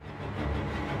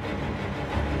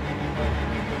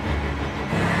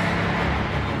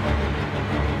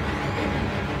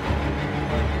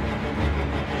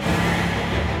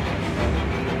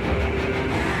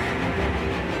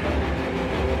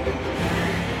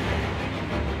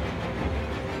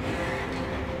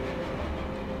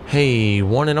Hey,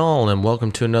 one and all, and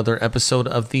welcome to another episode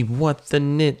of the What the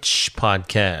Niche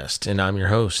podcast. And I'm your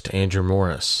host, Andrew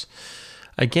Morris.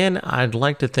 Again, I'd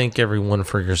like to thank everyone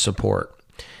for your support,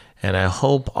 and I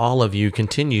hope all of you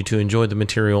continue to enjoy the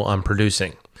material I'm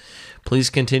producing. Please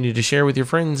continue to share with your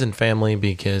friends and family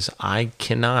because I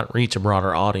cannot reach a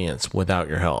broader audience without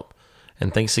your help.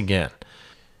 And thanks again.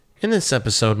 In this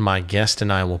episode, my guest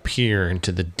and I will peer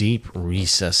into the deep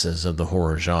recesses of the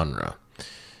horror genre,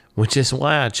 which is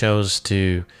why I chose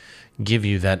to give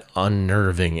you that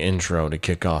unnerving intro to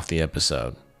kick off the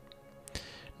episode.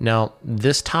 Now,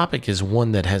 this topic is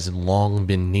one that has long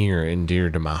been near and dear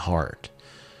to my heart.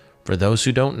 For those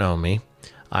who don't know me,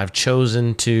 I've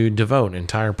chosen to devote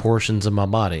entire portions of my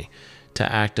body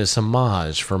to act as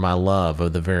homage for my love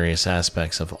of the various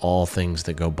aspects of all things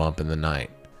that go bump in the night.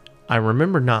 I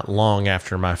remember not long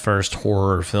after my first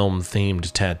horror film themed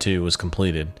tattoo was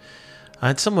completed, I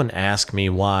had someone ask me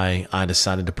why I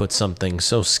decided to put something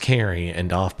so scary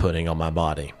and off-putting on my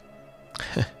body.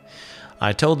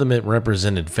 I told them it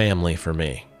represented family for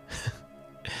me.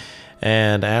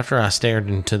 And after I stared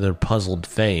into their puzzled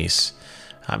face,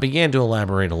 I began to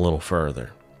elaborate a little further.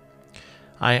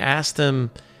 I asked them,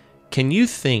 can you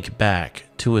think back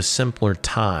to a simpler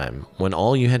time when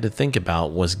all you had to think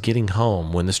about was getting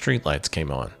home when the streetlights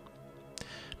came on?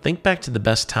 Think back to the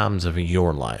best times of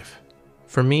your life.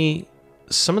 For me,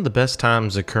 some of the best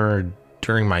times occurred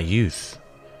during my youth,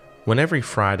 when every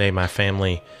Friday my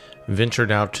family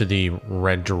ventured out to the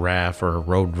Red Giraffe or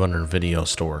Roadrunner video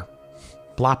store.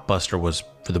 Blockbuster was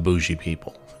for the bougie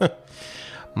people.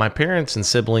 My parents and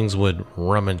siblings would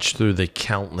rummage through the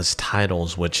countless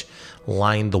titles which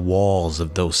lined the walls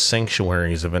of those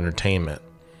sanctuaries of entertainment.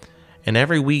 And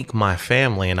every week my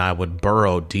family and I would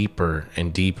burrow deeper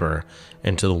and deeper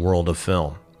into the world of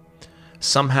film.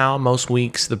 Somehow, most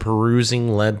weeks, the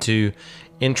perusing led to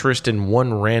interest in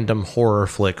one random horror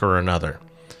flick or another.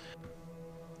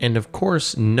 And of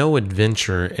course, no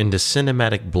adventure into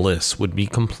cinematic bliss would be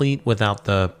complete without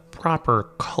the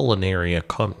proper culinary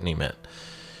accompaniment,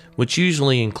 which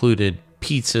usually included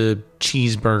pizza,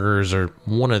 cheeseburgers, or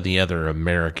one of the other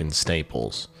American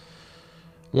staples.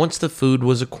 Once the food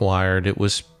was acquired, it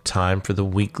was time for the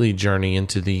weekly journey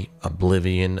into the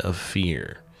oblivion of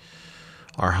fear.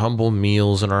 Our humble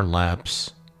meals in our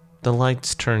laps, the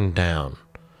lights turned down,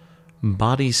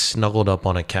 bodies snuggled up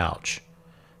on a couch,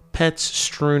 pets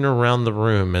strewn around the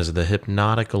room as the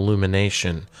hypnotic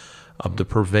illumination of the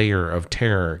purveyor of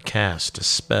terror cast a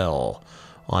spell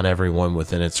on everyone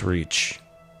within its reach.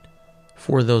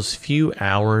 For those few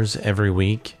hours every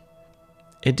week,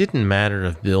 it didn't matter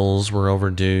if bills were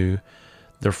overdue,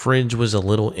 the fridge was a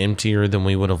little emptier than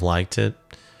we would have liked it,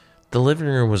 the living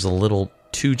room was a little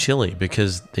too chilly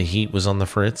because the heat was on the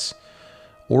fritz,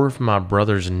 or if my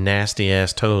brother's nasty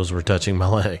ass toes were touching my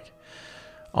leg.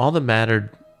 All that mattered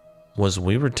was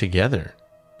we were together,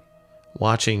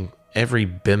 watching every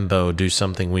bimbo do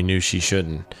something we knew she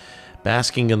shouldn't,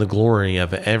 basking in the glory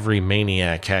of every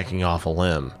maniac hacking off a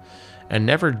limb, and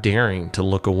never daring to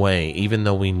look away even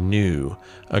though we knew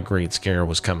a great scare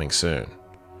was coming soon.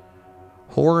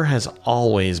 Horror has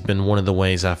always been one of the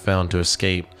ways I've found to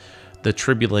escape the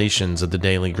tribulations of the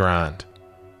daily grind.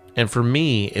 And for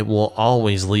me, it will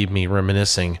always leave me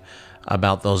reminiscing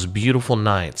about those beautiful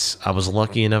nights I was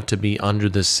lucky enough to be under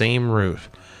the same roof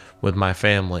with my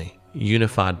family,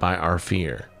 unified by our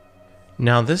fear.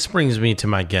 Now, this brings me to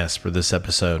my guest for this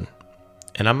episode,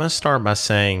 and I must start by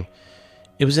saying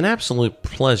it was an absolute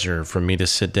pleasure for me to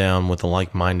sit down with a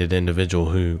like-minded individual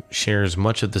who shares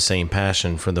much of the same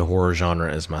passion for the horror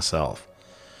genre as myself.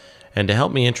 And to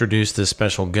help me introduce this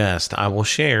special guest, I will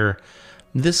share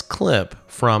this clip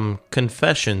from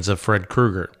Confessions of Fred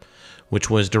Krueger, which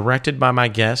was directed by my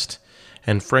guest,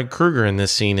 and Fred Krueger in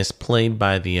this scene is played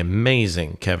by the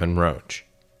amazing Kevin Roach.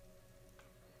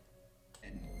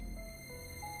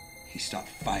 He stopped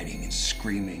fighting and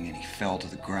screaming, and he fell to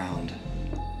the ground.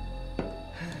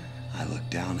 I looked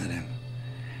down at him,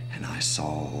 and I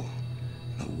saw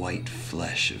the white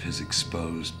flesh of his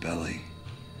exposed belly.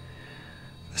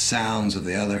 The sounds of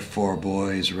the other four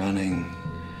boys running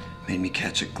made me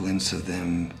catch a glimpse of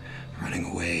them running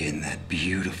away in that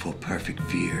beautiful, perfect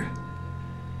fear.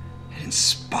 It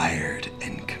inspired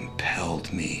and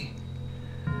compelled me.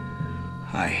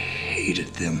 I hated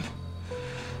them.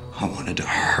 I wanted to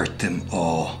hurt them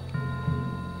all.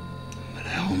 But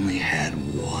I only had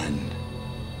one.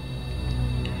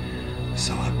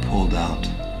 So I pulled out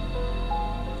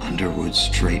Underwood's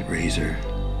straight razor.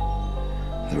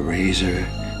 The razor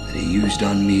that he used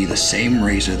on me, the same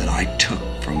razor that I took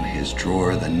from his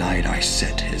drawer the night I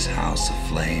set his house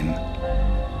aflame.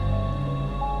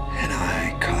 And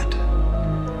I cut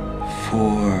 4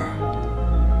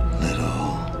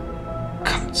 little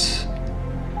cuts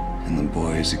in the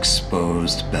boy's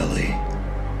exposed belly.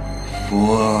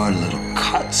 4 little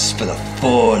cuts for the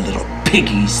 4 little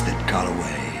piggies that got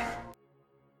away.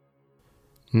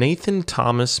 Nathan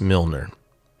Thomas Milner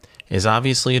is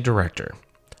obviously a director.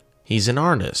 He's an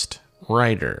artist,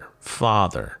 writer,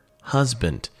 father,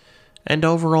 husband, and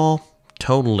overall,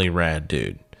 totally rad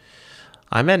dude.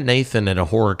 I met Nathan at a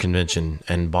horror convention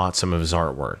and bought some of his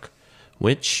artwork,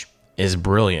 which is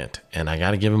brilliant, and I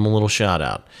gotta give him a little shout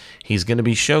out. He's going to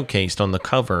be showcased on the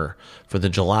cover for the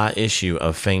July issue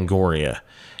of Fangoria,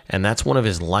 and that's one of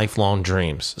his lifelong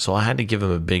dreams, so I had to give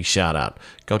him a big shout out.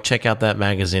 Go check out that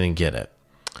magazine and get it.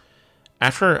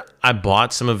 After I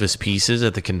bought some of his pieces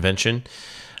at the convention,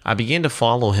 I began to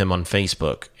follow him on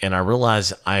Facebook, and I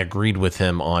realized I agreed with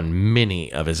him on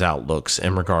many of his outlooks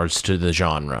in regards to the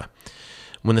genre.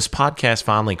 When this podcast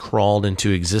finally crawled into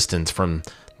existence from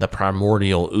the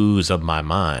primordial ooze of my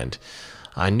mind,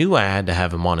 I knew I had to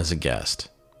have him on as a guest.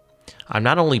 I'm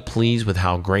not only pleased with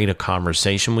how great a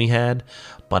conversation we had,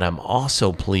 but I'm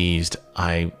also pleased,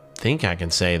 I think I can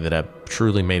say, that I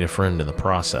truly made a friend in the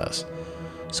process.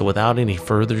 So without any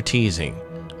further teasing,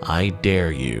 I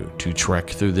dare you to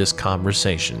trek through this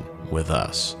conversation with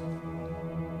us.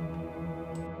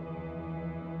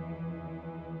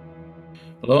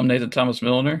 Hello, I'm Nathan Thomas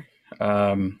Milner,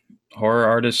 horror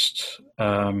artist,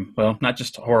 well, not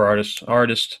just horror artist,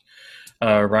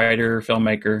 writer,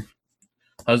 filmmaker,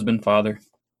 husband, father.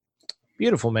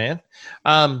 Beautiful, man.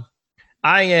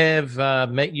 I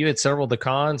have met you at several of the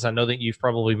cons. I know that you've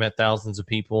probably met thousands of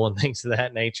people and things of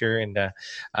that nature. And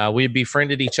we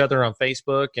befriended each other on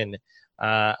Facebook. And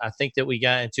I think that we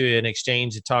got into an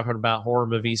exchange of talking about horror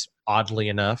movies, oddly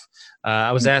enough.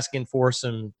 I was asking for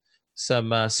some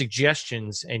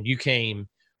suggestions, and you came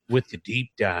with the deep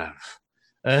dive.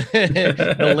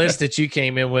 The list that you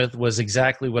came in with was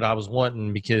exactly what I was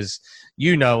wanting, because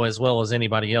you know as well as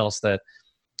anybody else that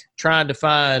trying to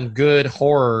find good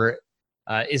horror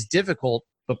is difficult,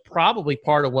 but probably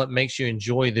part of what makes you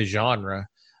enjoy the genre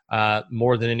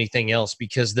more than anything else,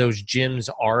 because those gems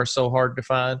are so hard to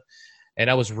find. And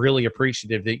I was really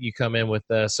appreciative that you come in with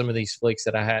some of these flicks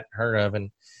that I hadn't heard of, and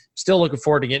still looking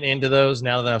forward to getting into those.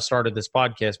 Now that I've started this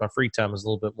podcast, my free time is a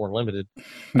little bit more limited.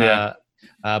 Yeah.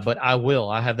 But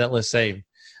I have that list saved.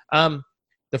 The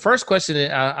first question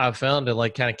that I found to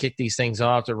like kind of kick these things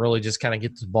off, to really just kind of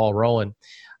get the ball rolling,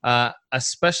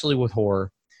 especially with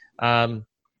horror.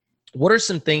 What are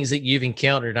some things that you've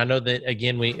encountered? I know that,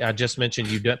 again, I just mentioned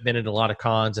you've been at a lot of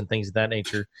cons and things of that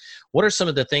nature. What are some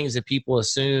of the things that people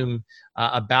assume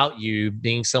about you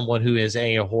being someone who is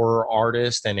a horror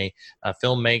artist and a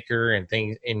filmmaker and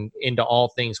things into all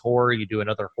things horror? You do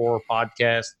another horror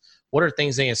podcast. What are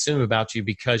things they assume about you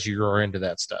because you're into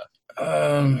that stuff?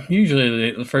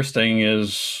 Usually the first thing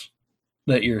is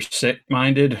that you're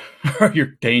sick-minded, or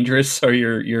you're dangerous, or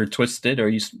you're twisted, or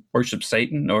you worship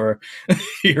Satan, or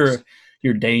you're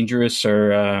dangerous,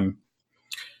 or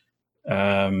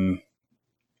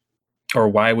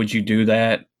why would you do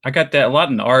that? I got that a lot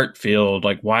in the art field.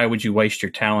 Like, why would you waste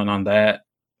your talent on that?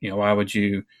 Why would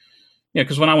you?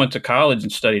 Because when I went to college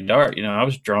and studied art, I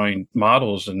was drawing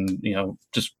models and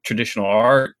just traditional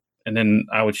art, and then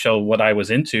I would show what I was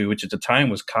into, which at the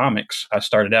time was comics. I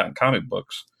started out in comic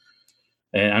books.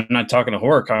 And I'm not talking to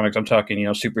horror comics. I'm talking,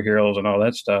 superheroes and all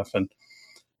that stuff. And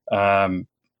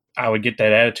I would get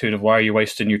that attitude of, why are you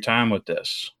wasting your time with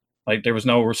this? Like, there was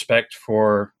no respect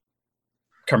for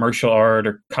commercial art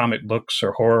or comic books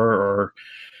or horror or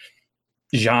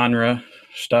genre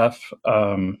stuff.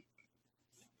 But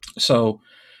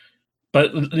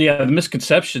the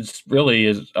misconceptions really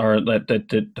are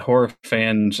that horror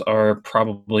fans are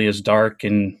probably as dark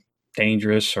and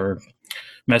dangerous or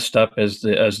messed up as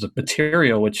the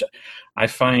material, which I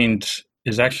find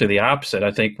is actually the opposite.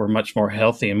 I think we're much more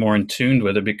healthy and more in tune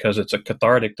with it, because it's a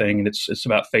cathartic thing, and it's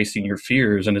about facing your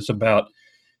fears, and it's about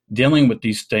dealing with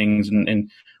these things. And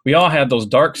we all have those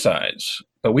dark sides,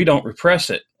 but we don't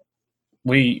repress it.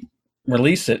 We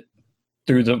release it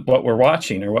through what we're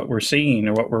watching, or what we're seeing,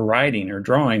 or what we're writing or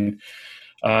drawing.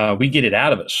 We get it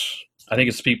out of us. I think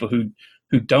it's people who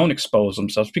don't expose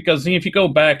themselves, because if you go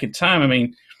back in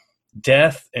time,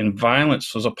 death and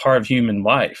violence was a part of human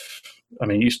life.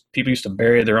 People used to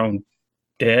bury their own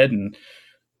dead and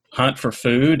hunt for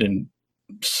food, and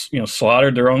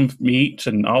slaughtered their own meat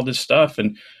and all this stuff.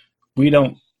 And we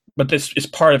don't. But this is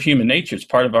part of human nature. It's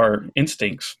part of our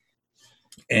instincts.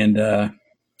 And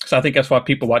so I think that's why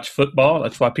people watch football.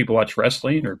 That's why people watch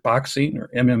wrestling or boxing or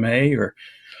MMA. Or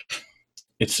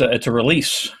it's a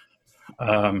release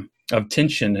of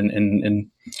tension and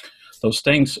those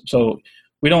things. So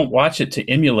we don't watch it to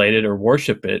emulate it or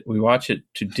worship it. We watch it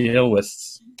to deal with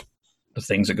the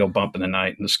things that go bump in the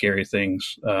night and the scary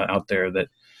things out there.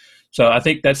 So I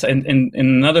think that's and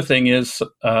another thing is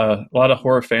a lot of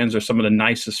horror fans are some of the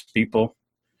nicest people.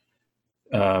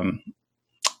 I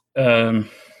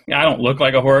don't look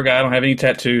like a horror guy. I don't have any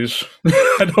tattoos.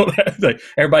 I don't have,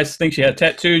 everybody thinks you have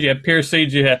tattoos, you have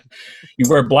piercings, you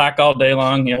wear black all day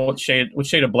long. You know, what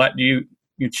shade of black do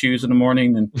you choose in the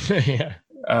morning? And yeah.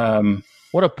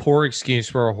 What a poor excuse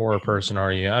for a horror person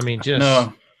are you? I mean, just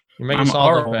no, you make us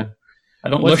all look bad. I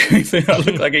don't look anything. I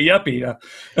look like a yuppie.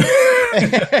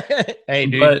 Hey,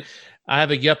 dude. I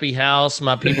have a yuppie house.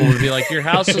 My people would be like, your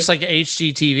house looks like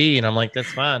HGTV. And I'm like,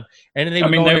 that's fine. And then they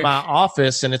would go into my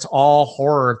office and it's all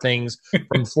horror things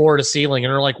from floor to ceiling.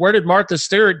 And they're like, where did Martha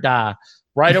Stewart die?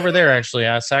 Right over there, actually.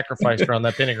 I sacrificed her on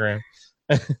that pentagram.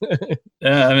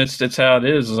 Yeah, I mean, it's how it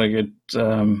is. Like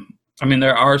I mean,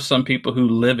 there are some people who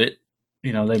live it.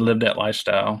 You know, they live that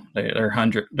lifestyle.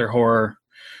 They're horror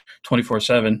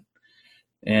 24/7.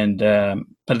 And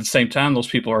but at the same time, those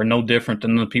people are no different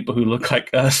than the people who look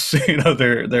like us. You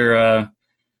know,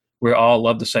 we all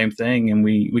love the same thing, and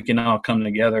we can all come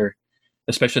together,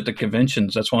 especially at the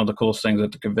conventions. That's one of the coolest things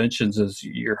at the conventions is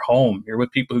you're home. You're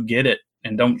with people who get it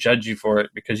and don't judge you for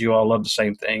it because you all love the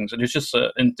same things. And it's just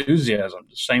enthusiasm,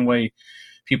 the same way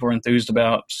people are enthused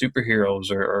about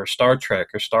superheroes or Star Trek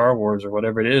or Star Wars or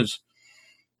whatever it is.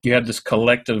 You have this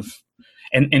collective,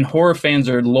 and horror fans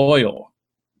are loyal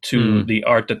to the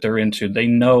art that they're into. They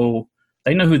know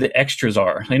who the extras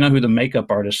are. They know who the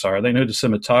makeup artists are. They know the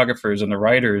cinematographers and the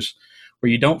writers,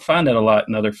 where you don't find that a lot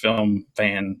in other film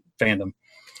fandom,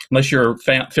 unless you're a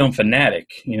film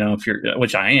fanatic. You know,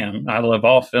 which I am. I love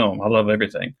all film. I love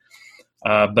everything.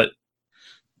 But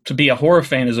to be a horror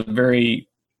fan is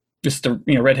it's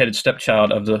the redheaded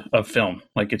stepchild of film.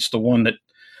 Like, it's the one that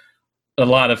a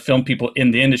lot of film people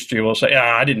in the industry will say,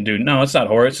 I didn't do. No, it's not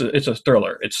horror. It's a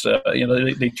thriller. It's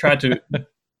they try to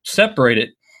separate it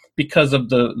because of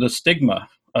the stigma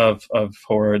of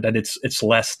horror, that it's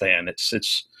less than.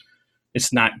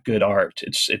 It's not good art.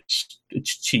 It's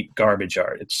cheap garbage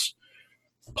art. It's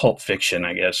Pulp Fiction,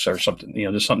 I guess, or something. You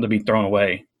know, just something to be thrown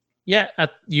away. Yeah,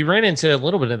 you ran into a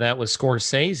little bit of that with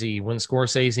Scorsese when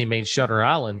Scorsese made Shutter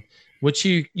Island, which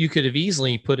you could have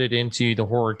easily put it into the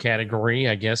horror category,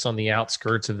 I guess, on the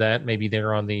outskirts of that. Maybe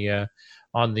they're on the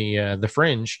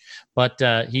fringe, but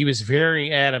he was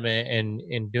very adamant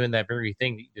in doing that very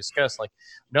thing that you discussed. Like,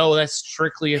 no, that's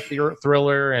strictly a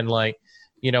thriller, and like,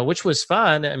 you know, which was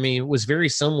fun. I mean, it was very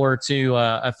similar to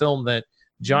a film that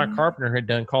John Carpenter had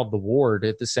done called The Ward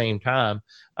at the same time.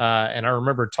 And I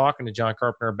remember talking to John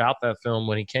Carpenter about that film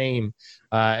when he came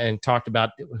and talked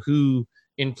about who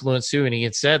influenced who, and he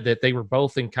had said that they were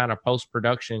both in kind of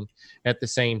post-production at the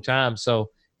same time. So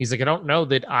he's like, I don't know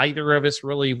that either of us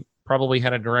really probably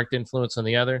had a direct influence on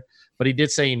the other, but he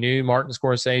did say he knew Martin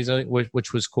Scorsese,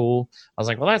 which was cool. I was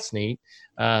like, well, that's neat.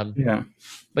 Yeah.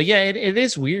 But yeah, it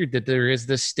is weird that there is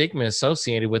this stigma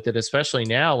associated with it, especially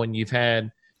now when you've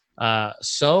had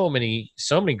so many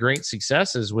great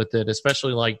successes with it,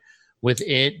 especially like with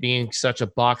it being such a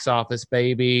box office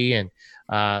baby. And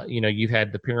you've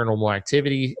had the Paranormal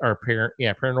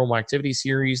Activity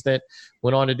series that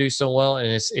went on to do so well, and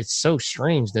it's so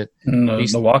strange that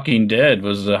The Walking Dead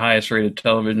was the highest rated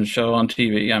television show on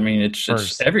TV. I mean, it's 10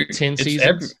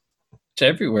 seasons. It's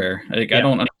everywhere. Like, Yeah. I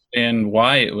don't understand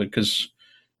why it would, because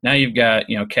now you've got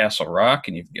Castle Rock,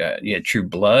 and you had True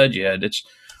Blood.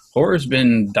 Horror's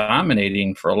been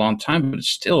dominating for a long time, but it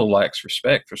still lacks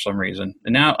respect for some reason.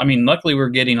 And now, I mean, luckily we're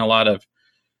getting a lot of,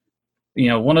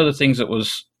 one of the things that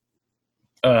was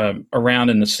around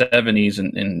in the 70s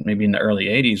and maybe in the early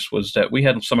 80s was that we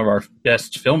had some of our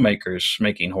best filmmakers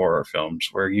making horror films,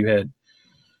 where you had,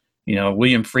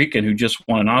 William Friedkin, who just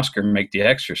won an Oscar, make The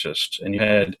Exorcist, and you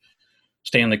had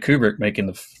Stanley Kubrick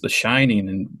making The Shining,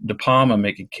 and De Palma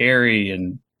making Carrie,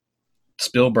 and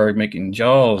Spielberg making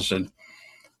Jaws, and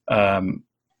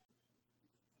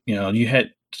you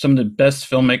had some of the best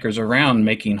filmmakers around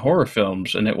making horror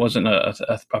films, and it wasn't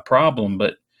a problem.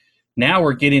 But now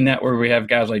we're getting that, where we have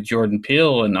guys like Jordan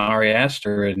Peele and Ari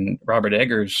Aster and Robert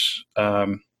Eggers,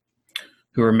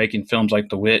 who are making films like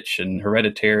The Witch and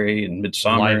Hereditary and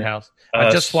Midsommar. Lighthouse. I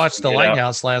just watched The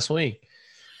Lighthouse last week.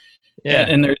 Yeah,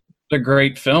 and they're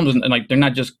great films, and like, they're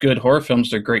not just good horror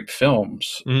films; they're great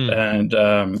films. And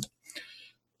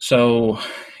so,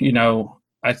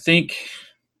 I think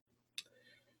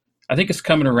it's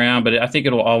coming around, but I think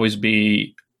it'll always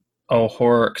be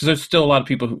horror, because there's still a lot of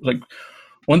people who, like,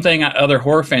 one thing other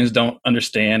horror fans don't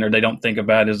understand or they don't think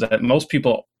about is that most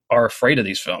people are afraid of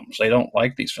these films. They don't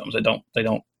like these films.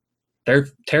 They're they're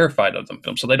terrified of them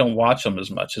films, so they don't watch them as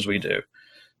much as we do.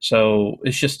 So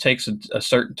it just takes a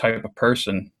certain type of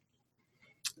person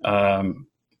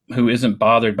who isn't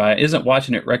bothered by it, isn't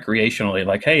watching it recreationally.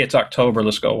 Like, hey, it's October,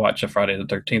 let's go watch a Friday the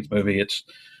 13th movie. It's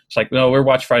like, no, we're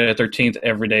watching Friday the 13th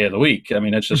every day of the week. I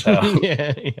mean, that's just how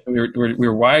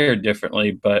we're wired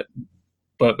differently. But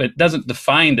it doesn't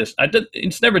define us.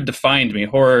 It's never defined me.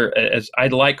 Horror, as I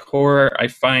like horror, I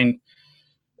find,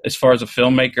 as far as a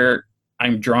filmmaker,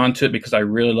 I'm drawn to it because I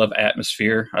really love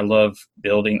atmosphere. I love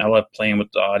building. I love playing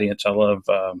with the audience. I love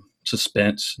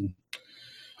suspense,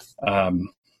 and,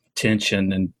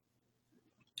 tension, and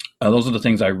those are the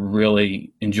things I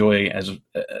really enjoy as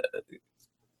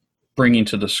bringing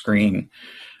to the screen.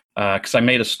 Because I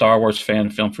made a Star Wars fan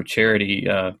film for charity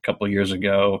a couple of years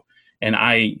ago, and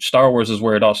Star Wars is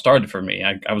where it all started for me.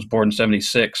 I was born in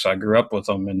 '76, so I grew up with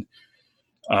them,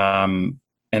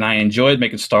 and I enjoyed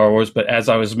making Star Wars, but as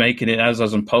I was making it, as I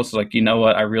was in post, like, you know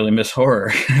what, I really miss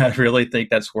horror. I really think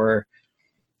that's where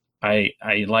I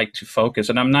like to focus.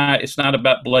 And it's not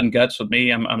about blood and guts with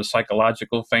me. I'm a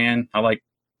psychological fan. I like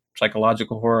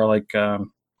psychological horror. I like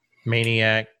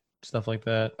Maniac, stuff like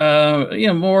that.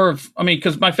 More of, I mean,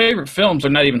 because my favorite films are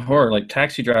not even horror. Like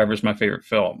Taxi Driver is my favorite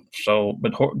film. So,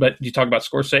 but you talk about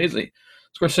Scorsese.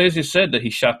 Scorsese said that he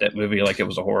shot that movie like it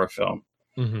was a horror film.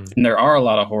 Mm-hmm. And there are a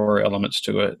lot of horror elements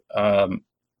to it. I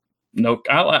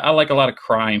like a lot of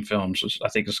crime films. I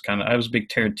think it's I was a big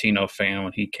Tarantino fan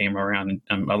when he came around,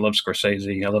 and I love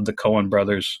Scorsese. I love the Coen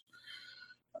brothers.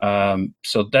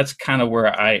 So that's kind of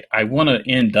where I want to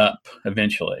end up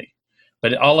eventually.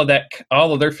 But all of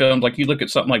their films, like you look at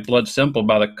something like Blood Simple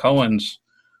by the Coens,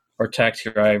 or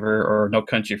Taxi Driver, or No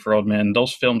Country for Old Men,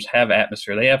 those films have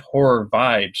atmosphere. They have horror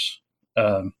vibes.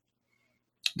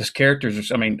 These characters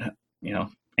are, I mean,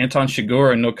 Anton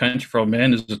Chigurh in No Country for Old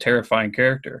Men is a terrifying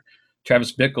character.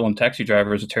 Travis Bickle in Taxi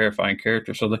Driver is a terrifying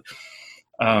character. So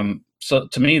so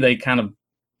to me, they kind of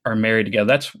are married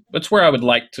together. That's where I would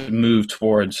like to move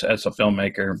towards as a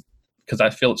filmmaker, because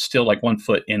I feel it's still like one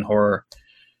foot in horror.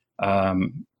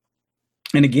 And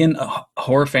again,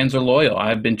 horror fans are loyal.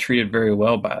 I've been treated very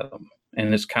well by them,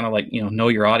 and it's kind of like, know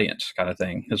your audience kind of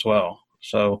thing as well.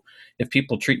 So if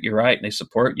people treat you right and they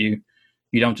support you,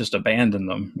 you don't just abandon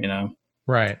them,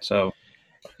 Right. So,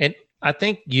 and I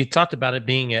think you talked about it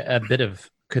being a bit of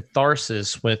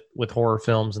catharsis with horror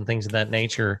films and things of that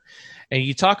nature. And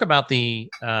you talk about the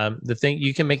thing,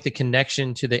 you can make the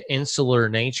connection to the insular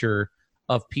nature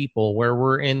of people, where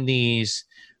we're in these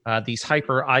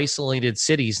hyper isolated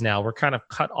cities now. We're kind of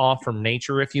cut off from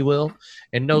nature, if you will.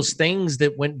 And those things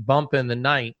that went bump in the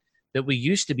night that we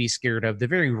used to be scared of, the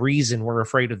very reason we're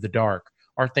afraid of the dark,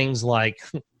 are things like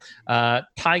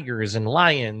tigers and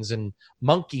lions and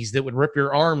monkeys that would rip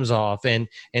your arms off, and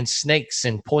snakes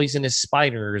and poisonous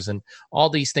spiders, and all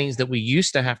these things that we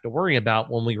used to have to worry about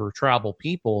when we were tribal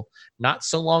people not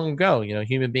so long ago.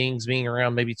 Human beings being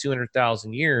around maybe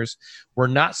 200,000 years, we're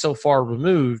not so far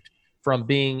removed from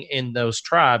being in those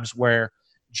tribes where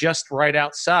just right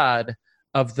outside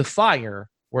of the fire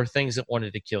were things that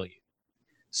wanted to kill you.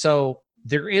 So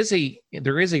there is a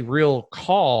real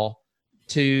call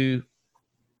to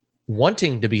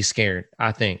wanting to be scared,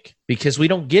 I think, because we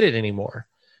don't get it anymore.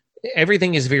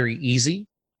 Everything is very easy.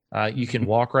 You can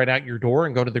walk right out your door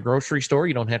and go to the grocery store.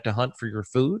 You don't have to hunt for your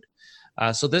food.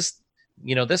 So this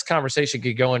conversation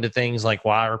could go into things like,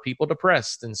 why are people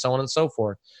depressed, and so on and so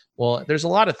forth. Well, there's a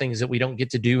lot of things that we don't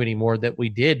get to do anymore that we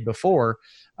did before.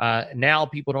 Now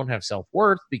people don't have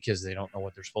self-worth because they don't know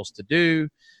what they're supposed to do.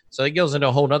 So it goes into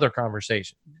a whole nother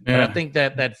conversation. Yeah. But I think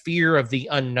that fear of the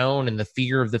unknown and the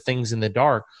fear of the things in the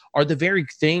dark are the very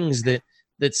things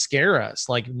that scare us.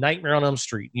 Like Nightmare on Elm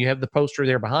Street. You have the poster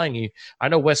there behind you. I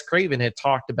know Wes Craven had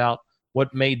talked about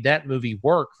what made that movie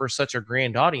work for such a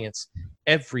grand audience.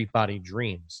 Everybody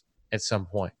dreams at some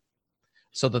point.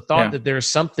 So the thought that there's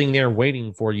something there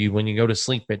waiting for you when you go to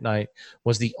sleep at night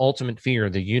was the ultimate fear,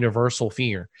 the universal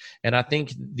fear. And I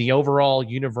think the overall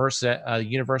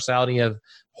universality of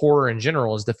horror in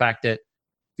general is the fact that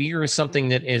fear is something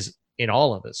that is in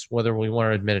all of us, whether we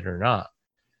want to admit it or not.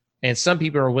 And some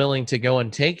people are willing to go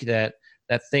and take that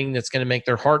thing that's going to make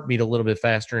their heart beat a little bit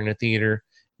faster in a theater,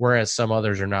 whereas some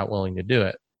others are not willing to do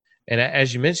it. And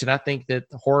as you mentioned, I think that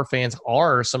horror fans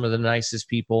are some of the nicest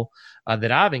people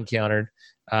that I've encountered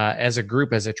as a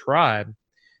group, as a tribe,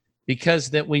 because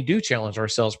that we do challenge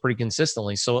ourselves pretty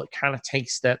consistently. So it kind of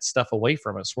takes that stuff away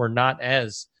from us. We're not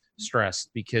as stressed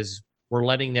because we're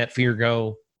letting that fear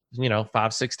go,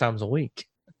 5-6 times a week.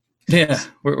 Yeah,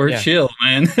 we're chill,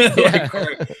 man.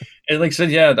 And like I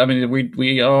said, I mean,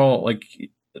 we all, like,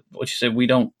 what you said, we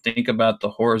don't think about the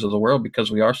horrors of the world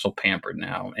because we are so pampered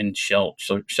now and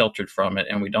sheltered from it,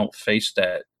 and we don't face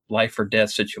that life or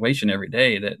death situation every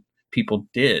day that people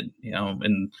did,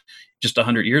 and just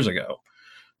 100 years ago.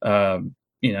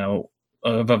 You know,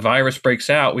 if a virus breaks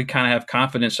out, we kind of have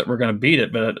confidence that we're going to beat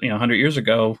it, but 100 years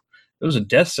ago, it was a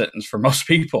death sentence for most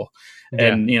people.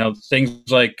 Yeah. And things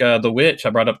like The Witch.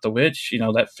 I brought up The Witch.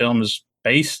 That film is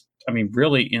based,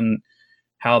 really in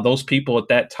how those people at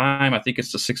that time, I think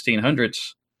it's the 1600s,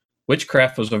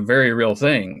 witchcraft was a very real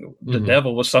thing. The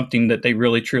devil was something that they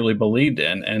really truly believed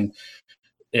in, and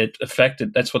it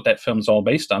affected. That's what that film is all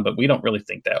based on. But we don't really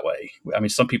think that way.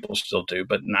 Some people still do,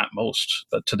 but not most.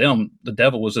 But to them, the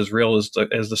devil was as real as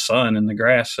the sun and the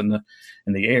grass and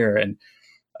the air. And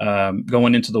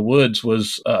going into the woods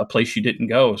was a place you didn't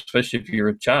go, especially if you're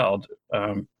a child.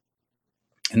 And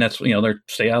that's they're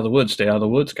stay out of the woods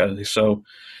kind of thing. So.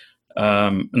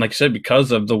 And like I said,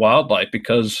 because of the wildlife,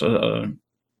 because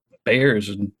bears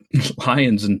and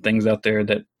lions and things out there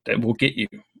that will get you,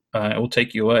 it will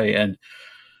take you away. And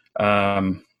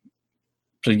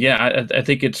so, yeah, I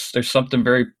think there's something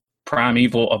very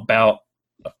primeval about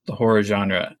the horror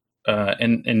genre.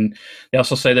 And they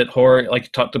also say that horror, like you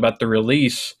talked about the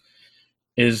release,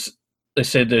 they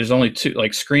said there's only two,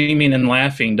 like screaming and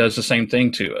laughing does the same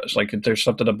thing to us. Like there's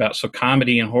something about, so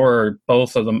comedy and horror,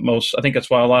 both of the most, I think that's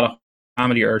why a lot of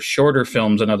comedy are shorter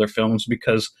films than other films,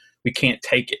 because we can't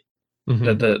take it.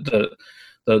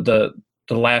 The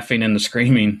laughing and the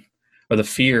screaming or the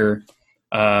fear.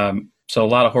 So a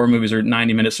lot of horror movies are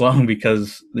 90 minutes long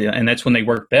and that's when they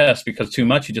work best, because too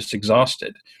much, you're just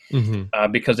exhausted.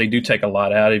 Because they do take a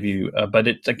lot out of you. But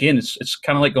it's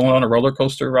kind of like going on a roller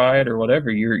coaster ride or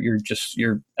whatever. Your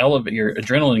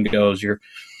adrenaline goes.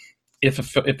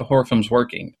 If a horror film's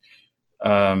working,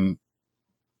 I've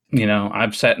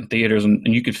sat in theaters and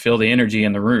you could feel the energy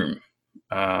in the room.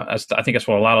 I think that's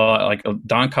what a lot of, like,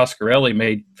 Don Coscarelli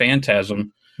made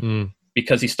Phantasm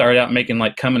because he started out making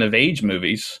like coming of age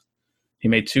movies. He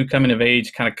made 2 coming of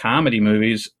age kind of comedy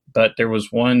movies, but there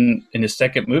was one in his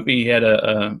second movie. He had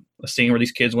a scene where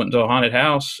these kids went into a haunted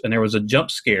house and there was a jump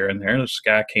scare in there. This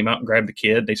guy came out and grabbed the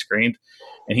kid. They screamed,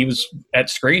 and he was at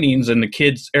screenings, and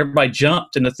everybody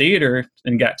jumped in the theater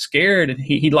and got scared. And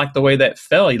he liked the way that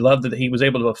felt. He loved that he was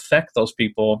able to affect those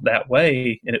people that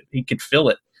way, and he could feel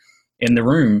it in the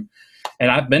room.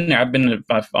 And I've been there. I've been to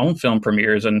my own film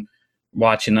premieres and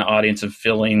watching the audience and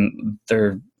feeling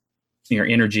their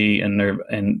energy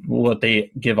and what they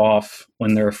give off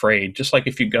when they're afraid. Just like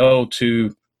if you go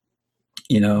to,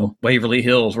 Waverly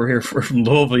Hills, we're here from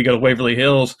Louisville, you go to Waverly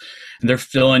Hills and they're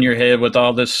filling your head with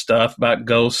all this stuff about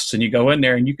ghosts, and you go in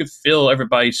there and you can feel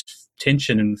everybody's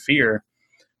tension and fear,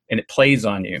 and it plays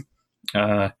on you.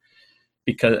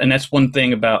 And that's one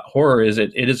thing about horror, is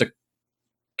it is a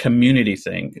community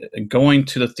thing. Going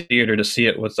to the theater to see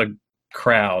it with a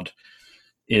crowd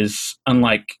is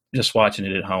unlike just watching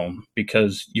it at home,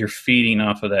 because you're feeding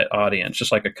off of that audience,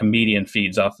 just like a comedian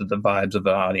feeds off of the vibes of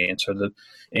the audience or the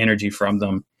energy from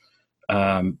them.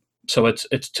 So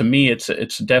it's to me,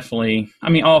 it's definitely,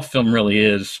 all film really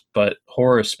is, but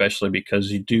horror especially,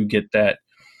 because you do get that,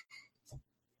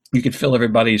 you can feel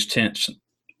everybody's tense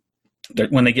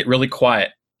when they get really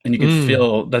quiet, and you can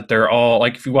feel that they're all,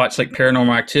 like if you watch like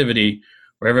Paranormal Activity,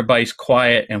 where everybody's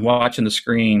quiet and watching the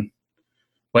screen,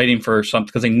 waiting for something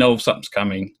because they know something's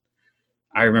coming.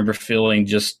 I remember feeling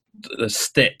just the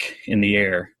stick in the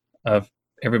air of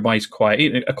everybody's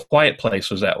quiet. A Quiet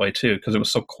Place was that way too, because it was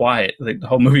so quiet. The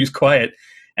whole movie was quiet,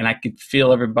 and I could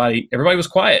feel everybody was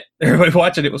quiet. Everybody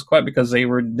watching it was quiet because they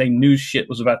knew shit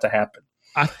was about to happen.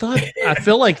 I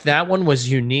feel like that one was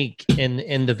unique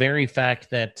in the very fact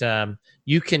that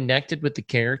you connected with the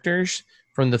characters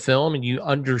from the film and you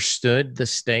understood the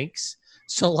stakes.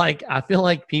 So, like, I feel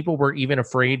like people were even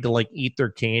afraid to, like, eat their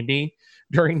candy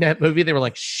during that movie. They were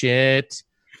like, shit,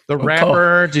 the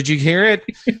rapper, did you hear it?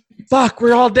 Fuck,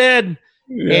 we're all dead.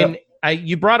 Yeah. And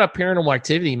you brought up Paranormal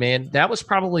Activity, man. That was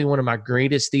probably one of my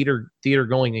greatest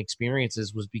theater-going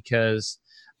experiences, was because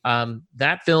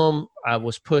that film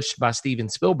was pushed by Steven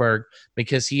Spielberg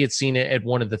because he had seen it at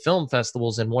one of the film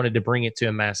festivals and wanted to bring it to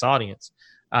a mass audience.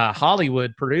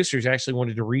 Hollywood producers actually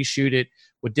wanted to reshoot it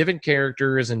with different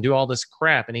characters and do all this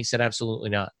crap, and he said absolutely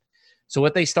not. So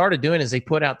what they started doing is they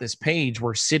put out this page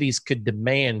where cities could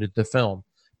demand the film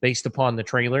based upon the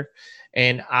trailer.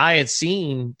 And I had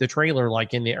seen the trailer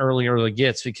like in the early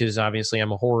gets, because obviously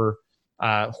I'm a horror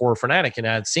fanatic, and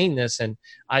I had seen this, and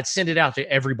I'd send it out to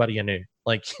everybody I knew.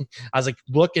 Like, I was like,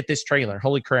 look at this trailer.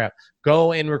 Holy crap.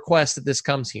 Go and request that this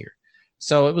comes here.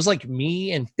 So it was like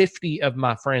me and 50 of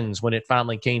my friends when it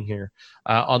finally came here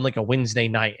on like a Wednesday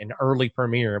night, an early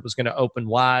premiere. It was going to open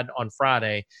wide on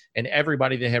Friday, and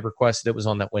everybody that had requested it was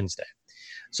on that Wednesday.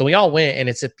 So we all went, and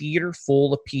it's a theater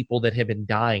full of people that have been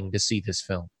dying to see this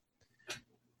film.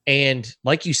 And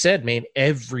like you said, man,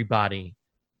 everybody,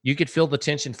 you could feel the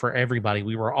tension for everybody.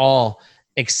 We were all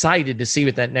excited to see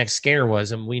what that next scare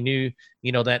was. And we knew,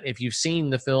 that if you've seen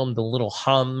the film, the little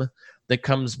hum that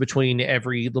comes between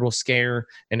every little scare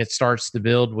and it starts to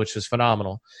build, which was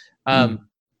phenomenal.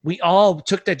 We all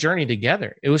took that journey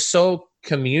together. It was so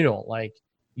communal. Like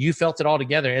you felt it all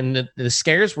together. And the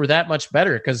scares were that much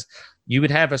better because you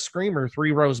would have a screamer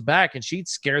 3 rows back and she'd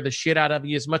scare the shit out of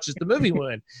you as much as the movie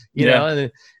would, you know?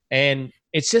 And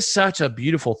it's just such a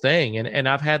beautiful thing. And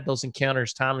I've had those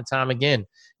encounters time and time again.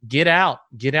 Get Out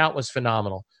was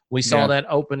phenomenal. We saw that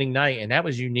opening night, and that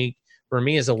was unique for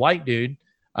me as a white dude.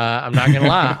 I'm not going to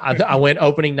lie. I went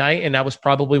opening night, and I was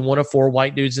probably one of 4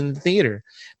 white dudes in the theater.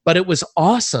 But it was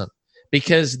awesome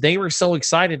because they were so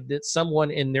excited that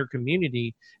someone in their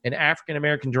community, an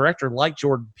African-American director like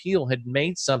Jordan Peele, had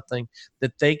made something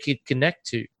that they could connect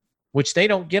to, which they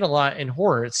don't get a lot in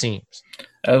horror, it seems.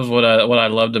 That was what I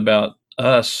loved about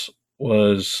Us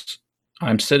was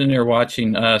I'm sitting there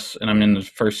watching Us, and I'm in the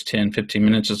first 10, 15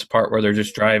 minutes. It's the part where they're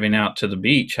just driving out to the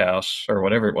beach house or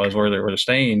whatever it was where they're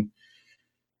staying.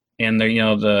 And they're,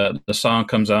 the song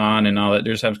comes on and all that.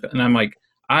 And I'm like,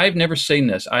 I've never seen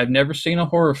this. I've never seen a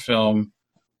horror film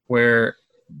where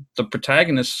the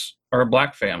protagonists are a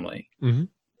black family. Mm-hmm.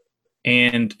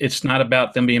 And it's not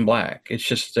about them being black. It's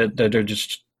just that they're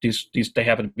just these they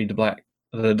happen to be the black.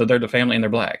 They're the family and they're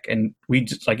black. And we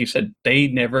just, like you said, they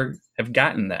never have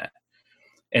gotten that.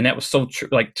 And that was so true.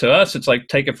 Like to us, it's like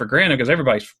take it for granted because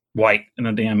everybody's white in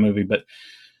a damn movie. But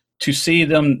to see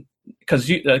them, because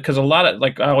a lot of,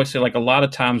 like I always say, like a lot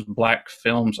of times black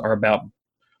films are about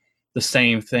the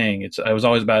same thing. It was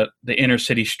always about the inner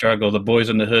city struggle, the Boys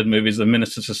in the Hood movies, the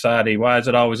Menace to Society. Why is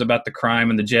it always about the crime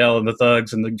and the jail and the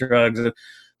thugs and the drugs?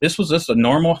 This was just a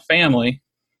normal family,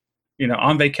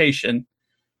 on vacation.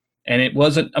 And it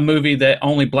wasn't a movie that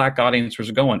only black audiences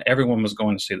were going. Everyone was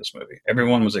going to see this movie.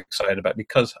 Everyone was excited about it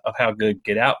because of how good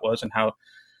Get Out was and how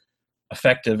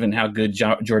effective and how good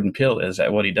Jordan Peele is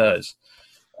at what he does.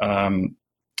 Another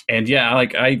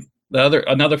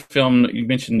film you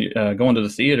mentioned, going to the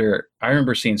theater. I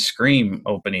remember seeing Scream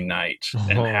opening night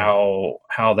and how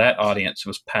that audience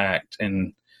was packed,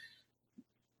 and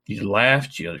you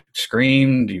laughed, you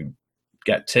screamed, you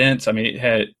got tense. I mean,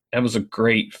 that was a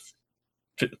great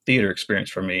theater experience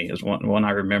for me. Is one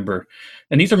I remember.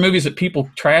 And these are movies that people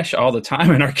trash all the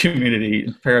time in our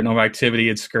community, Paranormal Activity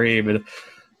and Scream.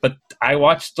 But I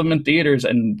watched them in theaters,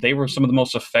 and they were some of the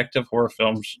most effective horror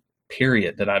films,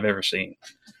 period, that I've ever seen.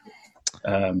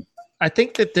 I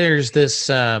think that there's this,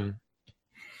 and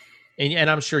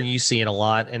I'm sure you see it a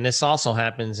lot, and this also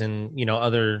happens in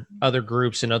other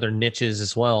groups and other niches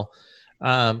as well.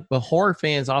 But horror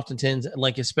fans often tend,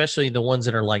 like especially the ones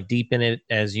that are like deep in it,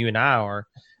 as you and I are,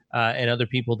 and other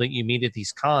people that you meet at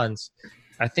these cons.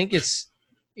 I think it's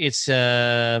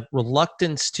a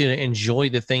reluctance to enjoy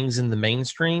the things in the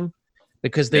mainstream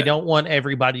because they don't want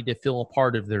everybody to feel a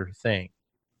part of their thing.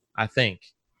 I think.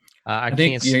 I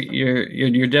think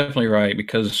you're definitely right,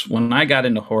 because when I got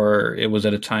into horror, it was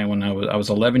at a time when I was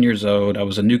 11 years old. I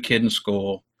was a new kid in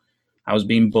school. I was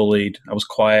being bullied. I was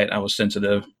quiet. I was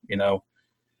sensitive.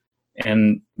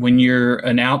 And when you're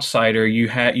an outsider, you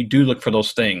do look for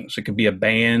those things. It could be a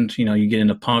band. You get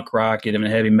into punk rock, get into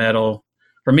heavy metal.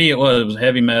 For me, it was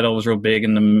heavy metal. It was real big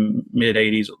in the mid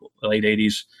 '80s, late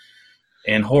 '80s,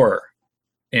 and horror.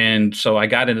 And so I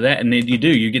got into that, and then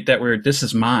you get that where this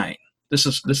is mine. This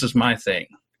is my thing.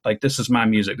 Like, this is my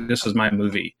music. This is my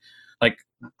movie. Like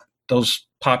those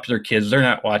popular kids, they're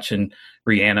not watching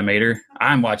Reanimator.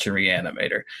 I'm watching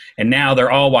Reanimator. And now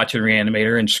they're all watching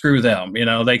Reanimator, and screw them.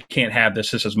 They can't have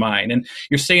this. This is mine. And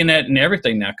you're seeing that in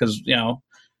everything now because,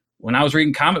 when I was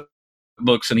reading comic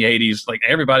books in the 80s, like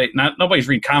nobody's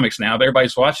reading comics now, but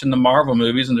everybody's watching the Marvel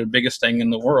movies and they're the biggest thing in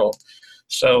the world.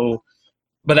 So,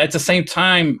 but at the same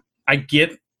time, I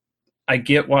get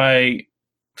why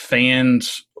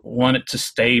fans want it to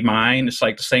stay mine. It's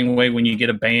like the same way when you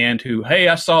get a band who, hey,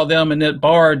 I saw them in that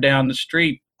bar down the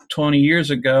street 20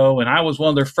 years ago, and I was one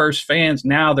of their first fans.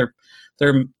 Now they're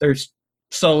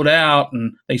sold out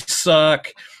and they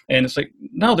suck. And it's like,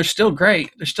 no, they're still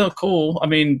great. They're still cool. I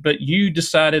mean, but you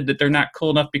decided that they're not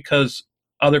cool enough because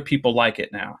other people like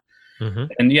it now. Mm-hmm.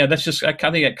 And yeah, that's just, I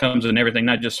think that comes in everything,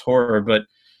 not just horror, but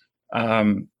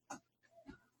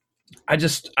I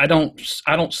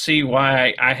don't see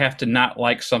why I have to not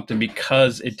like something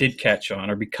because it did catch on,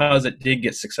 or because it did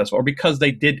get successful, or because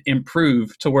they did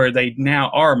improve to where they now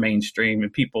are mainstream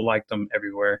and people like them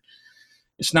everywhere.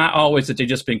 It's not always that they've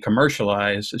just been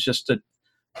commercialized. It's just that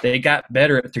they got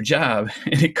better at their job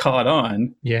and it caught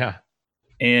on. Yeah.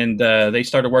 And they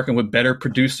started working with better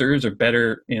producers, or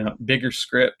better, bigger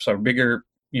scripts, or bigger,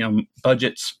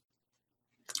 budgets.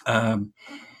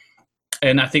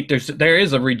 And I think there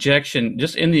is a rejection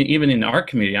just even in the art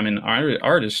community. I mean,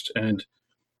 artists, and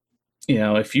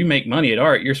if you make money at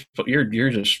art, you're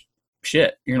just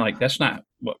shit. You're like, that's not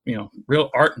what,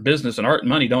 real art and business, and art and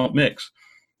money don't mix.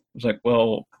 It's like,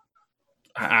 well,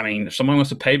 I mean, if someone wants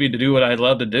to pay me to do what I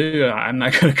love to do, I'm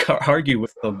not going to argue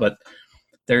with them. But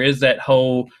there is that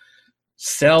whole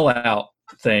sellout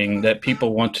thing that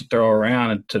people want to throw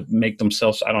around and to make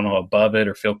themselves, I don't know, above it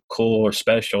or feel cool or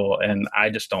special. And I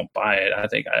just don't buy it. I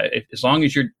think as long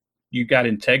as you got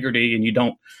integrity and you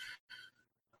don't,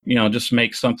 just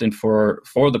make something for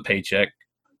the paycheck.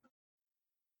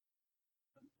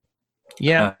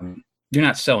 Yeah. You're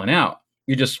not selling out.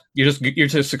 You're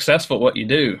just successful at what you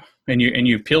do, and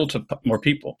you appeal to more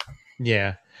people.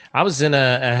 Yeah. I was in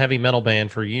a heavy metal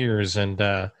band for years, and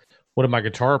one of my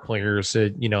guitar players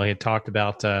said, he had talked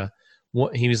about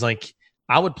what he was like,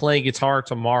 I would play guitar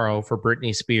tomorrow for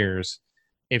Britney Spears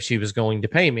if she was going to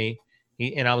pay me.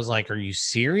 And I was like, are you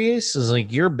serious? I was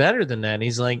like, you're better than that. And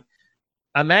he's like,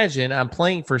 imagine I'm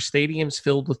playing for stadiums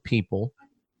filled with people.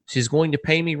 She's going to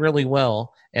pay me really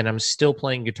well, and I'm still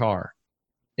playing guitar.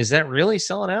 Is that really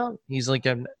selling out? He's like,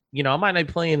 I might not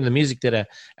be playing the music that I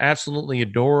absolutely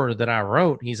adore or that I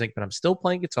wrote. He's like, but I'm still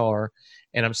playing guitar,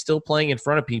 and I'm still playing in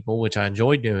front of people, which I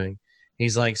enjoy doing.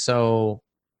 He's like, so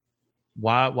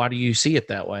why do you see it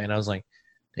that way? And I was like,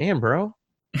 damn, bro.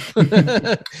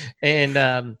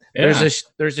 And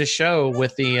there's a show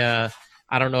with the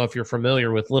I don't know if you're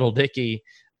familiar with Little Dicky.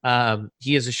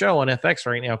 He has a show on FX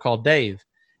right now called Dave,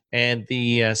 and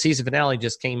the season finale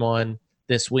just came on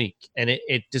this week, and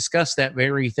it discussed that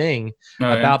very thing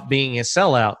about being a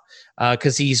sellout,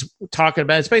 because he's talking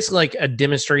about, it's basically like a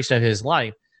demonstration of his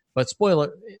life. But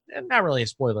spoiler, not really a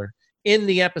spoiler. In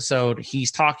the episode,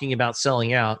 he's talking about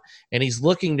selling out, and he's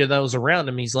looking to those around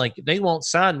him. He's like, they won't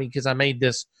sign me because I made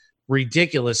this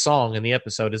ridiculous song in the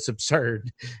episode. It's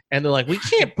absurd. And they're like, we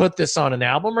can't put this on an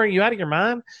album. Are you out of your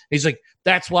mind? He's like,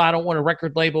 that's why I don't want a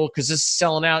record label, because this is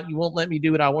selling out. You won't let me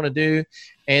do what I want to do.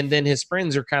 And then his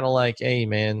friends are kind of like, hey,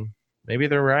 man, maybe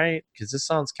they're right, because this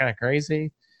sounds kind of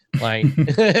crazy. Like,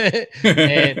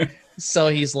 and so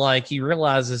he's like, he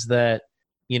realizes that,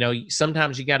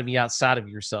 sometimes you got to be outside of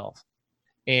yourself.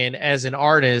 And as an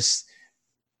artist,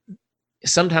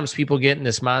 sometimes people get in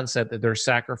this mindset that they're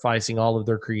sacrificing all of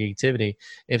their creativity.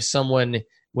 If someone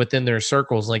within their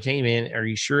circles like, hey, man, are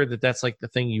you sure that that's like the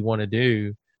thing you want to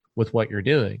do with what you're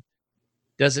doing?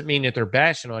 Doesn't mean that they're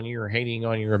bashing on you or hating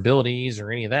on your abilities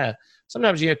or any of that.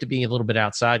 Sometimes you have to be a little bit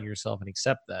outside yourself and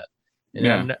accept that.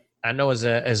 And yeah. I know as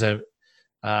a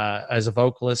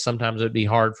vocalist, sometimes it'd be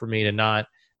hard for me to not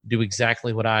do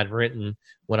exactly what I had written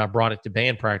when I brought it to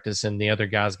band practice, and the other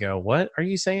guys go, what are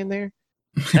you saying there?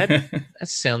 That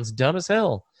sounds dumb as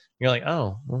hell. You're like,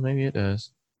 oh, well, maybe it does.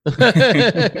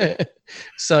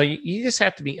 So you just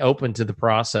have to be open to the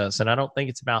process. And I don't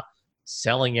think it's about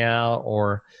selling out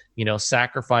or,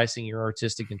 sacrificing your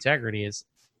artistic integrity. It's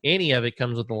any of it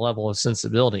comes with a level of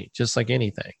sensibility, just like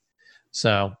anything.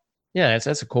 So yeah,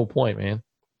 that's a cool point, man.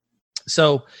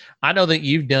 So I know that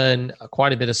you've done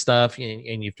quite a bit of stuff,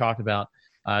 and you've talked about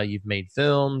you've made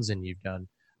films, and you've done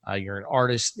you're an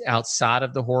artist outside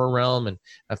of the horror realm and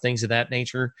of things of that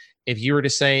nature. If you were to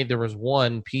say there was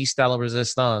one piece de la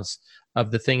resistance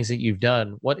of the things that you've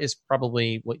done, what is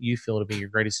probably what you feel to be your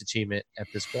greatest achievement at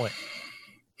this point?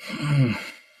 I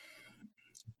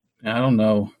don't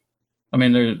know. I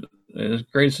mean, there's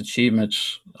greatest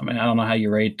achievements. I mean, I don't know how you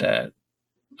rate that.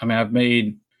 I mean, I've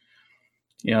made,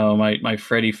 my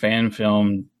Freddy fan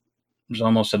film was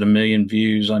almost at 1 million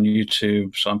views on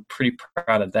YouTube, so I'm pretty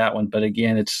proud of that one. But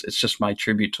again, it's just my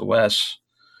tribute to Wes,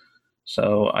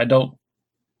 so I don't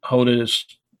hold it as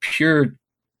pure,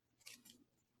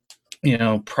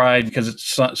 pride, because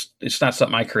it's not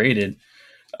something I created.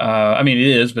 I mean, it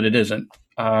is, but it isn't.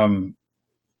 But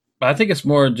I think it's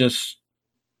more just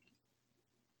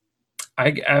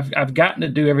I've gotten to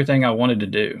do everything I wanted to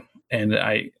do, and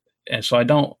so I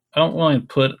don't really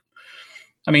put.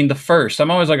 I mean,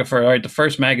 I'm always like all right, the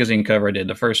first magazine cover I did,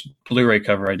 the first Blu-ray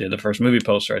cover I did, the first movie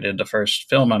poster I did, the first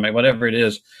film I made, whatever it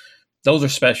is, those are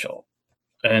special.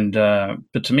 And,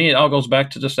 but to me, it all goes back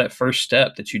to just that first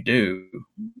step that you do.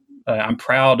 I'm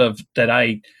proud of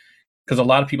that because a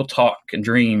lot of people talk and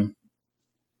dream,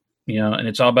 and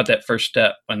it's all about that first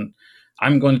step. When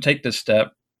I'm going to take this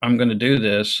step, I'm going to do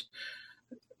this.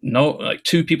 No, like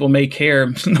 2 people may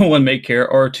care, no one may care,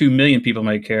 or 2 million people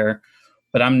may care,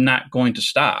 but I'm not going to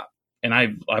stop. And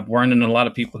I've learned in a lot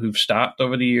of people who've stopped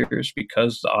over the years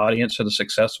because the audience or the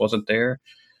success wasn't there.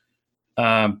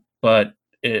 But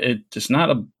it's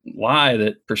not a lie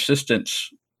that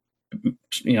persistence,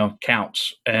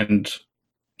 counts. And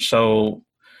so,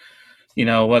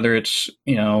 whether it's,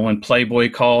 when Playboy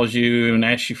calls you and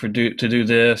asks you to do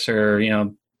this, or,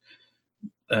 you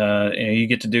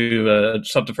get to do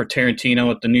something for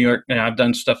Tarantino at the New York. I've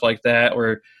done stuff like that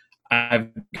where I've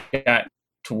got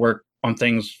to work on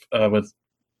things with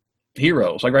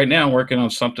heroes. Like right now, I'm working on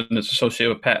something that's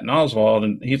associated with Patton Oswalt,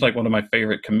 and he's like one of my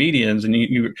favorite comedians. And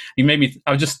you made me.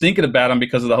 I was just thinking about him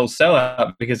because of the whole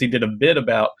sellout, because he did a bit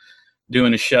about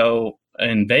doing a show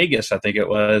in Vegas, I think it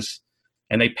was,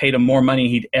 and they paid him more money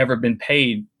he'd ever been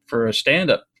paid for a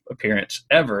stand-up appearance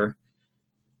ever.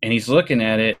 And he's looking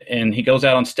at it, and he goes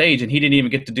out on stage, and he didn't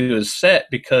even get to do his set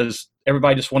because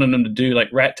everybody just wanted him to do like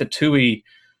Ratatouille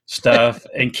stuff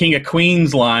and King of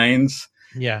Queens lines.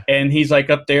 Yeah. And he's like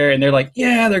up there, and they're like,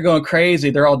 yeah, they're going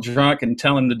crazy. They're all drunk and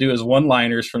telling him to do his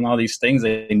one-liners from all these things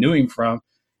they knew him from.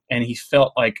 And he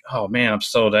felt like, oh man, I'm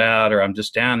sold out, or I'm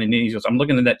just down. And he goes, I'm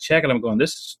looking at that check, and I'm going,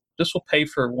 this will pay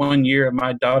for 1 year of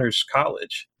my daughter's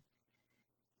college.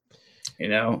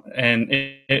 And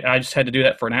I just had to do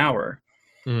that for an hour.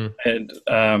 Mm.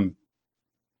 And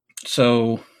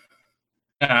so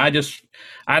I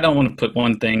don't want to put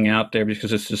one thing out there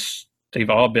because it's just, they've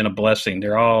all been a blessing.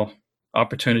 They're all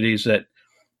opportunities that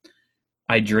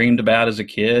I dreamed about as a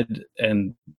kid.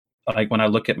 And like when I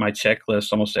look at my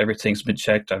checklist, almost everything's been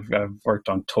checked. I've worked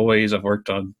on toys, I've worked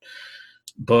on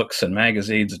books and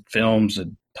magazines and films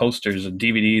and posters and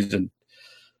DVDs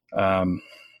and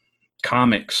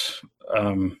comics.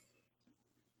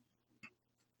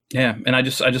 Yeah, and I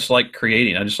just like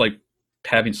creating. I just like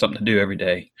having something to do every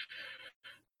day.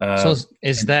 So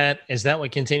is that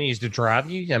what continues to drive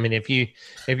you? I mean, if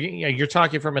you're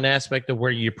talking from an aspect of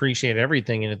where you appreciate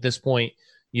everything, and at this point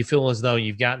you feel as though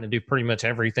you've gotten to do pretty much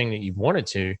everything that you've wanted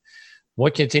to,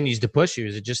 what continues to push you?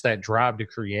 Is it just that drive to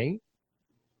create?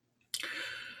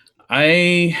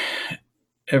 I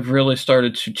have really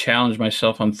started to challenge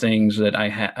myself on things that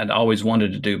I'd always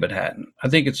wanted to do but hadn't. I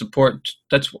think it's important.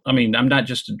 I'm not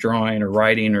just drawing or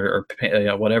writing or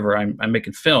whatever. I'm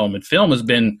making film, and film has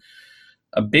been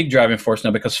a big driving force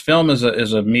now, because film is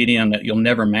a medium that you'll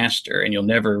never master and you'll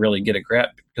never really get a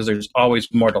grasp, because there's always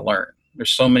more to learn.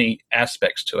 There's so many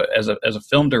aspects to it. As a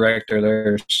film director,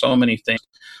 there's so many things.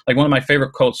 Like one of my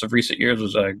favorite quotes of recent years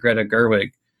was Greta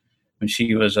Gerwig, when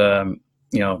she was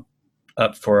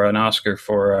up for an Oscar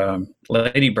for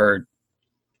Lady Bird.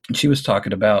 And she was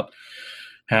talking about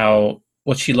how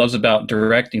what she loves about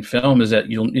directing film is that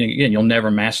you'll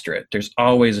never master it. There's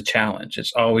always a challenge.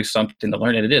 It's always something to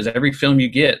learn. And it is. Every film you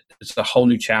get, it's a whole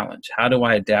new challenge. How do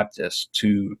I adapt this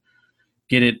to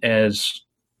get it as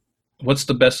what's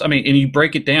the best? I mean, and you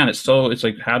break it down. It's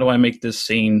like, how do I make this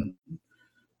scene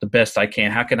the best I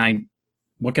can?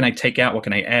 What can I take out? What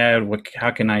can I add?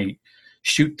 How can I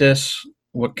shoot this?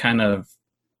 What kind of,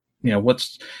 you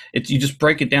just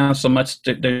break it down so much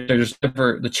that there's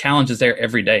never, the challenge is there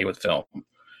every day with film.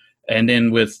 And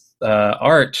then with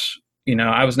art,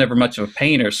 I was never much of a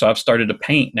painter, so I've started to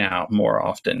paint now more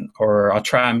often, or I'll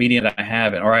try a medium that I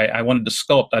haven't, or I wanted to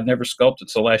sculpt. I'd never sculpted.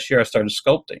 So last year I started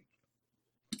sculpting,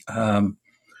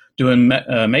 doing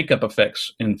makeup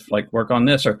effects and like work on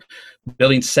this, or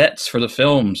building sets for the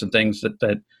films and things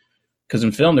that, because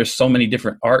in film, there's so many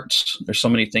different arts. There's so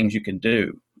many things you can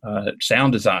do.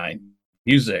 Sound design,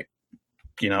 music,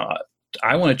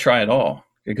 I want to try it all,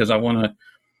 because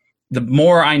the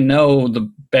more I know,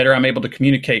 the better I'm able to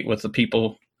communicate with the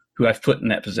people who I've put in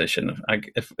that position.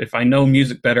 If I know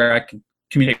music better, I can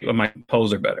communicate with my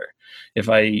composer better. If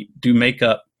I do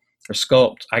makeup or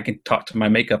sculpt, I can talk to my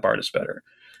makeup artist better.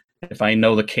 If I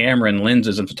know the camera and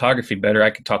lenses and photography better,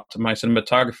 I can talk to my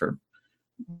cinematographer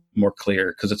more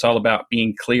clear, because it's all about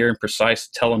being clear and precise,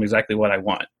 tell them exactly what I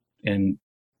want. And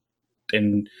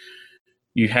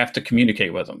you have to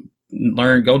communicate with them.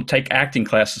 Go take acting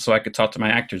classes so I could talk to my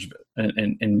actors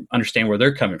and understand where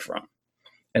they're coming from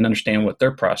and understand what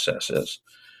their process is.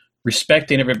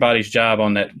 Respecting everybody's job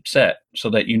on that set so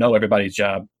that everybody's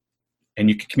job and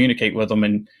you can communicate with them,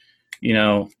 and you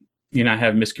not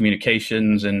have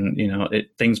miscommunications, and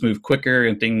things move quicker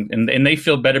and they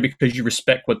feel better because you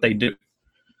respect what they do.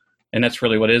 And that's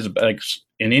really what it is. Like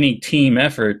in any team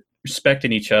effort,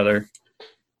 respecting each other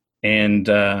and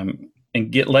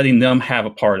letting them have a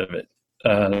part of it,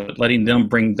 letting them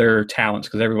bring their talents,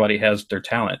 because everybody has their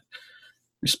talent.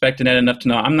 respecting that enough to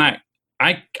know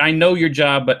I know your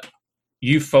job, but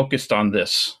you focused on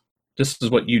this. This is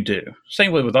what you do.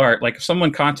 Same with art. Like if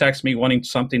someone contacts me wanting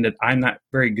something that I'm not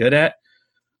very good at,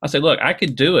 I say, look, I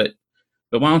could do it,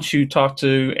 but why don't you talk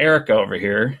to Erica over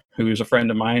here, who is a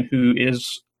friend of mine, who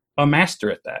is a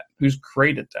master at that, who's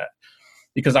great at that,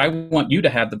 because I want you to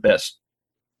have the best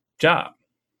job.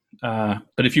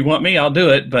 But if you want me, I'll do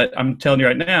it. But I'm telling you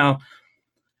right now,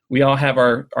 we all have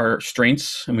our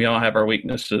strengths and we all have our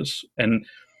weaknesses. And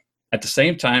at the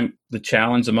same time, the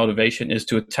challenge, the motivation is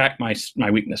to attack my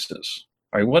weaknesses.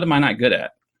 All right, what am I not good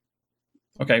at?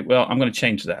 Okay, well, I'm going to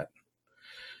change that.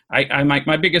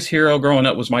 My biggest hero growing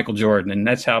up was Michael Jordan, and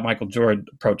that's how Michael Jordan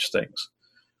approached things.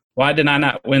 Why did I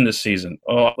not win this season?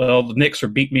 Oh, well, the Knicks are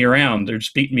beating me around. They're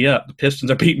just beating me up. The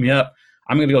Pistons are beating me up.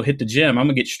 I'm going to go hit the gym. I'm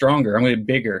going to get stronger. I'm going to get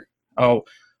bigger. Oh,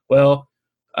 well,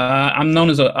 I'm known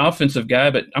as an offensive guy,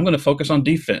 but I'm going to focus on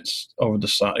defense over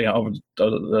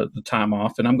the time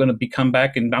off, and I'm going to come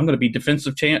back and I'm going to be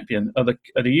defensive champion of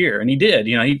the year. And he did.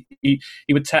 He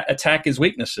would attack his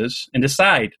weaknesses and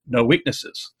decide no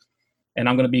weaknesses, and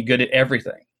I'm going to be good at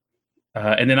everything,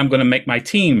 and then I'm going to make my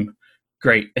team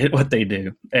great at what they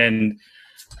do. And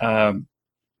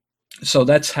so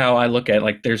that's how I look at it.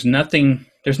 Like there's nothing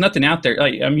out there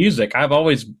like music. I've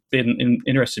always been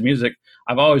interested in music.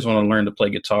 I've always wanted to learn to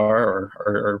play guitar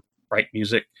or write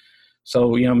music.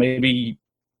 So, maybe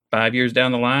 5 years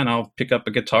down the line, I'll pick up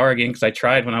a guitar again because I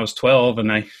tried when I was 12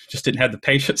 and I just didn't have the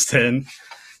patience then.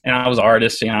 And I was an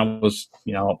artist and I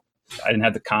didn't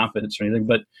have the confidence or anything.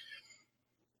 But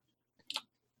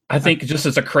I think just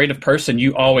as a creative person,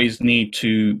 you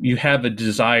have a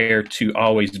desire to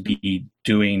always be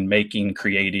doing, making,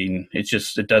 creating.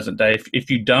 It doesn't die. If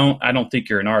you don't, I don't think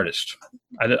you're an artist.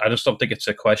 I just don't think it's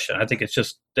a question. I think that's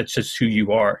just who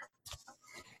you are.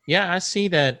 Yeah, I see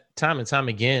that time and time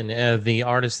again, the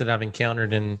artists that I've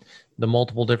encountered and the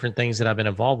multiple different things that I've been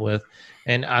involved with.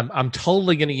 And I'm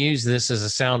totally going to use this as a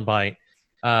soundbite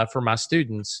for my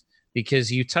students,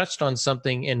 because you touched on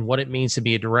something in what it means to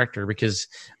be a director. Because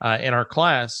in our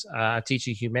class, I teach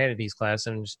a humanities class,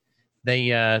 and they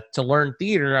to learn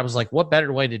theater, I was like, what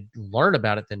better way to learn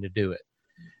about it than to do it?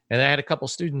 And I had a couple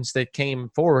students that came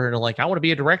forward and are like, I want to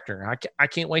be a director. I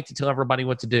can't wait to tell everybody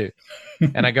what to do.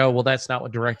 And I go, well, that's not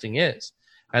what directing is.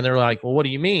 And they're like, well, what do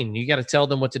you mean? You got to tell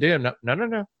them what to do.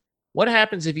 No. What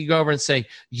happens if you go over and say,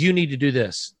 you need to do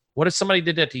this? What if somebody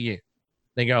did that to you?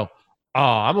 They go, oh,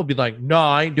 I'm going to be like, no,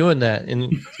 I ain't doing that.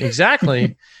 And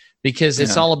exactly, because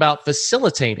it's all about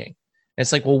facilitating. And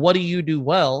it's like, well, what do you do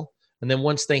well? And then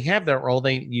once they have that role,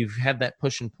 you've had that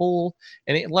push and pull.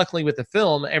 And luckily with the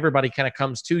film, everybody kind of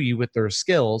comes to you with their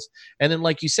skills. And then,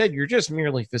 like you said, you're just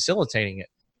merely facilitating it.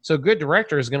 So a good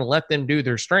director is going to let them do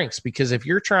their strengths, because if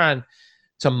you're trying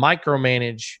to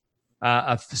micromanage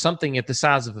something at the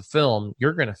size of a film,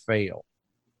 you're going to fail.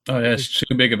 Oh, yeah, it's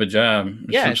too big of a job.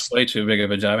 It's way too big of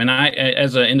a job. And I,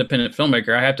 as an independent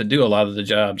filmmaker, I have to do a lot of the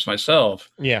jobs myself.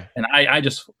 Yeah. And I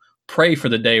just pray for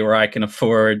the day where I can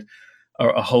afford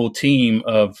a whole team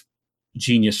of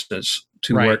geniuses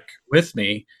to work with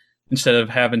me instead of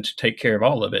having to take care of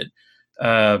all of it.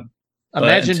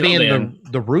 Imagine being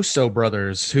the Russo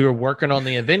brothers who are working on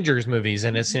the Avengers movies.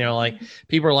 And it's, like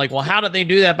people are like, well, how did they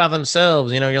do that by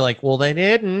themselves? You're like, well, they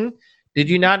didn't. Did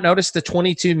you not notice the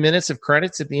 22 minutes of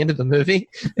credits at the end of the movie?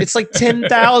 It's like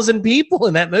 10,000 people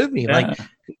in that movie. Yeah. Like,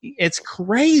 it's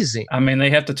crazy. I mean, they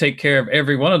have to take care of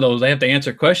every one of those. They have to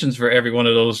answer questions for every one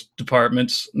of those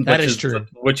departments. That is true.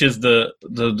 Which is the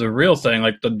real thing.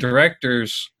 Like the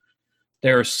directors,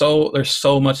 there's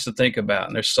so much to think about,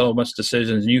 and there's so much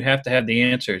decisions, and you have to have the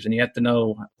answers, and you have to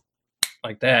know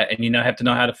like that, and you have to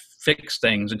know how to fix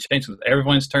things and change things.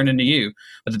 Everyone's turning to you,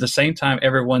 but at the same time,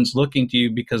 everyone's looking to you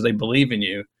because they believe in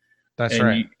you. That's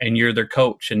right. And you're their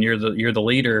coach, and you're the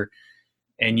leader,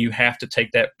 and you have to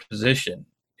take that position,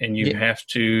 and you have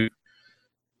to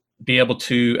be able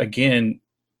to again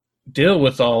deal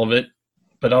with all of it,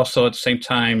 but also at the same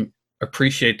time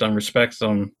appreciate them, respect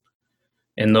them,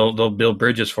 and they'll build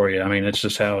bridges for you. I mean, it's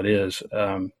just how it is.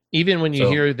 Even when you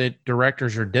hear that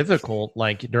directors are difficult,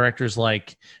 like directors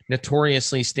like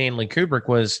notoriously Stanley Kubrick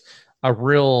was a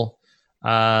real,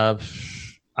 I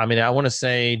want to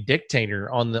say dictator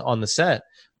on the set,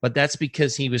 but that's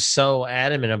because he was so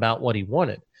adamant about what he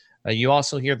wanted. You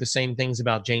also hear the same things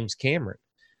about James Cameron.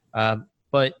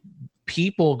 But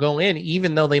people go in,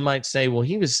 even though they might say, well,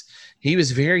 he was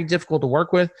very difficult to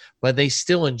work with, but they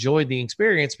still enjoyed the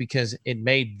experience because it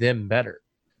made them better.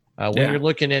 When you're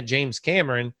looking at James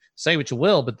Cameron, say what you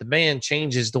will, but the man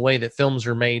changes the way that films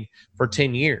are made for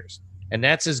 10 years. And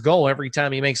that's his goal every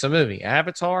time he makes a movie.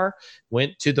 Avatar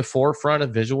went to the forefront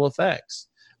of visual effects.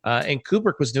 And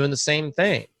Kubrick was doing the same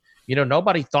thing.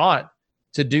 Nobody thought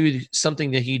to do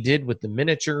something that he did with the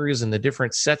miniatures and the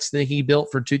different sets that he built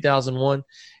for 2001,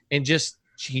 and just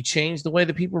he changed the way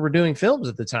that people were doing films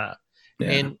at the time,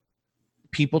 and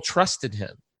people trusted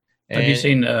him. Have you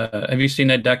seen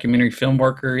that documentary Film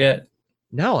Worker yet?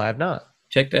 No, I have not.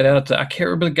 Check that out. I can't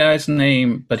remember the guy's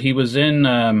name, but he was in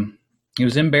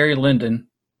Barry Lyndon.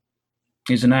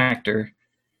 He's an actor,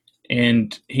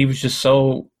 and he was just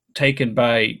so taken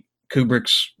by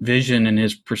Kubrick's vision and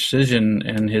his precision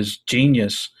and his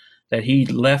genius that he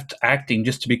left acting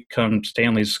just to become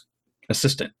Stanley's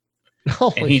assistant.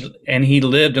 And he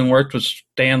lived and worked with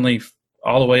Stanley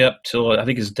all the way up till I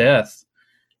think his death,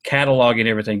 cataloging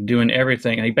everything, doing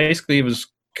everything. And he basically was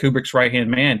Kubrick's right-hand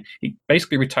man. He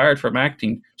basically retired from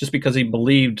acting just because he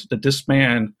believed that this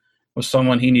man was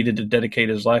someone he needed to dedicate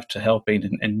his life to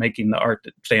helping and making the art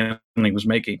that Stanley was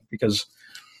making, because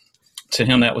to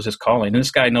him that was his calling. And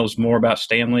this guy knows more about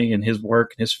Stanley and his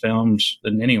work and his films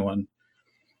than anyone.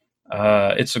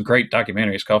 It's a great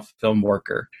documentary. It's called Film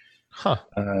Worker. Huh.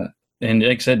 And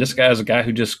like I said, this guy is a guy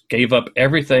who just gave up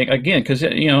everything again, because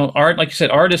art, like you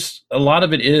said, artists, a lot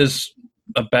of it is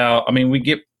about. I mean, we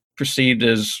get perceived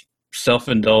as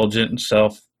self-indulgent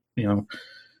and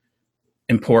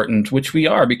important, which we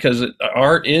are, because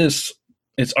art it's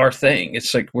our thing.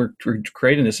 It's like we're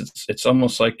creating this. It's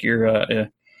almost like you're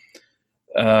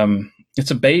it's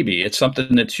a baby. It's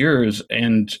something that's yours,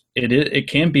 and it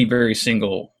can be very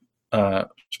single.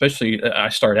 Especially I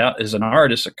started out as an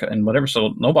artist and whatever,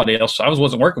 so nobody else. I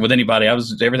wasn't working with anybody.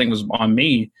 Everything was on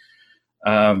me.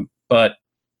 But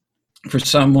for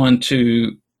someone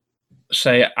to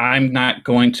say, I'm not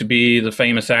going to be the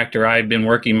famous actor I've been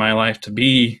working my life to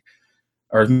be,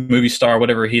 or movie star,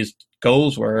 whatever his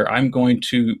goals were, I'm going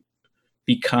to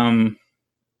become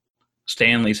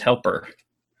Stanley's helper,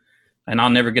 and I'll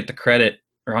never get the credit.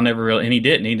 Or I'll never really, and he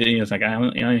didn't. He was like,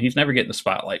 he's never getting the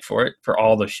spotlight for it, for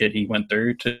all the shit he went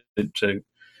through to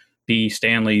be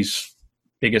Stanley's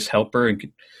biggest helper,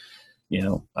 and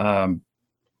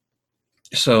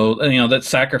so that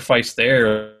sacrifice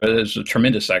there is a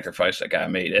tremendous sacrifice that guy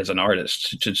made as an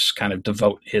artist to just kind of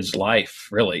devote his life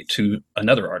really to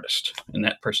another artist and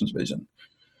that person's vision.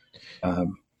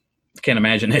 Can't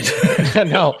imagine it.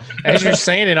 No, as you're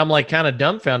saying it, I'm like kind of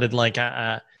dumbfounded. Like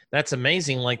that's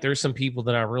amazing. Like there's some people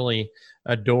that I really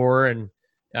adore. And,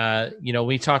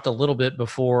 we talked a little bit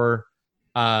before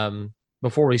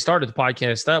we started the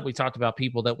podcast up, we talked about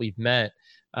people that we've met,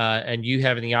 and you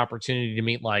having the opportunity to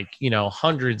meet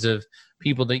hundreds of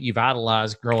people that you've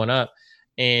idolized growing up.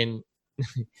 And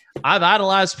I've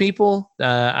idolized people.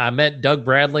 I met Doug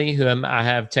Bradley, who I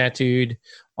have tattooed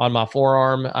on my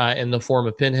forearm in the form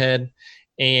of Pinhead.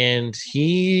 And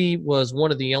he was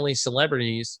one of the only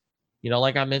celebrities.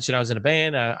 Like I mentioned, I was in a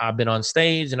band. I've been on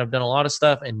stage and I've done a lot of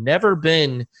stuff and never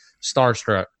been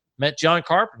starstruck. Met John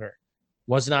Carpenter,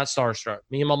 was not starstruck.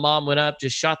 Me and my mom went up,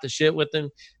 just shot the shit with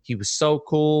him. He was so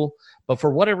cool. But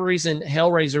for whatever reason,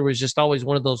 Hellraiser was just always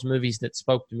one of those movies that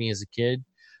spoke to me as a kid.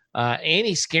 And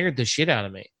he scared the shit out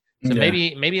of me. So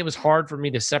maybe it was hard for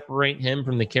me to separate him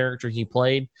from the character he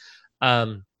played.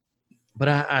 But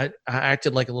I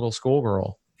acted like a little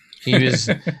schoolgirl. I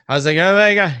was like, oh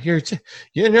my God,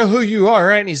 you know who you are,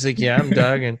 right? And he's like, yeah, I'm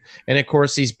Doug. And of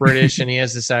course he's British and he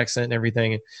has this accent and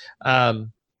everything.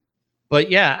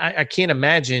 But yeah, I can't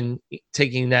imagine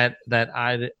taking that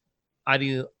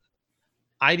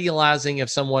idealizing of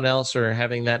someone else or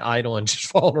having that idol and just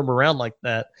following them around like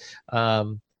that.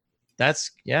 That's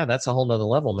a whole nother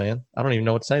level, man. I don't even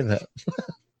know what to say to that.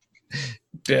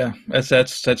 Yeah,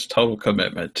 that's total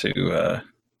commitment to.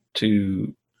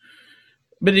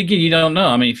 But again, you don't know.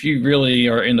 I mean, if you really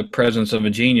are in the presence of a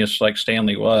genius like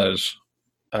Stanley was,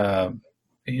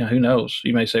 who knows?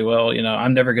 You may say, well,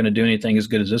 I'm never going to do anything as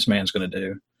good as this man's going to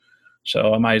do.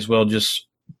 So I might as well just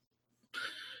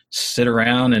sit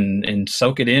around and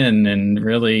soak it in. And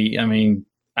really, I mean,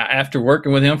 after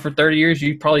working with him for 30 years,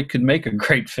 you probably could make a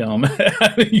great film.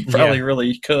 You probably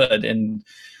really could. And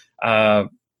I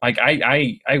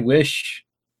wish.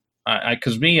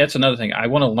 Because me, that's another thing. I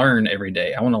want to learn every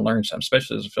day. I want to learn something,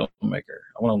 especially as a filmmaker.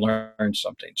 I want to learn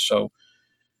something. So,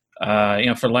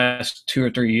 for the last 2 or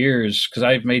 3 years, because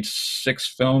I've made 6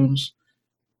 films,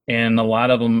 and a lot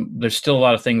of them, there's still a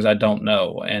lot of things I don't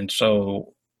know. And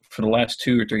so, for the last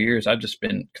 2 or 3 years, I've just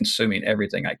been consuming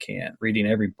everything I can, reading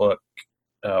every book,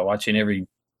 watching every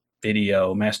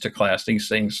video, masterclass, these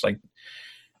things like.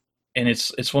 And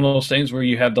it's one of those things where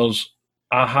you have those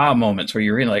aha moments where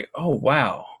you're really like, oh,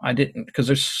 wow, I didn't, because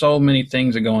there's so many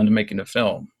things that go into making a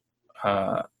film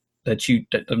that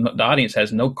the audience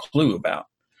has no clue about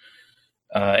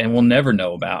and will never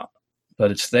know about. but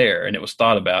it's there and it was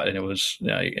thought about. And it was,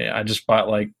 I just bought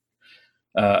like,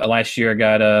 last year I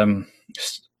got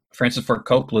Francis Ford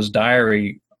Coppola's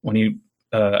diary when he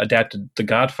adapted The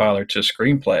Godfather to a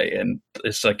screenplay, and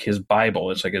it's like his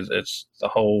Bible. It's like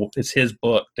it's his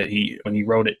book that when he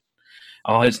wrote it,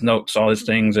 all his notes, all his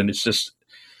things, and it's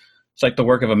like the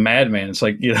work of a madman. It's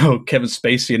like, Kevin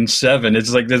Spacey in Seven.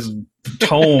 It's like this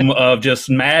tome of just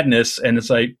madness, and it's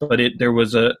like, but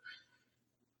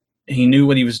he knew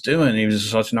what he was doing. He was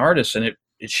such an artist, and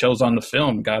it shows on the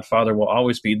film. Godfather will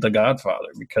always be The Godfather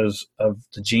because of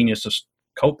the genius of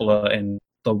Coppola and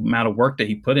the amount of work that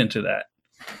he put into that,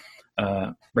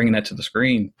 bringing that to the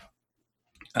screen.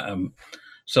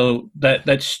 So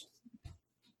that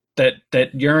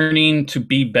yearning to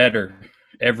be better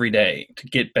every day, to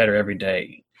get better every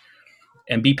day,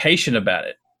 and be patient about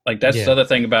it. Like that's the other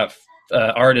thing about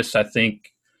artists. I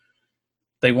think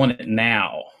they want it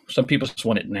now. Some people just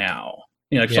want it now.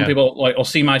 Some people will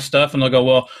see my stuff and they'll go,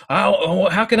 well,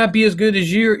 how can I be as good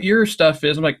as your stuff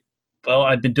is? I'm like, well,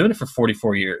 I've been doing it for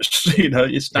 44 years.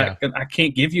 It's not. Yeah. I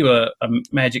can't give you a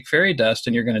magic fairy dust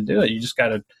and you're going to do it. You just got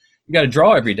to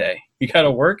draw every day. You got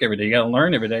to work every day. You got to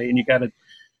learn every day, and you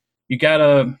got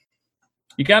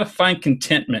to find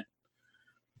contentment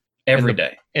every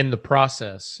day in the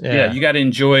process. Yeah, you got to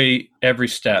enjoy every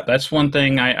step. That's one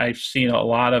thing I've seen a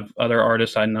lot of other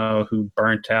artists I know who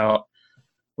burnt out.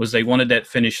 Was they wanted that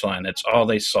finish line. That's all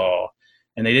they saw.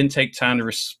 And they didn't take time to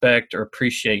respect or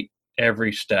appreciate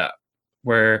every step.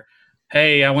 Where,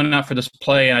 hey, I went out for this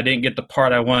play and I didn't get the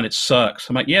part I wanted. It sucks.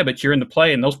 I'm like, yeah, but you're in the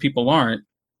play and those people aren't.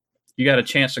 You got a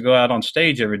chance to go out on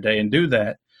stage every day and do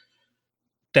that.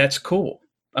 That's cool.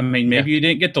 I mean, maybe you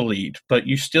didn't get the lead, but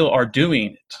you still are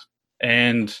doing it.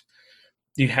 And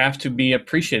you have to be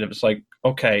appreciative. It's like,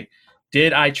 okay,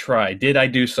 did I try? Did I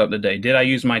do something today? Did I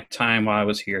use my time while I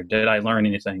was here? Did I learn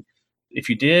anything? If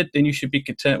you did, then you should be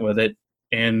content with it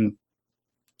and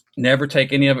never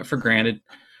take any of it for granted.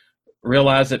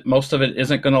 Realize that most of it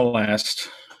isn't going to last,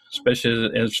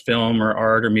 especially as film or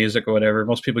art or music or whatever.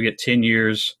 Most people get 10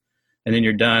 years and then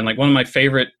you're done. Like one of my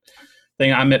favorite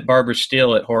thing, I met Barbara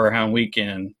Steele at Horror Hound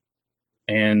Weekend,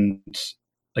 and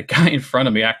the guy in front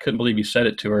of me, I couldn't believe he said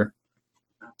it to her.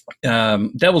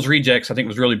 Devil's Rejects, I think,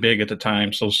 was really big at the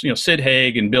time. So, Sid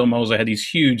Haig and Bill Moseley had these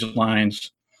huge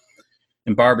lines,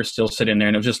 and Barbara's still sitting there,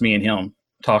 and it was just me and him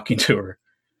talking to her.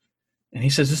 And he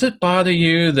says, does it bother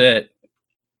you that,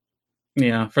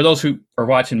 for those who are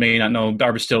watching may not know,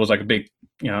 Barbara Steele was like a big,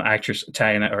 actress,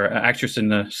 Italian or actress in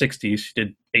the 60s. She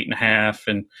did 8.5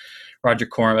 and Roger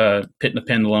Corman, Pit and the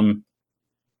Pendulum,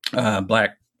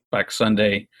 Black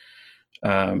Sunday.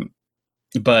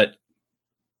 But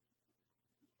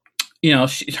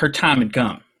her time had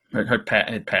come. Her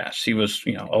had passed. She was,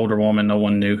 older woman. No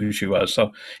one knew who she was.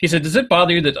 So he said, does it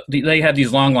bother you that they have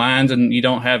these long lines and you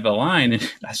don't have a line?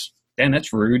 And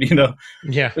that's rude,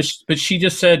 Yeah. But she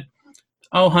just said,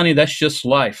 oh, honey, that's just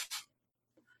life.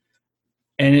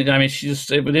 And it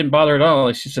didn't bother at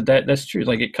all. She said that's true.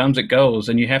 Like it comes, it goes,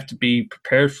 and you have to be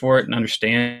prepared for it and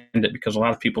understand it, because a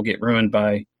lot of people get ruined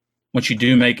by once you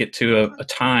do make it to a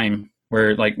time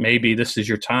where like maybe this is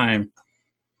your time.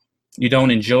 You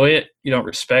don't enjoy it, you don't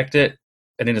respect it,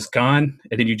 and then it's gone,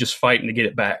 and then you just fighting to get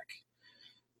it back.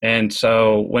 And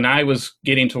so when I was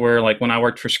getting to where, like when I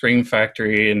worked for Scream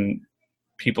Factory and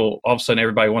people, all of a sudden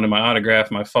everybody wanted my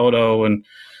autograph, my photo, and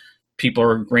people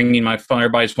are ringing my phone,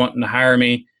 everybody's wanting to hire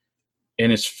me,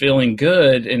 and it's feeling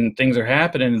good and things are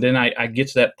happening. And then I get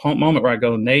to that moment where I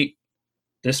go, Nate,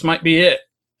 this might be it.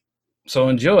 So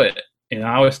enjoy it. And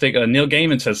I always think Neil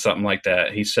Gaiman says something like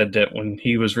that. He said that when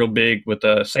he was real big with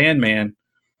Sandman,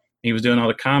 he was doing all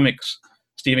the comics.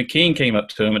 Stephen King came up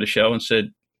to him at a show and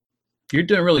said, you're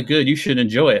doing really good. You should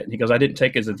enjoy it. And he goes, I didn't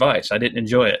take his advice. I didn't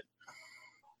enjoy it.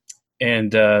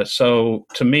 And so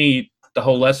to me, the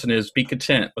whole lesson is be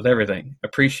content with everything.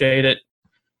 Appreciate it.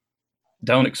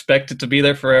 Don't expect it to be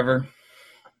there forever.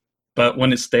 But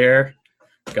when it's there,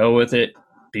 go with it.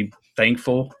 Be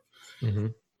thankful. Mm-hmm.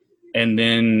 And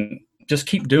then just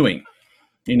keep doing.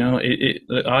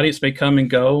 The audience may come and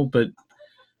go, but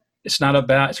it's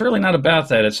really not about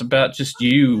that. It's about just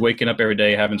you waking up every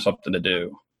day having something to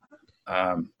do.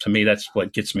 To me, that's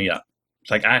what gets me up.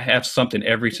 It's like I have something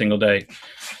every single day.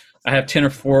 I have 10 or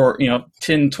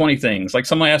 20 things. Like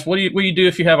someone asked, what do you do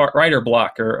if you have a writer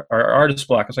block or artist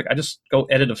block? It's like, I just go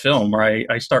edit a film, or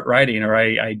I start writing, or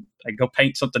I go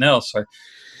paint something else. Or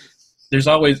there's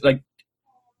always like,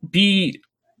 be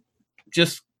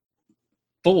just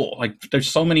full. Like there's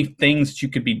so many things that you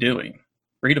could be doing.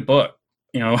 Read a book,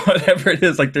 whatever it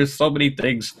is. Like there's so many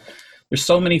things. There's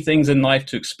so many things in life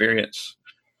to experience.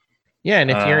 Yeah,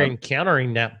 and if you're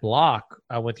encountering that block,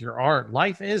 with your art.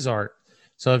 Life is art.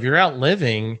 So if you're out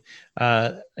living,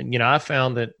 I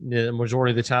found that the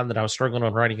majority of the time that I was struggling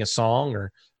on writing a song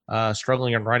or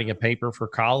struggling on writing a paper for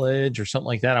college or something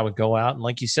like that, I would go out and,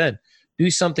 like you said, do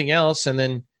something else, and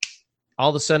then all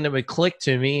of a sudden it would click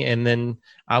to me, and then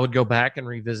I would go back and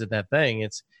revisit that thing.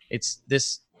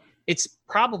 It's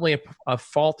probably a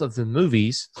fault of the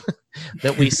movies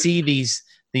that we see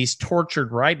these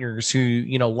tortured writers who,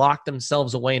 lock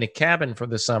themselves away in a cabin for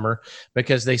the summer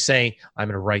because they say, I'm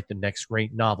going to write the next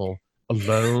great novel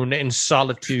alone in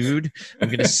solitude. I'm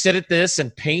going to sit at this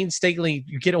and painstakingly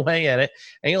get away at it.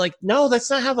 And you're like, no, that's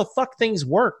not how the fuck things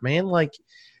work, man. Like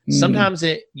sometimes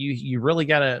you really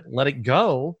got to let it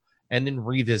go and then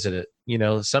revisit it.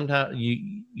 Sometimes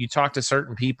you talk to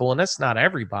certain people, and that's not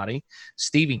everybody.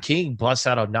 Stephen King busts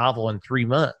out a novel in 3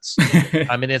 months.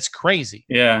 I mean, it's crazy.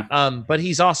 Yeah. But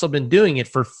he's also been doing it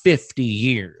for 50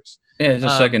 years. Yeah, it's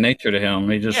just second nature to him.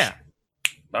 He just,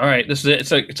 all right, this is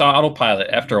it. It's autopilot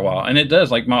after a while. And it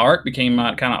does. Like, my art became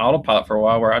kind of autopilot for a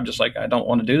while, where I'm just like, I don't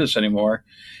want to do this anymore.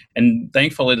 And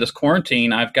thankfully, this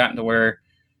quarantine, I've gotten to where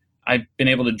I've been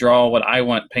able to draw what I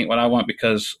want, paint what I want,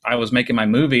 because I was making my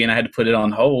movie and I had to put it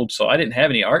on hold. So I didn't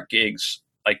have any art gigs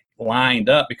like lined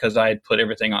up because I had put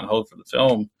everything on hold for the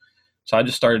film. So I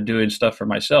just started doing stuff for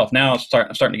myself. Now I'm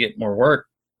starting to get more work,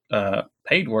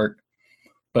 paid work.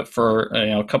 But for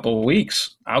a couple of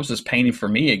weeks, I was just painting for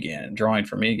me again, drawing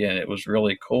for me again. It was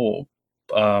really cool.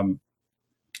 But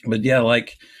yeah,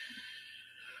 like,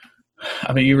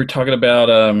 I mean, you were talking about,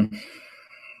 I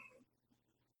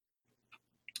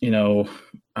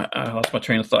lost my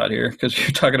train of thought here because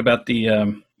you're talking about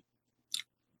the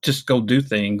just go do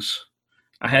things.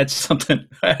 I had an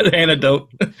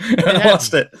antidote. I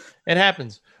lost it. It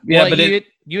happens. Yeah, well, but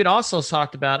you had also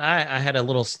talked about, I had a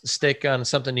little stick on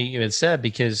something that you had said,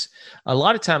 because a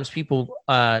lot of times people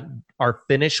are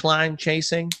finish line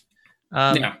chasing,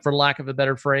 for lack of a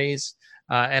better phrase.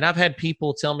 And I've had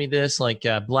people tell me this, like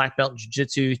Black Belt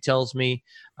Jiu-Jitsu tells me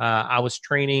I was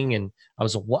training and I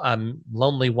was a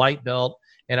lonely white belt,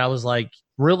 and I was like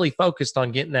really focused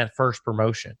on getting that first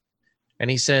promotion. And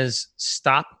he says,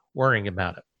 stop worrying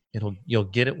about it. You'll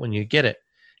get it when you get it.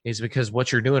 Is because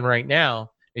what you're doing right now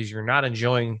is you're not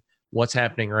enjoying what's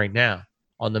happening right now.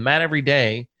 On the mat every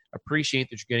day,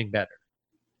 appreciate that you're getting better.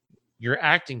 Your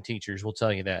acting teachers will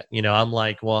tell you that. I'm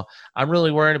like, well, I'm really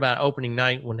worried about opening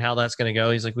night how that's going to go.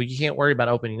 He's like, well, you can't worry about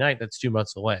opening night. That's 2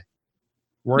 months away.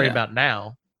 Worry about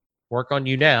now. Work on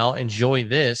you now. Enjoy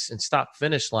this and stop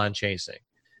finish line chasing.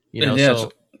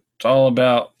 So it's all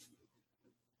about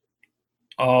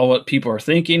all what people are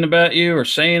thinking about you or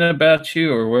saying about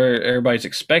you or where everybody's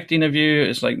expecting of you.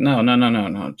 It's like,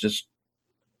 no. Just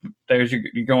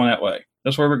you're going that way.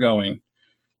 That's where we're going.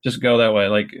 Just go that way.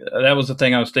 Like, that was the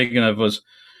thing I was thinking of, was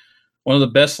one of the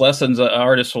best lessons that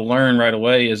artists will learn right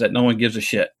away is that no one gives a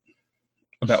shit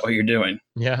about what you're doing.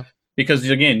 Yeah. Because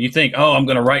again, you think, oh, I'm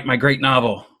going to write my great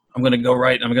novel. I'm going to go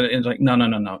write. It's like,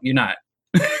 no. You're not.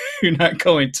 You're not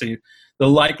going to. The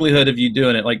likelihood of you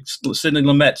doing it, like Sidney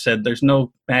Lumet said, there's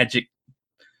no magic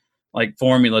like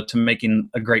formula to making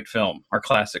a great film or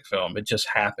classic film. It just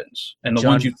happens. And the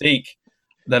ones you think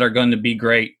that are going to be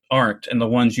great aren't, and the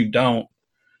ones you don't.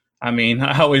 I mean,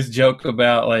 I always joke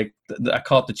about, like, I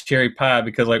call it the cherry pie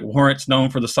because, like, Warrant's known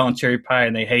for the song Cherry Pie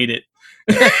and they hate it.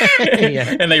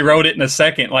 Yeah. And they wrote it in a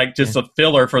second, like just a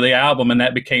filler for the album, and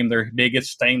that became their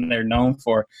biggest thing they're known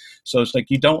for. So it's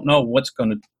like, you don't know what's going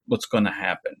to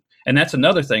happen. And that's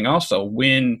another thing also,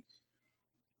 when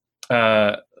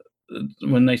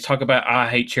they talk about, I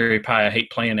hate Cherry Pie, I hate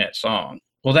playing that song.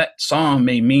 Well, that song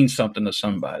may mean something to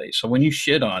somebody. So when you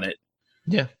shit on it,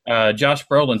 Josh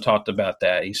Brolin talked about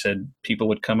that. He said people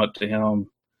would come up to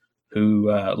him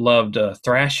who loved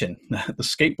Thrashin', the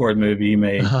skateboard movie he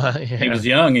made. He was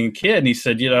young and a kid, and he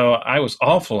said, I was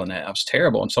awful in that. I was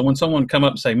terrible. And so when someone come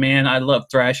up and say, man, I love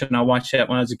Thrashin', I watched that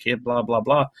when I was a kid, blah, blah,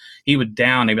 blah, he would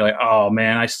down. He'd be like, oh,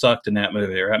 man, I sucked in that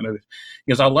movie or that movie.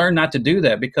 He goes, I learned not to do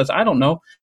that because I don't know.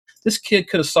 This kid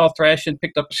could have saw Thrashin',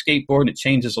 picked up a skateboard, and it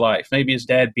changed his life. Maybe his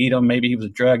dad beat him. Maybe he was a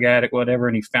drug addict, whatever,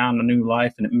 and he found a new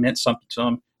life, and it meant something to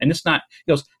him. And it's not –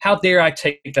 he goes, how dare I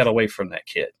take that away from that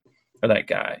kid or that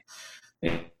guy?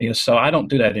 So I don't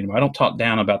do that anymore. I don't talk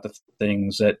down about the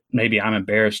things that maybe I'm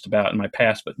embarrassed about in my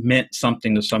past but meant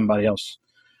something to somebody else.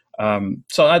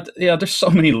 There's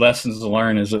so many lessons to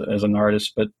learn as an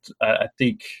artist, but I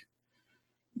think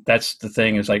that's the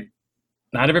thing is, like,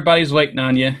 not everybody's waiting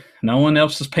on you. No one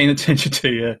else is paying attention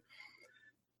to you.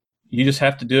 You just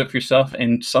have to do it for yourself.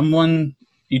 And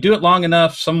you do it long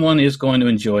enough, someone is going to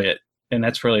enjoy it. And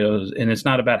that's really, and it's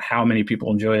not about how many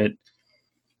people enjoy it.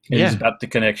 It is Yeah. about the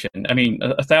connection. I mean,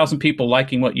 1,000 people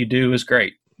liking what you do is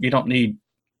great. You don't need,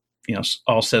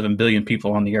 all 7 billion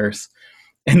people on the earth.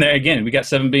 And there, again, we got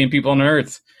 7 billion people on the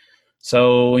earth.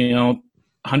 So,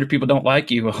 100 people don't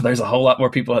like you. Well, there's a whole lot more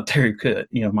people out there who could,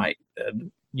 might.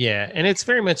 Yeah, and it's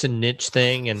very much a niche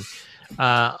thing, and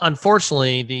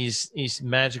unfortunately, these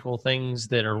magical things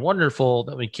that are wonderful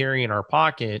that we carry in our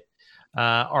pocket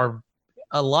are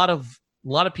a lot of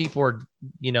people are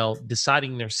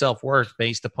deciding their self-worth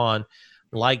based upon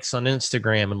likes on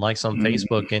Instagram and likes on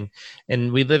Facebook,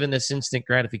 and we live in this instant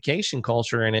gratification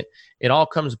culture, and it all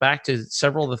comes back to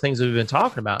several of the things that we've been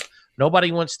talking about.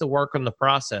 Nobody wants to work on the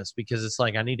process because it's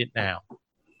like, I need it now.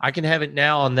 I can have it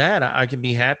now on that. I can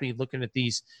be happy looking at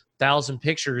these 1,000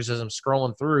 pictures as I'm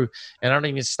scrolling through, and I don't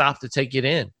even stop to take it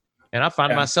in. And I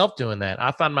find myself doing that.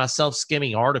 I find myself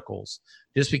skimming articles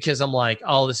just because I'm like,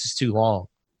 oh, this is too long.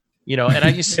 And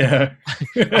I just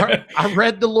I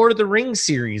read the Lord of the Rings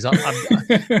series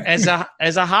as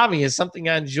a hobby, as something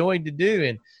I enjoyed to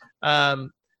do, and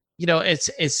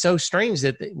it's so strange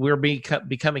that we're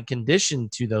becoming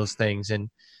conditioned to those things,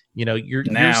 and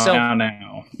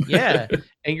now. Yeah,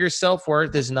 and your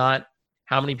self-worth is not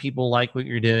how many people like what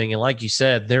you're doing, and like you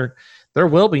said, there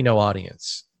will be no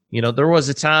audience. There was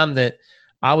a time that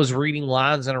I was reading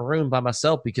lines in a room by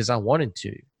myself because I wanted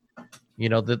to.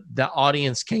 The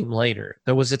audience came later.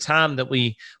 There was a time that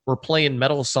we were playing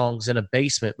metal songs in a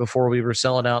basement before we were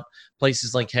selling out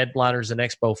places like Headliners and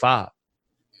Expo 5.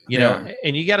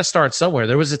 And you got to start somewhere.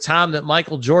 There was a time that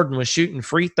Michael Jordan was shooting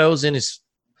free throws in his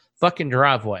fucking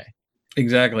driveway.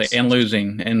 Exactly. And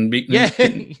losing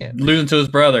losing to his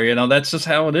brother. That's just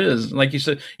how it is. Like you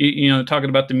said, talking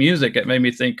about the music, it made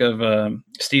me think of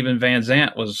Steven Van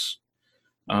Zandt was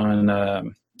on,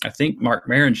 I think, Mark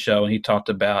Maron's show, and he talked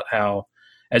about how,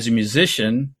 as a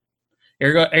musician, he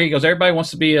goes, everybody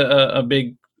wants to be a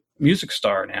big music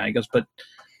star now. He goes, but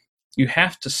you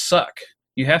have to suck.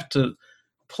 You have to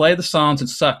play the songs and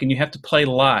suck, and you have to play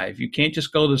live. You can't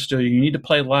just go to the studio. You need to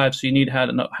play live, so you need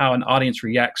to know how an audience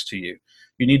reacts to you.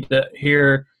 You need to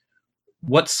hear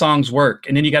what songs work,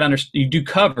 and then you got to understand. You do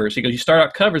covers. He goes, you start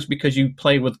out covers because you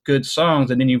play with good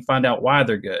songs, and then you find out why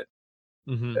they're good,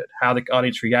 how the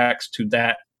audience reacts to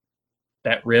that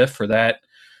riff or that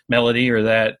melody or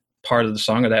that part of the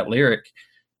song or that lyric.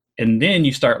 And then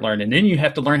you start learning. Then you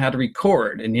have to learn how to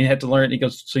record, and you have to learn. He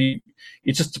goes,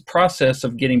 it's just a process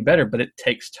of getting better, but it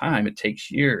takes time. It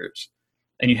takes years,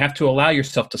 and you have to allow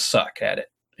yourself to suck at it,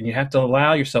 and you have to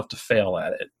allow yourself to fail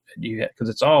at it. Because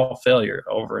it's all failure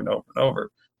over and over and over.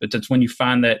 But it's when you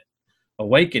find that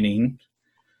awakening.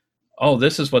 Oh,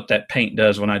 this is what that paint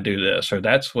does when I do this, or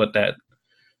that's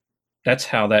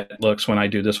how that looks when I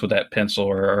do this with that pencil,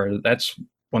 or that's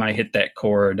when I hit that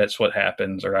chord, that's what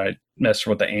happens, or I mess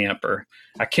with the amp, or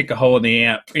I kick a hole in the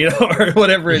amp, or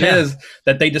whatever it is,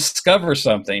 that they discover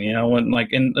something, when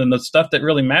and the stuff that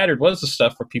really mattered was the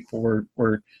stuff where people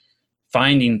were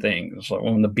finding things, like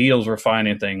when the Beatles were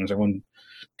finding things, or when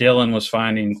Dylan was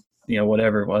finding,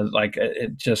 whatever it was, like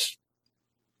it just,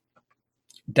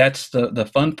 that's the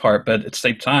fun part. But at the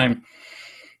same time,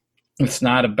 it's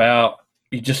not about,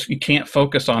 you can't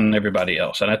focus on everybody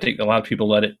else. And I think a lot of people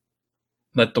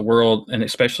let the world, and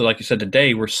especially like you said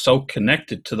today, we're so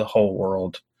connected to the whole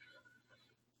world.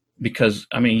 Because,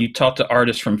 I mean, you talk to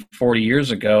artists from 40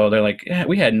 years ago, they're like, yeah,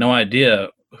 we had no idea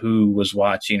who was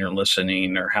watching or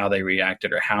listening, or how they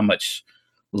reacted, or how much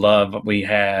love we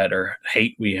had or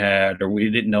hate we had, or we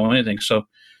didn't know anything. So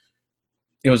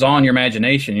it was all in your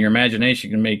imagination. Your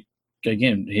imagination can make,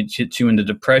 again, it hits you into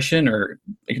depression, or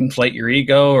it can inflate your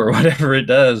ego, or whatever it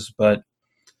does. But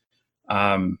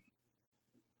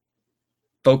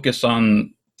focus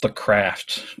on the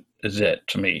craft is it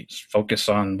to me. Focus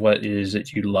on what it is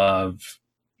that you love.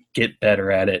 Get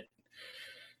better at it.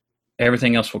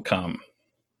 Everything else will come.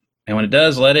 And when it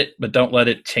does, but don't let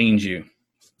it change you.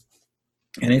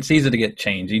 And it's easy to get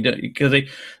changed. Because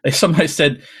somebody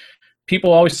said,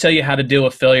 people always tell you how to deal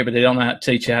with failure, but they don't know how to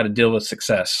teach you how to deal with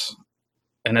success.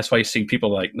 And that's why you see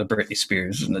people like the Britney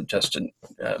Spears and the Justin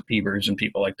Biebers and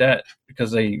people like that, because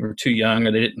they were too young,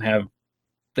 or they didn't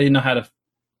know how to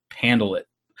handle it.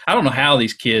 I don't know how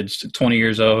these kids, 20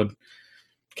 years old,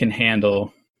 can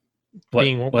handle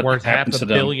being worth $500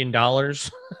 million.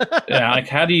 Yeah, like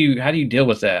how do you deal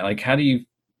with that? Like how do you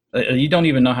don't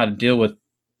even know how to deal with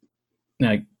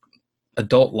like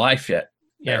adult life yet,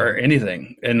 or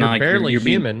anything, and you're like barely you're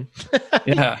human.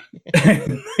 Yeah,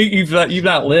 you've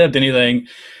not lived anything,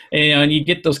 and you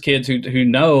get those kids who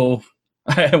know.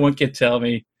 I had one kid tell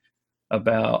me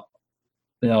about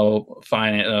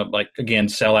finance, like again,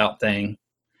 sellout thing.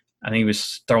 and he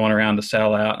was throwing around the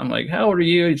sellout. I'm like, how old are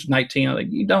you? He's 19. I'm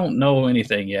like, you don't know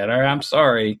anything yet. All right, I'm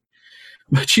sorry,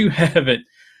 but you haven't.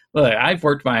 Look, I've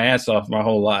worked my ass off my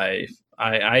whole life.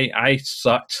 I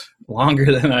sucked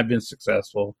longer than I've been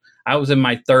successful. I was in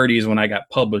my 30s when I got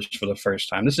published for the first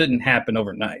time. This didn't happen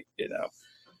overnight, you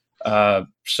know.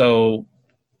 So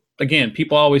again,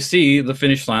 people always see the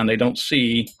finish line. They don't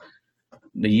see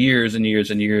the years and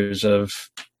years and years of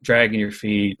dragging your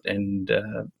feet and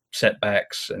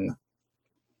setbacks and,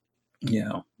 you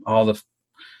know, all the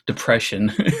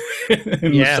depression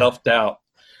and the self-doubt.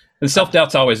 And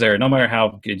self-doubt's always there, no matter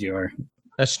how good you are.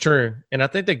 That's true. And I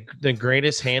think the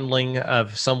greatest handling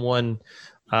of someone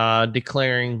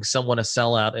declaring someone a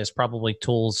sellout is probably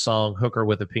Tool's song "Hooker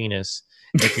with a Penis."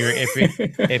 If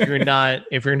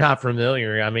you're not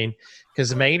familiar, I mean,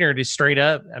 because Maynard is straight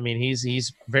up. I mean,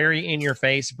 he's very in your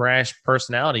face, brash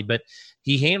personality, but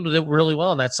he handled it really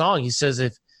well in that song. He says,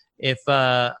 "If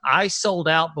I sold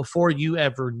out before you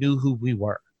ever knew who we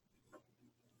were."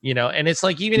 You know, and it's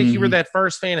like, even if you were that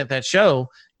first fan at that show,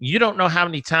 you don't know how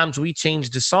many times we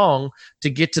changed a song to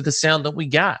get to the sound that we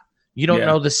got. You don't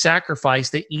know the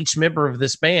sacrifice that each member of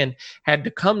this band had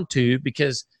to come to,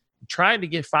 because trying to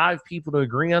get 5 people to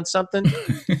agree on something,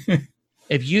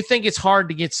 if you think it's hard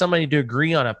to get somebody to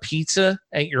agree on a pizza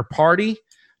at your party,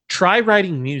 try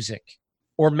writing music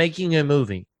or making a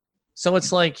movie. So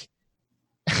it's like,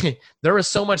 there was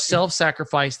so much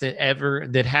self-sacrifice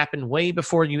that happened way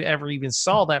before you ever even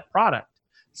saw that product.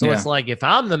 So it's like, if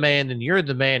I'm the man, then you're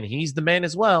the man. He's the man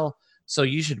as well. So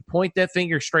you should point that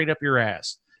finger straight up your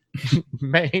ass.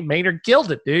 Maynard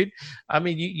killed it, dude. I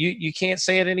mean, you can't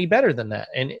say it any better than that.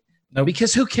 And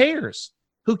because who cares?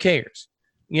 Who cares?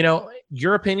 You know,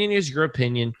 your opinion is your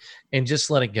opinion, and just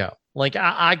let it go. Like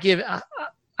I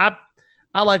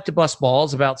like to bust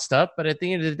balls about stuff, but at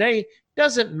the end of the day,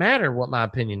 doesn't matter what my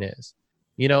opinion is.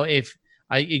 You know, it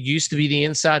used to be the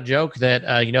inside joke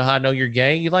that, you know how I know you're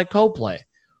gay? You like Coldplay.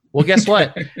 Well, guess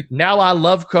what? Now I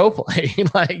love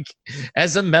Coldplay. Like,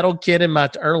 as a metal kid in my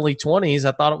early 20s,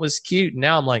 I thought it was cute.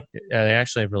 Now I'm like, they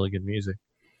actually have really good music.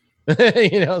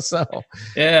 You know, so.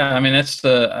 Yeah, I mean, that's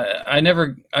I've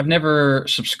never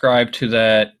subscribed to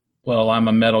that. Well, I'm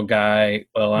a metal guy.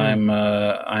 Well, I'm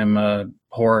a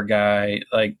horror guy.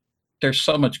 Like, there's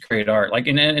so much great art. Like,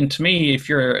 and to me, if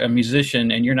you're a musician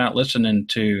and you're not listening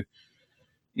to,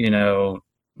 you know,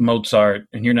 Mozart,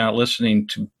 and you're not listening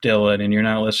to Dylan, and you're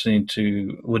not listening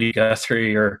to Woody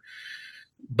Guthrie or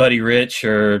Buddy Rich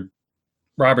or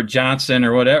Robert Johnson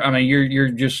or whatever, I mean, you're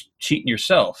just cheating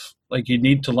yourself. Like, you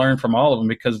need to learn from all of them,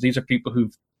 because these are people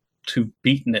who've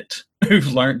beaten it,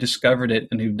 who've discovered it,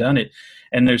 and who've done it.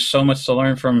 And there's so much to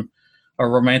learn from a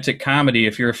romantic comedy.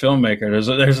 If you're a filmmaker,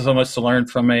 there's so much to learn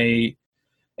from and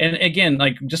again,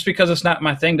 like, just because it's not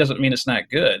my thing doesn't mean it's not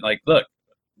good. Like, look,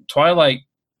 Twilight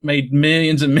made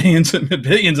millions and millions and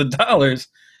billions of dollars.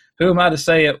 Who am I to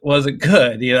say it wasn't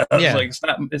good? You know, like,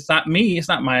 it's not me. It's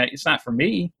not for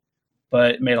me,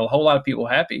 but it made a whole lot of people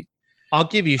happy. I'll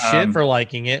give you shit for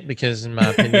liking it, because in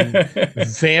my opinion,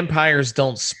 vampires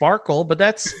don't sparkle, but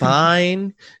that's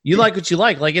fine. You like what you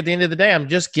like. Like, at the end of the day, I'm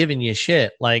just giving you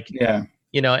shit. Like,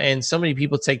 you know, and so many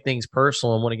people take things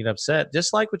personal and want to get upset.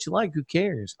 Just like what you like. Who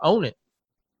cares? Own it.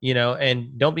 You know,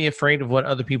 and don't be afraid of what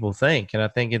other people think. And I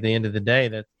think at the end of the day,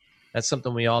 that's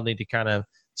something we all need to kind of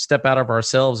step out of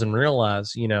ourselves and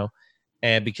realize, you know,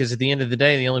 and because at the end of the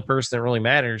day, the only person that really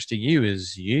matters to you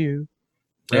is you.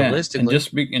 Realistically.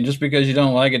 And just because you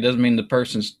don't like it doesn't mean the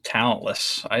person's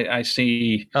talentless. I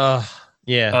see. What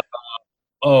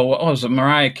was it?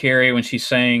 Mariah Carey, when she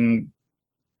sang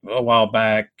a while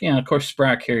back. You know, of course,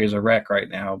 Mariah Carey is a wreck right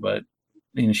now, but,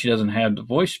 you know, she doesn't have the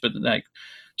voice. But, like,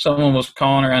 someone was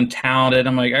calling her untalented.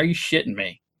 I'm like, are you shitting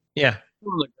me? Yeah.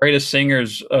 One of the greatest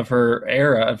singers of her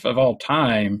era of all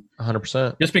time.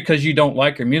 100%. Just because you don't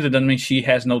like her music doesn't mean she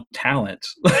has no talent.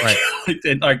 Right.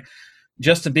 like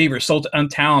Justin Bieber, so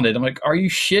untalented. I'm like, are you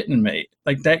shitting me?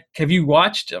 Like, that? Have you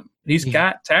watched him? He's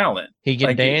got talent. He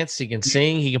can dance. He can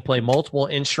sing. He can play multiple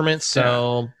instruments.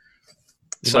 So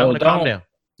you might want to calm down.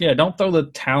 Yeah, don't throw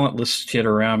the talentless shit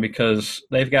around, because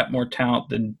they've got more talent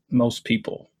than most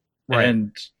people. Right.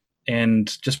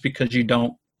 And just because you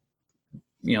don't,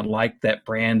 you know, like that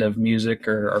brand of music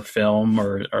or film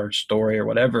or story or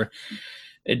whatever,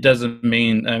 it doesn't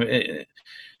mean.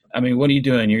 I mean, what are you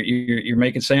doing? You're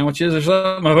making sandwiches or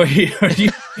something? What are you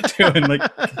doing?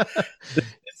 Like,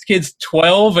 this kid's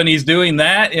 12 and he's doing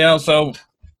that, you know. So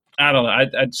I don't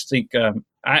know. I just think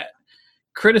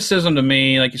criticism to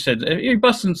me, like you said, if you're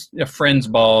busting a friend's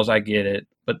balls, I get it.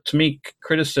 But to me,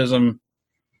 criticism,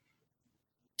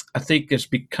 I think it's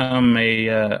become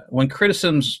when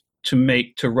criticism's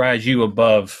to rise you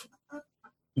above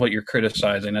what you're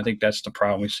criticizing. I think that's the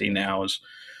problem we see now is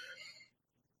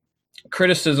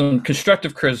criticism.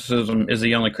 Constructive criticism is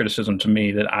the only criticism to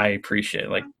me that I appreciate.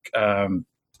 Like,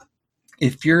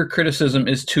 if your criticism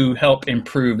is to help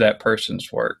improve that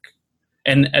person's work,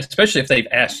 and especially if they've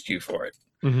asked you for it.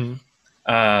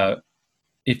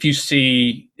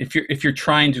 If you're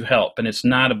trying to help and it's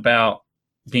not about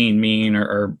being mean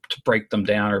or to break them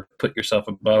down or put yourself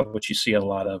above, which you see a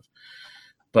lot of.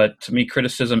 But to me,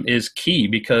 criticism is key,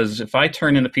 because if I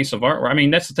turn in a piece of art, I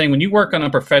mean, that's the thing. When you work on a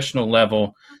professional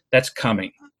level, that's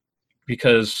coming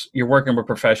because you're working with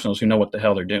professionals who know what the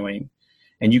hell they're doing,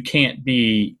 and you can't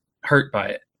be hurt by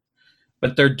it.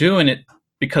 But they're doing it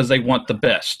because they want the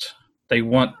best. They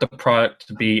want the product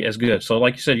to be as good. So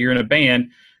like you said, you're in a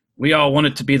band. We all want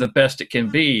it to be the best it can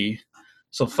be.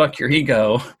 So fuck your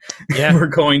ego. Yeah. we're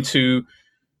going to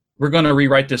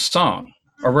rewrite this song,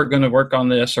 or we're going to work on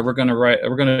this, or we're going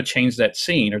to change that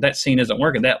scene, or that scene isn't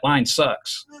working. That line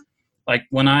sucks. Like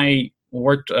when I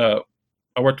worked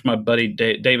with my buddy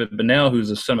David Bennell,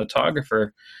 who's a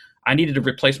cinematographer. I needed to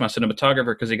replace my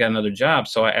cinematographer because he got another job.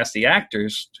 So I asked the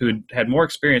actors who had more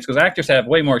experience, because actors have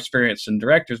way more experience than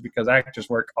directors, because actors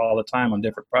work all the time on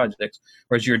different projects.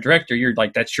 Whereas you're a director, you're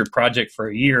like, that's your project for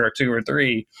a year or two or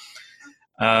three.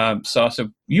 So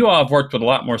you all have worked with a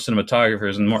lot more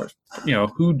cinematographers and more,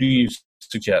 who do you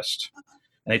suggest?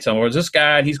 And they tell me, well, this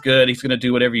guy, he's good. He's going to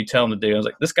do whatever you tell him to do. I was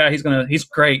like, this guy, he's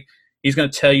great. He's going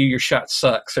to tell you your shot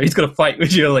sucks, or he's going to fight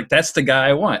with you. Like, that's the guy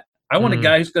I want. I want a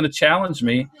guy who's going to challenge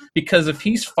me, because if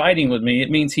he's fighting with me, it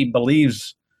means he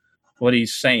believes what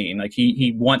he's saying. Like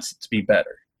he wants it to be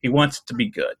better. He wants it to be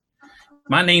good.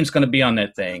 My name's going to be on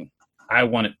that thing. I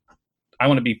want it. I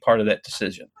want to be part of that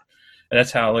decision. And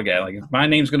that's how I look at it. Like, if my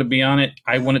name's going to be on it,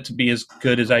 I want it to be as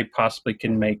good as I possibly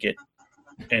can make it,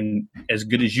 and as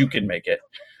good as you can make it.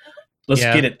 Let's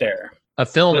get it there. A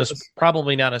film is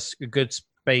probably not a good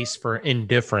space for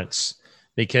indifference,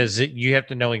 because you have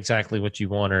to know exactly what you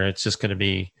want, or it's just going to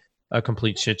be a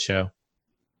complete shit show.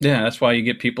 Yeah, that's why you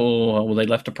get people, they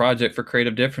left a project for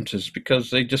creative differences, because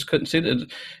they just couldn't see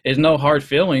that. There's no hard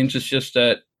feelings. It's just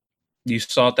that you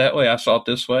saw it that way, I saw it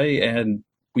this way, and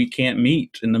we can't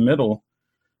meet in the middle.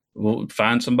 We'll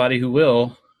find somebody who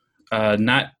will,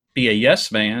 not be a yes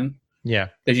man. Yeah.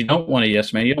 Because you don't want a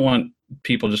yes man. You don't want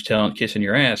people just kissing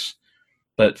your ass,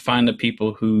 but find the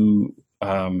people who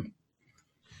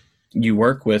you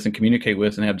work with and communicate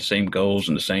with and have the same goals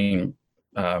and the same,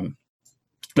 but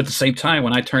at the same time,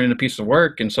 when I turn in a piece of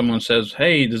work and someone says,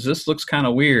 hey, this looks kind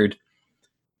of weird.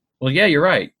 Well, yeah, you're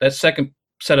right. That second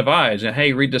set of eyes, and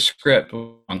hey, read the script.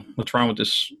 What's wrong with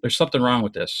this? There's something wrong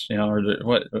with this, or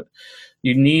what?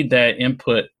 You need that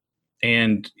input,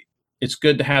 and it's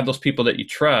good to have those people that you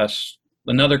trust.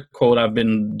 Another quote I've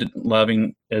been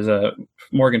loving is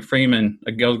Morgan Freeman.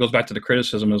 It goes back to the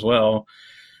criticism as well.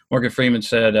 Morgan Freeman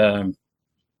said,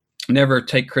 never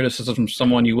take criticism from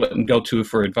someone you wouldn't go to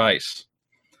for advice.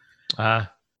 And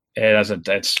I said,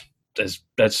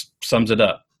 that sums it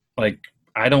up. Like,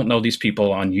 I don't know these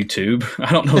people on YouTube.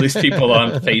 I don't know these people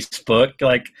on Facebook.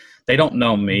 Like, they don't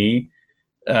know me.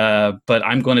 But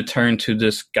I'm going to turn to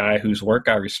this guy whose work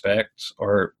I respect,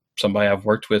 or somebody I've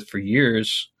worked with for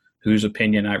years whose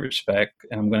opinion I respect,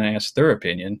 and I'm going to ask their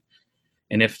opinion.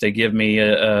 And if they give me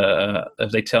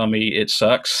if they tell me it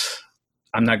sucks,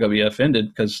 I'm not going to be offended,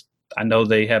 because I know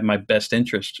they have my best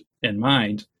interest in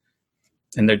mind,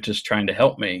 and they're just trying to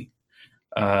help me.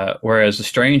 Whereas a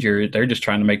stranger, they're just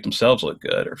trying to make themselves look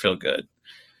good or feel good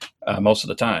most of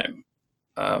the time.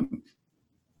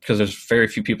 Because there's very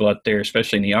few people out there,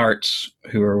 especially in the arts,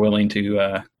 who are willing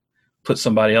to put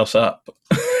somebody else up,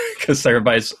 because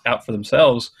everybody's out for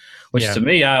themselves, which to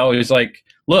me, I always like,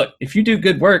 look, if you do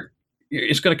good work,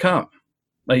 it's going to come.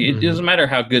 Like, it doesn't matter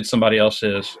how good somebody else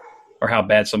is or how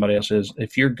bad somebody else is.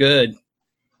 If you're good,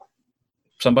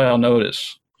 somebody will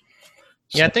notice.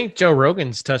 So. Yeah, I think Joe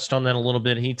Rogan's touched on that a little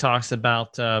bit. He talks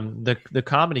about the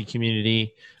comedy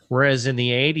community, whereas in the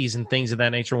 80s and things of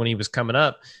that nature, when he was coming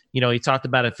up, he talked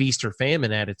about a feast or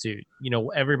famine attitude.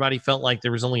 Everybody felt like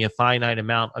there was only a finite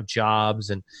amount of jobs,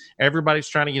 and everybody's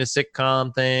trying to get a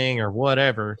sitcom thing or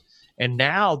whatever. And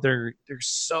now there's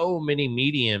so many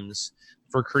mediums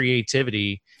for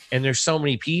creativity, and there's so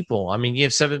many people. I mean, you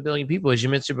have 7 billion people, as you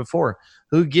mentioned before.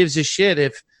 Who gives a shit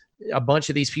if a bunch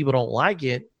of these people don't like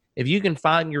it? If you can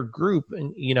find your group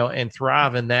and and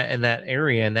thrive in that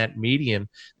area, in that medium,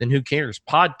 then who cares?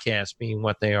 Podcasts being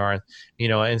what they are, and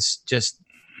it's just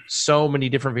so many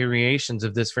different variations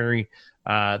of this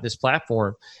this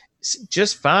platform.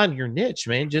 Just find your niche,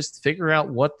 man. Just figure out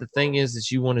what the thing is that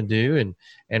you want to do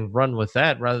and run with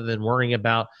that, rather than worrying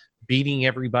about beating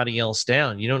everybody else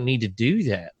down. You don't need to do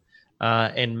that.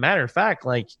 And matter of fact,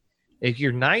 like if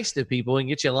you're nice to people, it can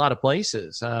get you a lot of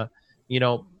places.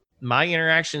 My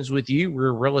interactions with you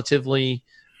were relatively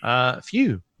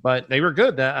few, but they were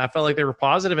good. I felt like they were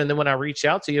positive. And then when I reached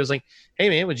out to you, I was like, "Hey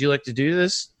man, would you like to do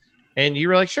this?" And you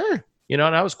were like, "Sure." And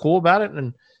I was cool about it.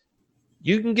 And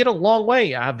you can get a long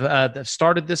way. I've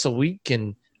started this a week,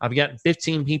 and I've gotten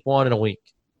 15 people on in a week,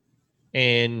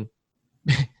 and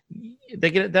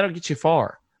that'll get you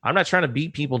far. I'm not trying to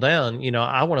beat people down.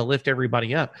 I want to lift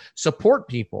everybody up, support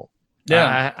people.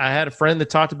 Yeah. I had a friend that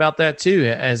talked about that too.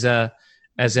 As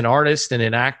an artist and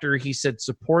an actor, he said,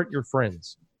 support your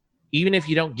friends. Even if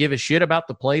you don't give a shit about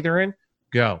the play they're in,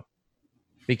 go.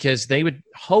 Because they would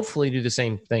hopefully do the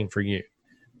same thing for you.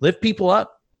 Lift people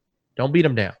up. Don't beat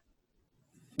them down.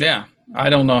 Yeah. I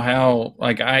don't know how,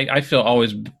 like, I feel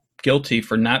always guilty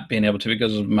for not being able to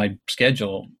because of my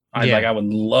schedule. I would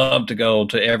love to go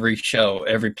to every show,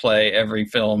 every play, every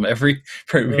film, every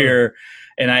premiere.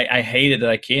 And I hate it that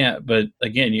I can't. But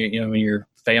again, when you're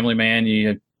a family man, you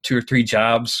have 2 or 3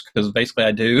 jobs, because basically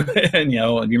I do, and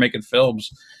you're making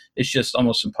films, it's just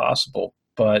almost impossible.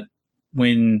 But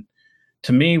when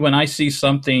I see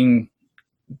something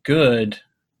good,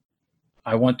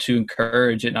 I want to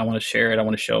encourage it, and I want to share it. I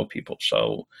want to show people.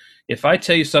 So if I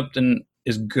tell you something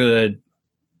is good,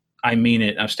 I mean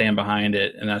it. I stand behind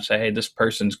it, and I say, "Hey, this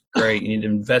person's great. You need to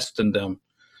invest in them."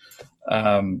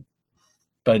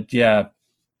 But yeah,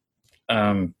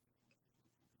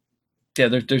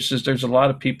 there's a lot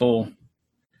of people.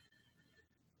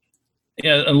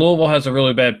 Yeah, and Louisville has a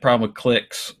really bad problem with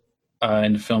clicks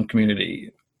in the film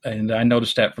community, and I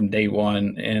noticed that from day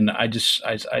one. And I just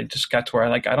got to where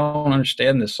I don't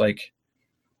understand this. Like,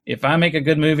 if I make a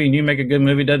good movie and you make a good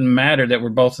movie, it doesn't matter that we're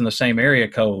both in the same area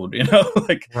code.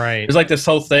 Like, right. There's like this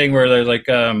whole thing where there's like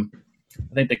I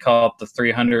think they call it the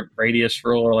 300 radius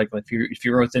rule, or like if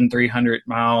you're within 300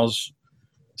 miles,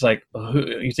 it's like,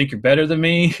 you think you're better than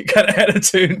me kind of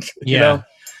attitude. Yeah.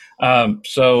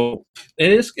 So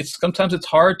it's sometimes it's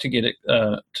hard to get it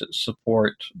to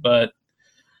support, but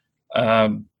I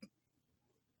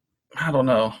don't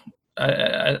know.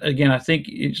 I think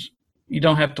you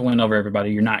don't have to win over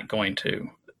everybody. You're not going to,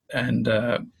 and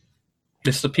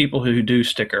it's the people who do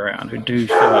stick around, who do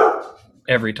show up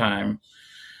every time.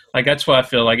 Like, that's why I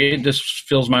feel like it just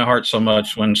fills my heart so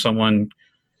much when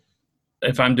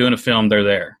if I'm doing a film, they're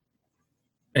there,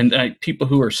 and people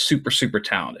who are super, super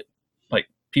talented, like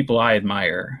people I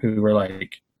admire, who are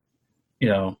like,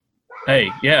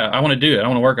 hey, yeah, I want to do it. I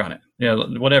want to work on it. Yeah,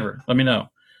 whatever. Let me know.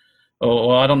 Oh,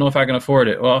 well, I don't know if I can afford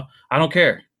it. Well, I don't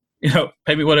care.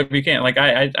 Pay me whatever you can. Like,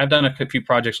 I've done a few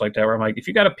projects like that where I'm like, if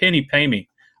you got a penny, pay me.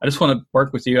 I just want to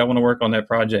work with you. I want to work on that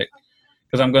project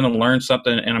because I'm going to learn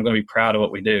something, and I'm going to be proud of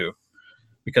what we do,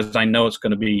 because I know it's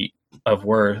going to be of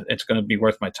worth. It's going to be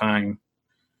worth my time.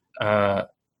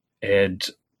 And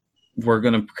we're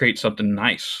going to create something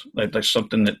nice. Like, there's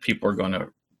something that people are going to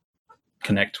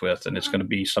connect with, and it's going to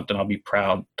be something I'll be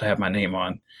proud to have my name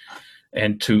on.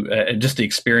 And to just the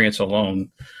experience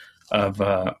alone of,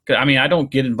 I don't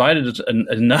get invited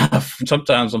enough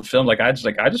sometimes on film. Like, I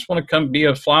just want to come be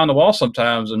a fly on the wall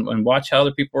sometimes and watch how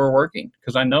other people are working,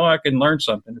 because I know I can learn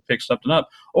something or pick something up,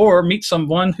 or meet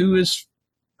someone who is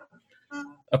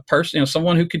a person,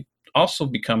 someone who could also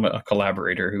become a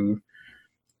collaborator. Who,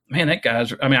 man, that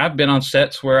guy's. I've been on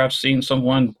sets where I've seen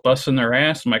someone busting their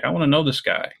ass. I'm like, I want to know this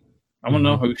guy. I want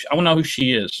to know who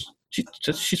she is.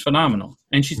 She's phenomenal,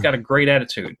 and she's got a great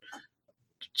attitude.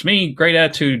 To me, great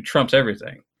attitude trumps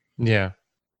everything. Yeah.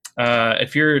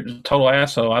 If you're a total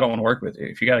asshole, I don't want to work with you.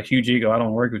 If you got a huge ego, I don't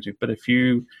want to work with you. But if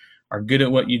you are good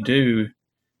at what you do,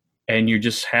 and you're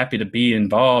just happy to be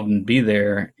involved and be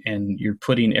there, and you're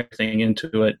putting everything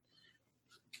into it,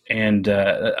 and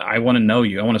I want to know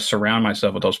you. I want to surround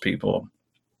myself with those people,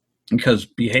 because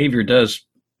behavior does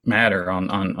matter on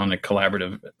a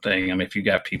collaborative thing. If you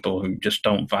got people who just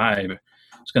don't vibe,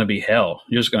 it's going to be hell.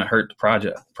 You're just going to hurt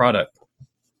the product.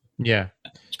 Yeah.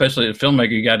 Especially as a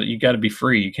filmmaker, you got to be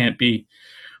free. You can't be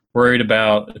worried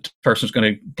about if the person's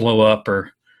going to blow up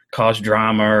or cause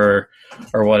drama or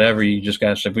whatever. You just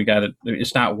got to say,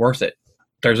 it's not worth it.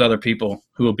 There's other people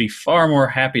who will be far more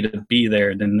happy to be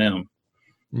there than them.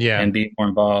 Yeah. And be more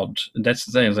involved. That's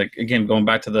the thing. It's like, again, going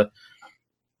back to the,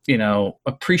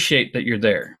 appreciate that you're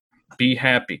there. Be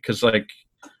happy, because, like,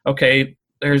 okay,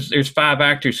 there's 5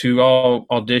 actors who all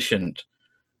auditioned,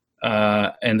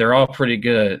 and they're all pretty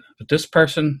good. But this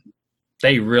person,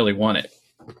 they really want it,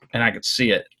 and I could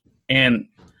see it. And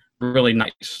really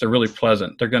nice. They're really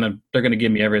pleasant. They're gonna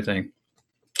give me everything.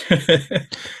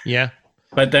 Yeah.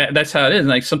 But that's how it is.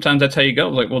 Like, sometimes that's how you go.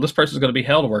 Like, well, this person's gonna be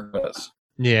hell to work with us.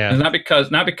 Yeah. And not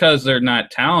because they're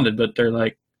not talented, but they're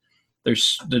like,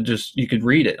 just you could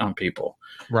read it on people,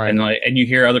 Right. and you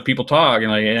hear other people talk,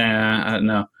 and like, yeah, I don't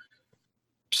know.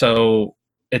 So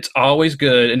it's always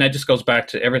good, and that just goes back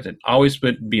to everything. Always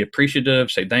be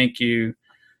appreciative, say thank you.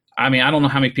 I mean, I don't know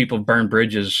how many people burn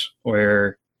bridges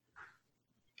where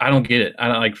I don't get it. I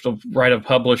don't like they'll write a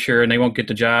publisher and they won't get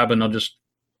the job, and they'll just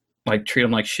like treat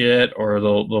them like shit, or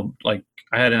they'll like.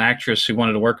 I had an actress who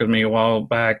wanted to work with me a while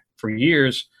back for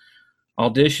years,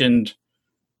 auditioned.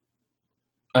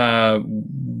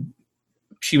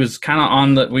 She was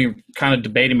kind of we were kind of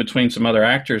debating between some other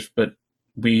actors, but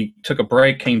we took a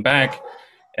break, came back,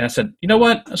 and I said, you know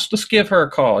what? Let's give her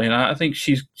a call. You know, I think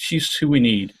she's who we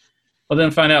need. Well,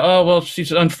 then find out, oh, well,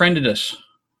 she's unfriended us.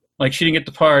 Like she didn't get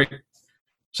the part.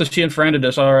 So she unfriended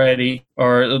us already,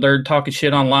 or they're talking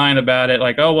shit online about it.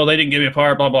 Like, oh, well, they didn't give me a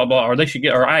part, blah, blah, blah. Or they should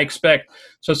get, or I expect.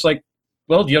 So it's like,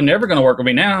 well, you're never going to work with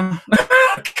me now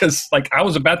because like I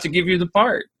was about to give you the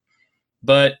part.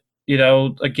 But, you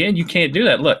know, again, you can't do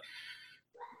that. Look,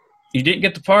 you didn't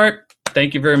get the part.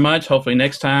 Thank you very much. Hopefully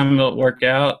next time it'll work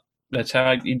out. That's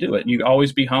how you do it. You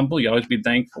always be humble. You always be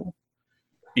thankful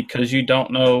because you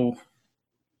don't know.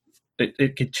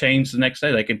 It could change the next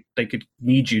day. They could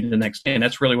need you the next day, and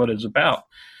that's really what it's about.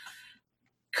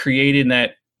 Creating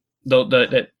that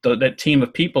team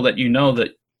of people that you know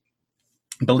that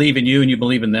believe in you and you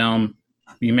believe in them.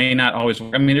 You may not always.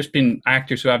 I mean, there's been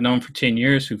actors who I've known for 10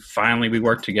 years who finally we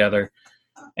worked together,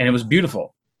 and it was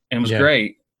beautiful and it was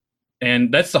great.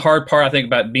 And that's the hard part I think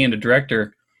about being a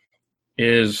director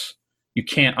is you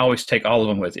can't always take all of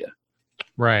them with you.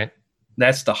 Right.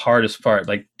 That's the hardest part.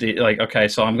 Like, okay,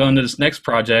 so I'm going to this next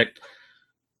project.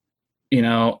 You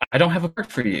know, I don't have a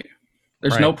part for you.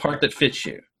 There's no part that fits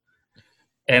you.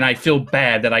 And I feel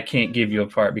bad that I can't give you a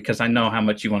part because I know how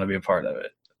much you want to be a part of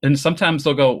it. And sometimes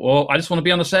they'll go, well, I just want to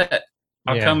be on the set.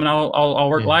 I'll come and I'll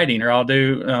work lighting or I'll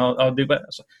do that.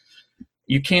 So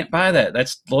you can't buy that.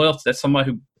 That's loyalty. That's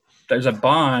somebody who there's a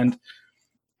bond.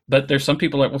 But there's some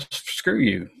people like, well, screw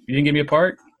you. You didn't give me a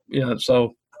part. You know,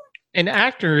 so. And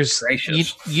actors,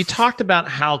 you talked about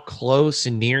how close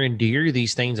and near and dear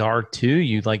these things are to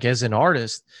you. Like as an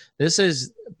artist, this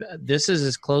is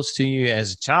as close to you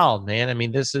as a child, man. I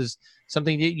mean, this is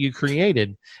something that you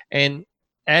created. And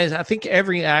as I think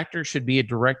every actor should be a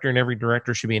director and every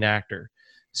director should be an actor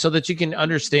so that you can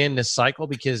understand this cycle,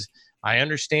 because I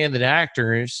understand that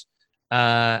actors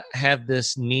have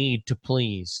this need to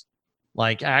please.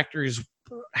 Like actors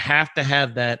have to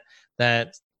have that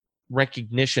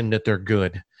recognition that they're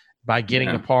good by getting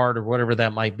a part or whatever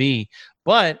that might be.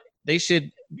 But they should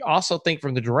also think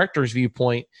from the director's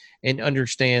viewpoint and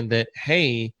understand that,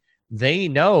 hey, they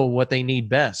know what they need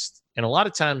best. And a lot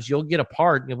of times you'll get a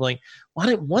part and you'll be like, well, I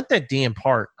didn't want that damn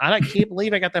part. I can't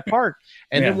believe I got that part.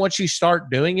 And then once you start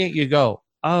doing it, you go,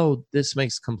 oh, this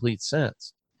makes complete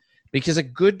sense. Because a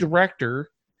good director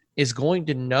is going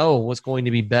to know what's going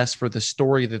to be best for the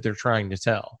story that they're trying to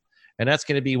tell. And that's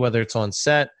going to be whether it's on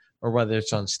set or whether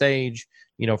it's on stage.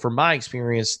 You know, from my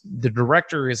experience, the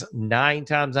director is 9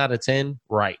 times out of 10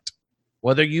 right,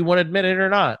 whether you want to admit it or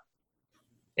not.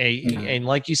 And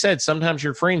like you said, sometimes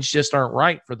your friends just aren't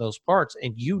right for those parts,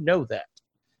 and you know that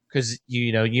because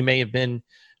you know you may have been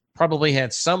probably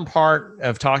had some part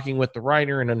of talking with the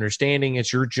writer and understanding.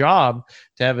 It's your job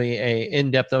to have a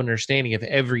in-depth understanding of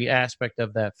every aspect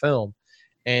of that film,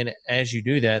 and as you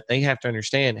do that, they have to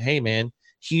understand, hey, man,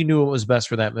 he knew what was best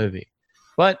for that movie,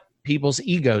 but people's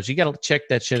egos. You got to check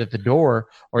that shit at the door,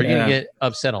 or you're gonna get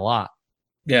upset a lot.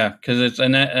 Yeah, because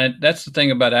that's the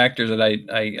thing about actors that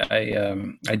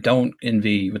I don't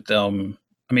envy with them.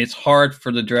 I mean, it's hard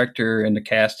for the director and the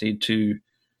casting to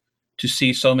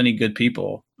see so many good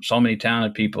people, so many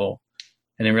talented people,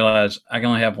 and then realize I can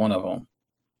only have one of them.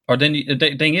 Or then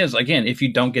the thing is, again, if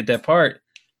you don't get that part,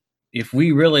 if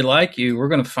we really like you, we're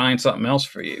going to find something else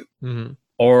for you. Mm-hmm.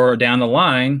 Or down the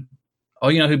line, oh,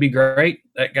 you know who'd be great?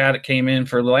 That guy that came in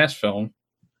for the last film.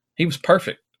 He was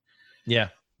perfect. Yeah.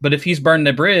 But if he's burned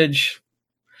the bridge,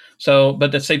 but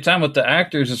at the same time with the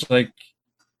actors, it's like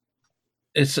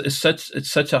it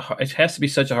has to be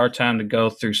such a hard time to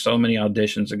go through so many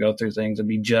auditions, to go through things and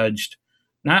be judged,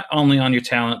 not only on your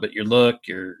talent, but your look,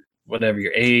 your whatever,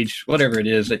 your age, whatever it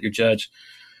is that you're judged.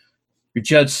 You're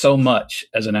judged so much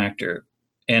as an actor.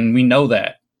 And we know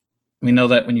that. We know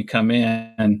that when you come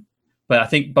in. But I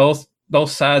think both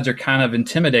sides are kind of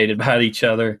intimidated by each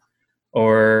other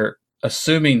or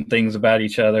assuming things about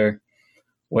each other,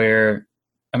 where,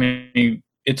 I mean,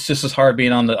 it's just as hard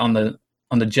being on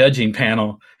the judging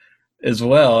panel as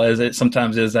well as it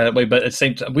sometimes is that way. But at the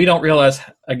same time, we don't realize,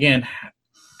 again,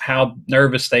 how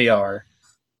nervous they are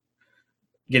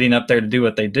getting up there to do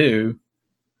what they do.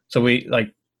 So we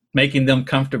like, making them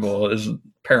comfortable is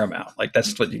paramount. Like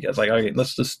that's what you guys like. Okay,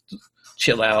 let's just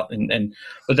chill out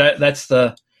but that's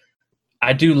the.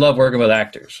 I do love working with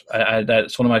actors.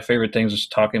 That's one of my favorite things is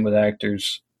talking with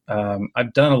actors.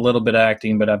 I've done a little bit of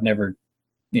acting, but I've never,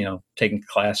 taken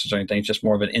classes or anything. It's just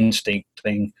more of an instinct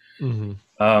thing.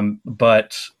 Mm-hmm.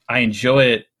 But I enjoy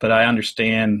it, but I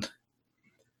understand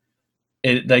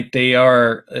it. Like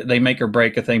they make or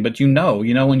break a thing, but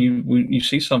when you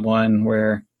see someone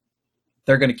where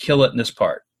they're going to kill it in this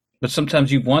part, but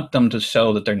sometimes you want them to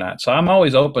show that they're not. So I'm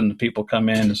always open to people come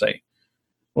in and say,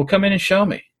 well, come in and show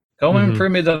me. Go in and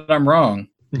prove me that I'm wrong.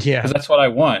 Yeah. Because that's what I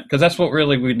want. Because that's what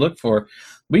really we look for.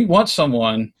 We want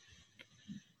someone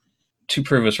to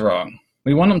prove us wrong.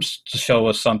 We want them to show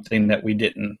us something that we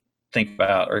didn't think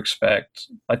about or expect.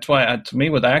 That's why, to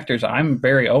me, with actors, I'm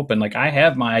very open. Like, I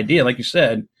have my idea. Like you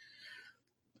said,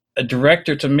 a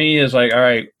director to me is like, all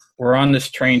right, we're on this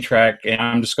train track, and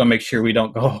I'm just going to make sure we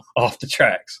don't go off the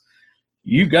tracks.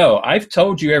 You go. I've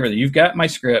told you everything. You've got my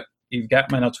script. You've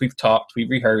got my notes. We've talked. We've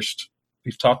rehearsed.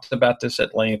 We've talked about this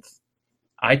at length.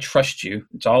 I trust you.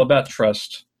 It's all about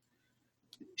trust.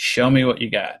 Show me what you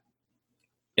got.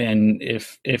 And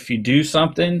if you do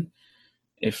something,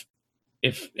 if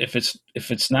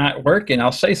it's not working,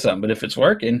 I'll say something. But if it's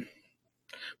working,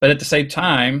 but at the same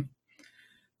time,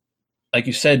 like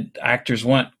you said, actors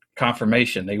want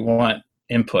confirmation. They want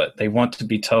input. They want to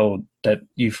be told that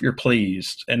you're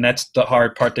pleased. And that's the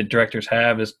hard part that directors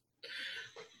have is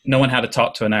knowing how to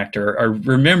talk to an actor or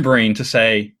remembering to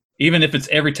say, even if it's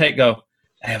every take, go,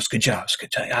 hey, it was a good job. It's a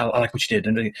good job. I like what you did.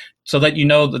 And so that you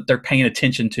know that they're paying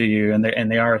attention to you and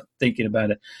they are thinking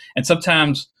about it. And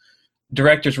sometimes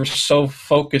directors were so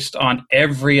focused on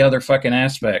every other fucking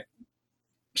aspect,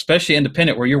 especially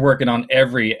independent where you're working on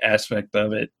every aspect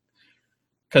of it.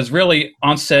 Because really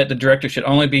on set, the director should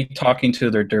only be talking to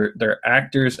their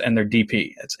actors and their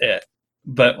DP. That's it.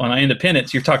 But on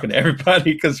independents, you're talking to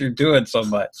everybody because you're doing so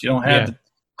much. You don't have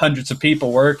hundreds of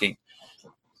people working.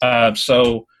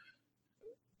 So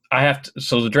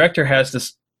the director has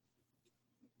this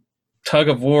tug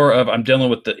of war of I'm dealing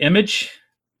with the image,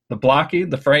 the blocking,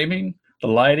 the framing, the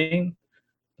lighting,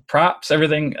 the props,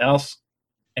 everything else.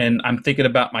 And I'm thinking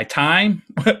about my time.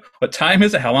 What time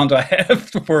is it? How long do I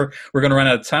have before we're going to run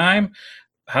out of time?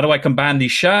 How do I combine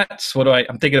these shots?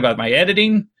 I'm thinking about my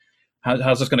editing.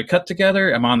 How's this going to cut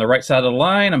together? Am I on the right side of the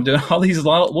line? I'm doing all these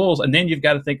rules. And then you've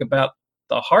got to think about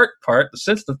the heart part, the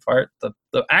sensitive part,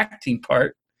 the acting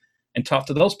part, and talk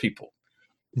to those people.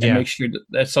 And make sure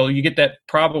that so you get that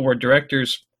problem where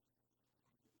directors,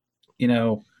 they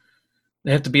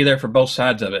have to be there for both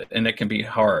sides of it. And it can be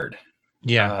hard.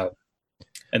 Yeah.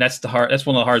 And that's one of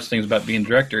the hardest things about being a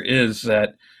director is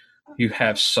that you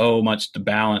have so much to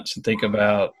balance and think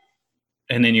about.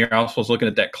 And then you're also looking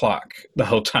at that clock the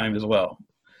whole time as well.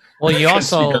 Well, you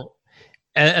also,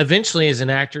 eventually as an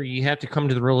actor, you have to come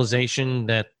to the realization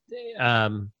that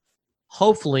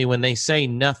hopefully when they say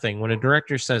nothing, when a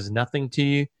director says nothing to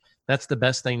you, that's the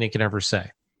best thing they can ever say.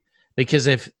 Because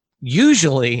if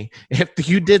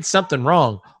you did something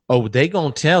wrong, they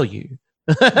gonna tell you.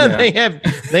 Yeah.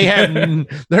 they have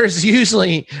there's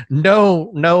usually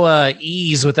no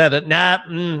ease with that.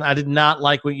 I did not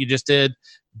like what you just did.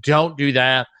 Don't do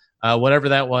that. Whatever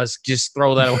that was, just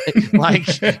throw that away.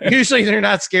 Like usually they're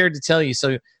not scared to tell you.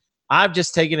 So I've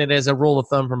just taken it as a rule of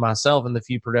thumb for myself in the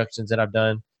few productions that I've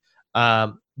done.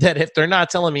 That if they're not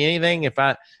telling me anything, if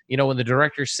when the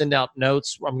directors send out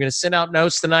notes, I'm going to send out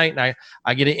notes tonight and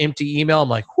I get an empty email. I'm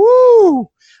like, whoo,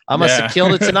 I must have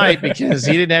killed it tonight because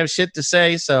he didn't have shit to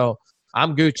say. So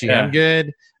I'm Gucci. Yeah. I'm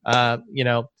good.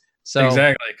 So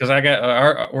exactly. Cause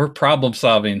we're problem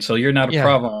solving. So you're not a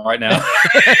problem right now.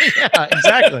 Yeah,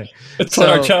 exactly. That's what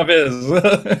our job is.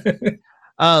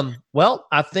 Well,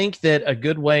 I think that a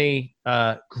good way,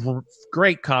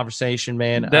 great conversation,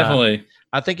 man. Definitely.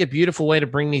 I think a beautiful way to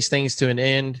bring these things to an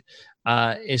end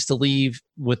is to leave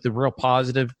with the real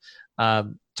positive,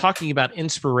 talking about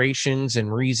inspirations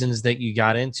and reasons that you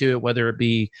got into it, whether it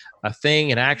be a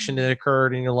thing, an action that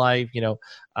occurred in your life,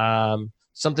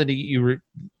 something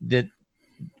that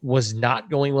was not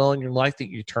going well in your life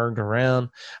that you turned around,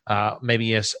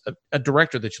 maybe as a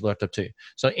director that you looked up to.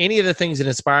 So any of the things that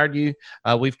inspired you,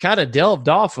 we've kind of delved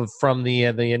off from the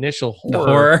initial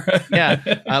horror.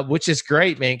 Which is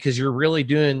great, man, because you're really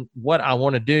doing what I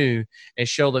want to do and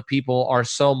show that people are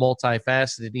so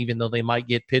multifaceted, even though they might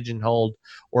get pigeonholed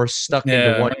or stuck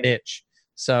into one niche.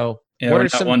 So what are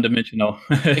some one-dimensional?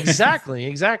 Exactly.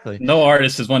 No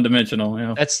artist is one-dimensional.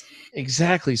 Yeah. That's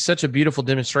exactly such a beautiful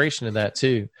demonstration of that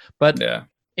too. But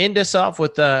end us off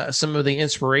with some of the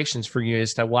inspirations for you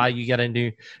as to why you got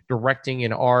into directing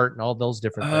and art and all those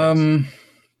different things.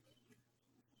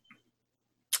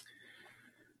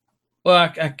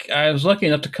 Well, I was lucky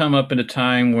enough to come up in a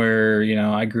time where,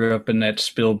 I grew up in that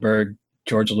Spielberg,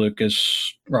 George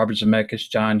Lucas, Robert Zemeckis,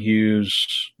 John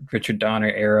Hughes, Richard Donner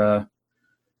era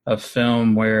of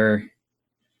film where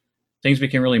things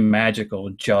became really magical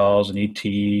with Jaws and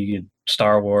E.T. and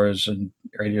Star Wars and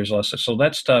Raiders Lost. So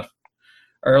that stuff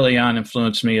early on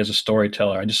influenced me as a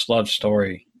storyteller. I just love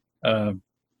story. Uh,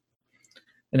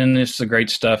 and then there's the great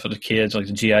stuff of the kids, like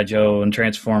the G.I. Joe and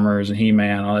Transformers and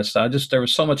He-Man, all that stuff. There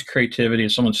was so much creativity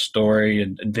and so much story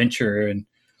and adventure.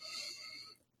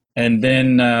 And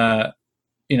then,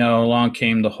 along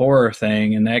came the horror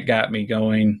thing, and that got me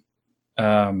going.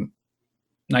 Nightmare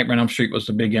on Elm Street was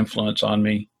the big influence on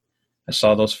me. I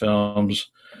saw those films.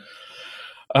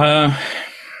 And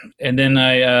then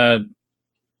I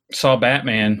saw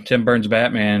Batman. Tim Burton's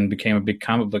Batman, became a big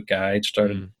comic book guy.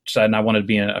 Deciding I wanted to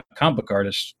be a comic book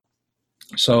artist.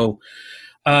 So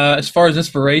as far as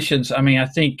inspirations, I mean, I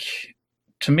think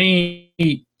to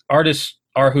me, artists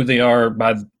are who they are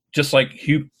by just like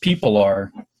who people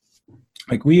are.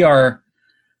 Like we are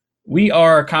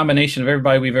a combination of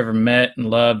everybody we've ever met and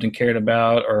loved and cared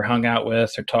about or hung out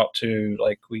with or talked to.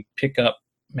 Like we pick up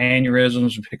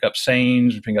mannerisms, we pick up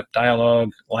sayings, we pick up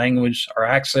dialogue, language, our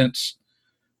accents,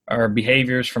 our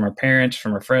behaviors from our parents,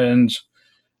 from our friends.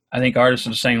 I think artists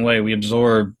are the same way. We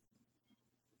absorb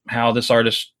how this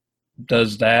artist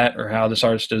does that or how this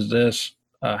artist does this,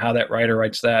 how that writer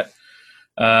writes that.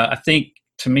 I think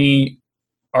to me,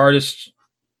 artists,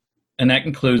 and that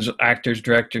includes actors,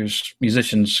 directors,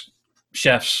 musicians,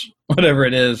 chefs, whatever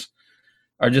it is,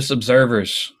 are just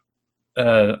observers.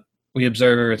 We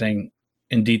observe everything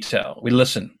in detail. We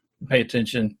listen, pay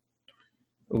attention.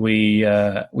 We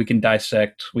can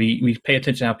dissect. We pay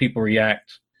attention to how people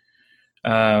react.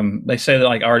 They say that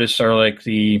like artists are like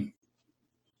the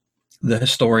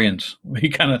historians. We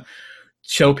kind of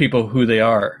show people who they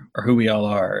are or who we all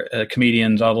are.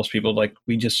 Comedians, all those people, like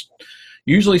we just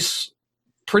usually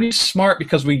pretty smart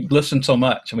because we listen so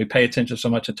much and we pay attention so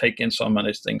much and take in so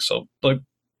many things. So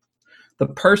the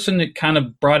person that kind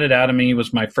of brought it out of me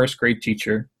was my first grade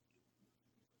teacher,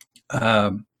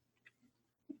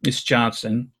 Miss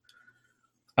Johnson.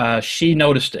 She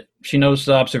noticed it. She noticed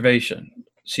the observation.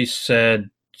 She said,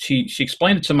 she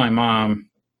explained it to my mom.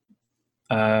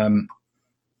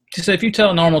 She said, if you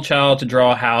tell a normal child to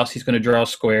draw a house, he's going to draw a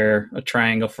square, a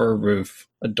triangle for a roof,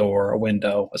 a door, a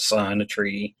window, a sun, a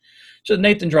tree. So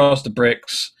Nathan draws the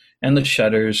bricks and the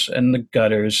shutters and the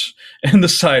gutters and the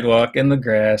sidewalk and the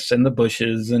grass and the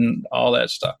bushes and all that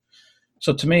stuff.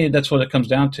 So to me, that's what it comes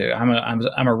down to.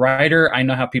 I'm a writer. I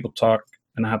know how people talk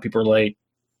and how people relate,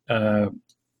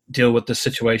 deal with the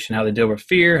situation, how they deal with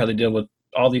fear, how they deal with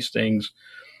all these things.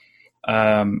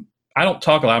 I don't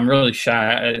talk a lot. I'm really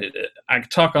shy. I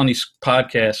talk on these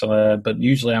podcasts a lot, but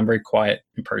usually I'm very quiet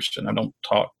in person. I don't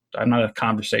talk. I'm not a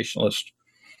conversationalist.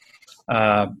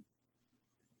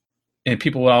 And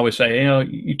people would always say,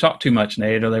 you talk too much,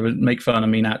 Nate, or they would make fun of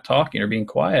me not talking or being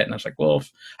quiet. And I was like, well,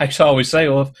 I just always say,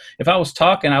 well, if I was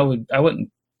talking, I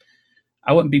wouldn't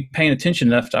be paying attention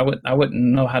enough. I wouldn't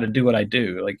know how to do what I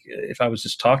do. Like if I was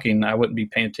just talking, I wouldn't be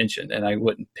paying attention and I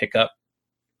wouldn't pick up.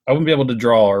 I wouldn't be able to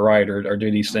draw or write or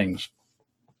do these things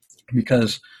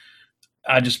because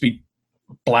I'd just be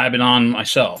blabbing on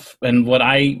myself. And what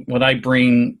I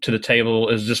bring to the table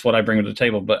is just what I bring to the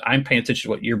table, but I'm paying attention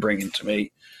to what you're bringing to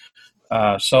me.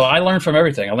 So I learn from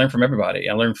everything. I learn from everybody.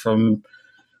 I learn from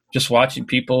just watching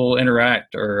people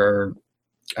interact or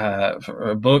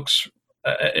books,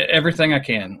 everything I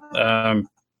can.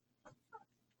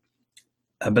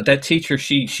 But that teacher,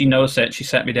 she noticed that. She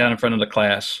sat me down in front of the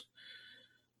class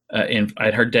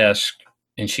at her desk,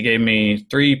 and she gave me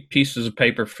 3 pieces of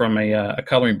paper from a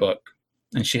coloring book,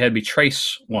 and she had me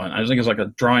trace one. I think it was like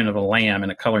a drawing of a lamb in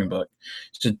a coloring book.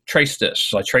 She said, trace this.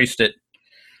 So I traced it.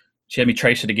 She had me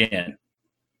trace it again.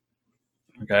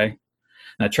 Okay.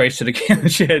 And I traced it again.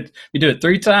 She had me do it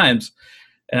 3 times.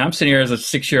 And I'm sitting here as a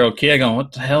 6-year-old kid going,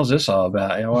 what the hell is this all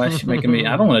about? Why is she making me,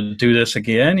 I don't want to do this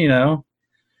again, Then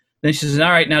she says, all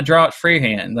right, now draw it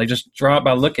freehand. Like just draw it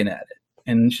by looking at it.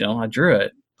 And, I drew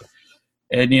it.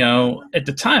 And, at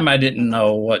the time I didn't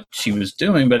know what she was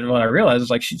doing, but what I realized is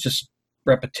like she's just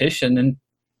repetition and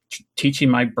teaching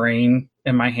my brain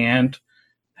and my hand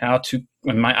how to,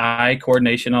 and my eye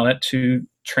coordination, all that to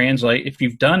translate. If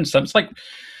you've done something, it's like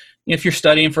if you're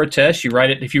studying for a test, you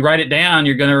write it. If you write it down,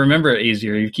 you're going to remember it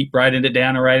easier. You keep writing it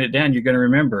down and write it down, you're going to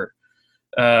remember.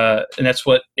 And that's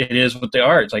what it is with the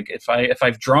art. It's like if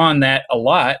I've drawn that a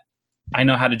lot, I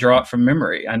know how to draw it from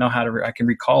memory. I know I can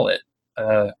recall it.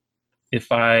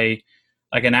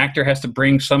 Like an actor has to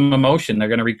bring some emotion, they're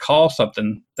going to recall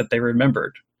something that they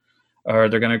remembered, or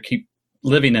they're going to keep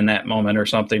living in that moment or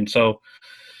something. So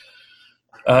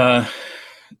I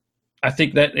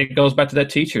think that it goes back to that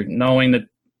teacher, knowing that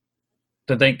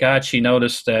thank God she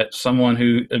noticed that someone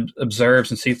who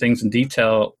observes and sees things in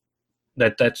detail,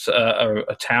 that's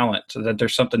a talent, so that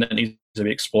there's something that needs to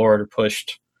be explored or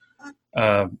pushed.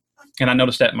 And I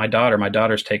noticed that in my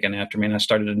daughter's taken after me, and I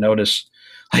started to notice,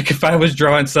 like, if I was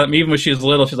drawing something, even when she was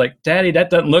little, she's like, "Daddy, that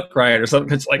doesn't look right," or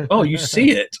something. It's like, oh, you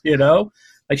see it,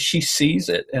 like she sees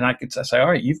it, and I say, all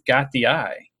right, you've got the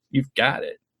eye, you've got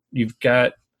it,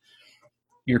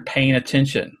 you're paying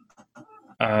attention.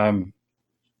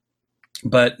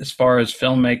 But as far as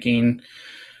filmmaking,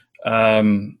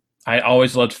 I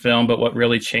always loved film, but what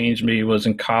really changed me was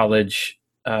in college.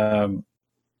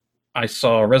 I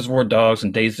saw Reservoir Dogs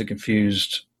and Dazed and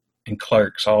Confused and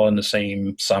Clerks all in the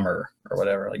same summer or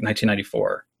whatever, like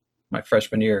 1994, my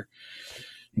freshman year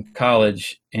in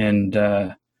college. And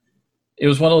it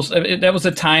was one of those, that was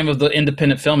the time of the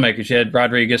independent filmmakers. You had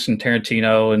Rodriguez and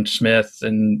Tarantino and Smith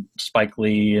and Spike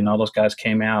Lee, and all those guys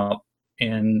came out.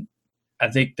 And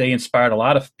I think they inspired a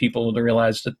lot of people to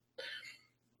realize that,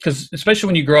 because especially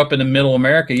when you grow up in the middle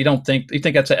America, you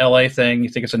think that's a LA thing, you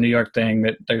think it's a New York thing,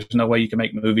 that there's no way you can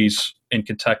make movies in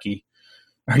Kentucky,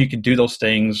 or you could do those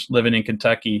things living in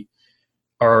Kentucky,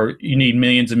 or you need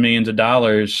millions and millions of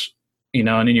dollars, and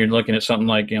then you're looking at something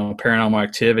like, Paranormal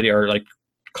Activity, or like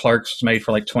Clerks was made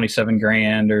for like 27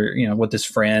 grand, or, with his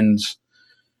friends.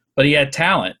 But he had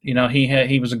talent,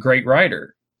 he was a great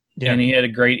writer. Yeah. And he had a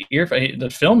great ear. The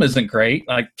film isn't great,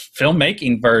 like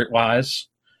filmmaking wise,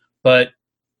 but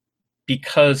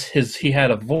because he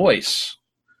had a voice.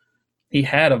 He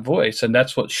had a voice, and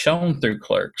that's what shone through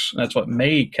Clerks. That's what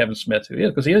made Kevin Smith who he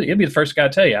is, because he'd be the first guy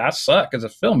to tell you, I suck as a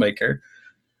filmmaker,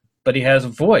 but he has a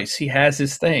voice. He has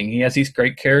his thing. He has these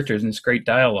great characters and this great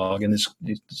dialogue, and this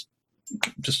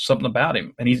just something about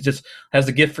him. And he just has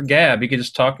the gift for gab. He can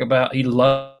just talk about, he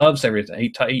loves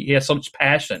everything. He has so much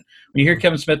passion. When you hear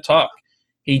Kevin Smith talk,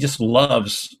 he just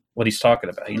loves what he's talking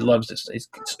about. He loves this. It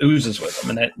oozes with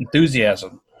him, and that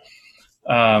enthusiasm.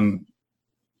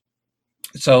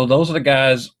 So those are the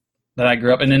guys that I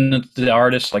grew up, and then the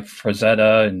artists like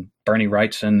Frazetta and Bernie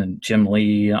Wrightson and Jim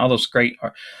Lee and all those great.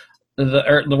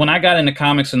 When I got into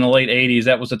comics in the late '80s,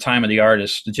 that was the time of the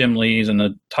artists. The Jim Lees and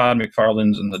the Todd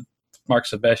McFarlanes and the Mark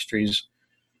Silvestris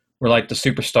were like the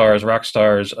superstars, rock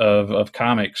stars of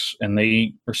comics, and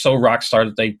they were so rock star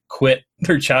that they quit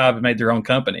their job and made their own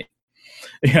company.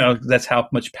 That's how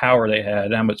much power they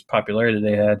had, how much popularity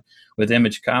they had with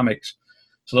Image Comics.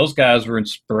 So those guys were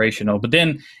inspirational. But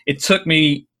then it took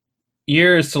me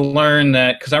years to learn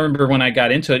that, because I remember when I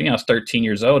got into it, I was 13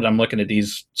 years old, and I'm looking at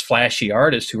these flashy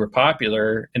artists who were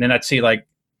popular, and then I'd see like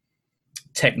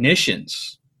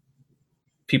technicians,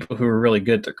 people who were really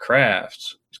good at their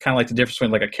crafts. It's kind of like the difference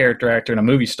between like a character actor and a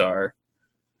movie star,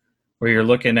 where you're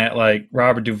looking at like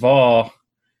Robert Duvall,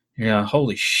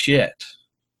 holy shit,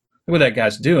 look what that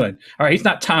guy's doing. All right, he's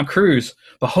not Tom Cruise,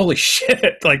 but holy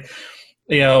shit, like,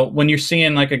 when you're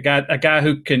seeing like a guy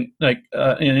who can, like,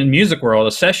 in music world,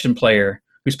 a session player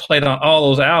who's played on all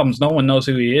those albums, no one knows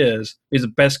who he is. He's the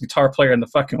best guitar player in the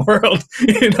fucking world,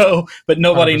 but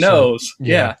nobody 100%. Knows.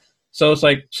 Yeah. So it's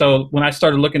like, so when I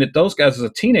started looking at those guys as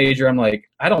a teenager, I'm like,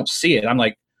 I don't see it. I'm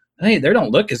like, hey, they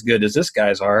don't look as good as this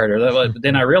guy's art. But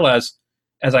then I realized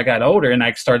as I got older and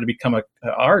I started to become an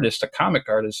artist, a comic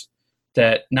artist,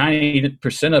 that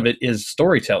 90% of it is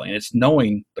storytelling. It's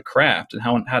knowing the craft and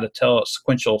how to tell a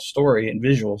sequential story and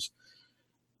visuals.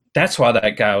 That's why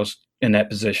that guy was in that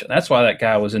position. That's why that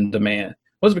guy was in demand. It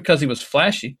wasn't because he was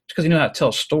flashy. It's because he knew how to tell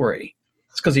a story.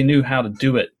 It's because he knew how to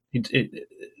do it.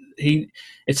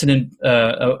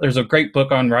 There's a great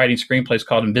book on writing screenplays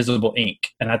called Invisible Ink,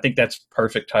 and I think that's the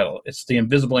perfect title. It's the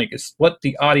invisible ink. It's what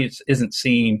the audience isn't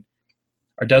seeing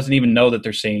or doesn't even know that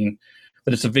they're seeing,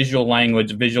 but it's a visual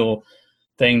language, a visual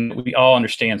thing that we all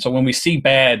understand. So when we see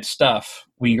bad stuff,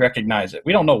 we recognize it.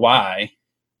 We don't know why,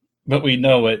 but we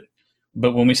know it.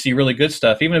 But when we see really good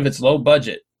stuff, even if it's low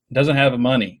budget, doesn't have the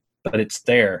money, but it's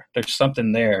there. There's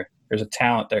something there. There's a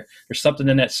talent there. There's something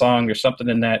in that song. There's something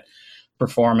in that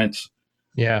performance.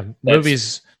 Yeah.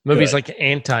 Movies like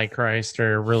Antichrist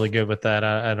are really good with that.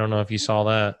 I don't know if you saw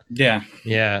that. Yeah.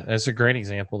 Yeah. That's a great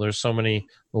example. There's so many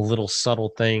little subtle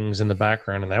things in the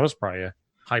background, and that was probably a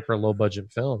hyper low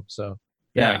budget film. So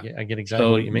yeah. I get exactly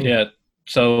what you mean. Yeah.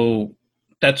 So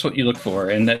that's what you look for,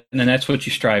 and that's what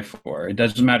you strive for. It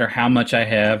doesn't matter how much I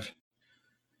have,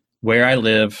 where I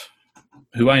live,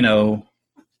 who I know.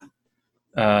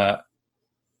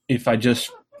 If I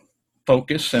just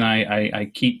focus and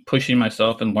I keep pushing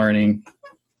myself and learning,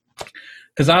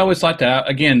 because I always like to,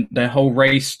 again, that whole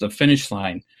race, the finish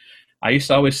line. I used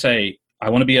to always say, I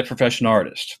want to be a professional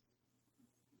artist.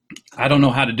 I don't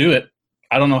know how to do it.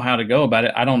 I don't know how to go about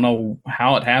it. I don't know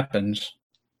how it happens.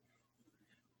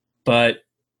 But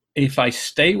if I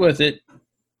stay with it,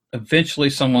 eventually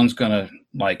someone's going to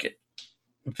like it.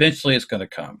 Eventually it's going to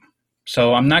come.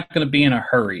 So I'm not going to be in a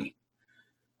hurry.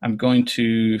 I'm going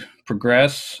to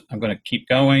progress. I'm going to keep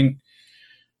going.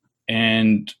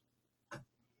 And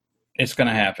it's going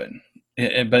to happen.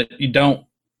 But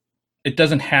it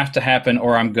doesn't have to happen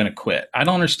or I'm going to quit. I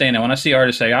don't understand that. When I see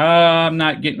artists say, I'm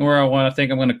not getting where I want, I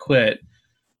think I'm going to quit.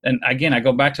 And again, I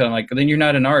go back to it, I'm like, then you're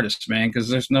not an artist, man, because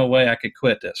there's no way I could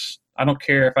quit this. I don't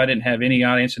care if I didn't have any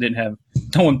audience, no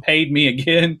one paid me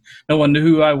again, no one knew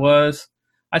who I was.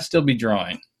 I'd still be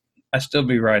drawing. I'd still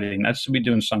be writing. I'd still be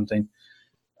doing something.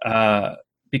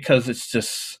 Because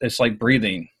it's like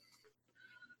breathing.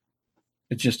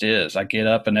 It just is. I get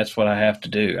up and that's what I have to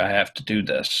do. I have to do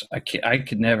this. I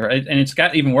could never, and it's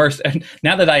gotten even worse. And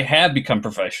now that I have become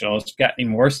professional, it's gotten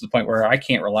even worse to the point where I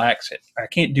can't relax it. I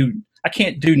can't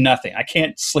do nothing. I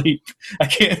can't sleep. I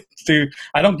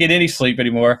don't get any sleep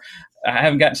anymore. I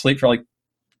haven't gotten sleep for like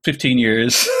 15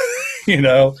 years,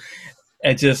 and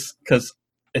just because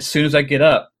as soon as I get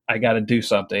up, I got to do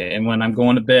something. And when I'm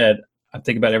going to bed, I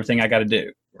think about everything I got to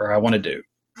do or I want to do.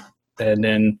 And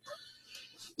then,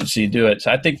 so you do it.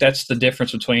 So I think that's the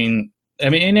difference between,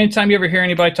 anytime you ever hear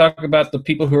anybody talk about the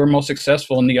people who are most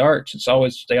successful in the arts, they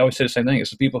always say the same thing. It's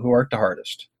the people who work the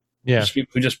hardest. Yeah. It's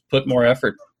people who just put more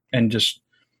effort and just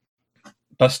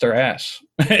bust their ass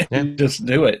and just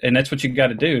do it. And that's what you got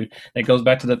to do. It goes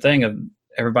back to the thing of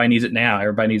everybody needs it now.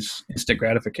 Everybody needs instant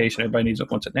gratification. Everybody needs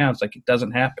it, wants it now. It's like, it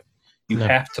doesn't happen. You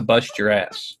have to bust your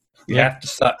ass. You have to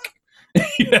suck.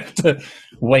 You have to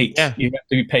wait. Yeah. You have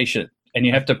to be patient. And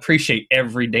you have to appreciate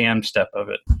every damn step of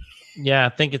it. Yeah, I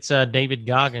think it's David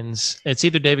Goggins. It's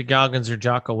either David Goggins or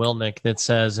Jocko Willink that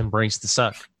says embrace the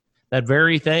suck. That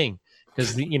very thing.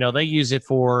 Because, they use it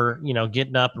for,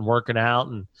 getting up and working out.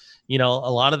 And, a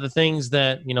lot of the things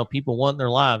that, people want in their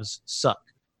lives suck.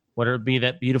 Whether it be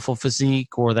that beautiful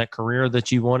physique or that career that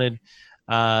you wanted,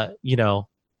 you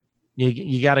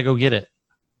got to go get it.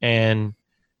 And,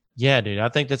 yeah, dude, I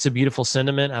think that's a beautiful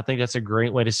sentiment. I think that's a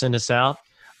great way to send us out.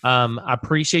 I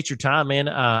appreciate your time, man.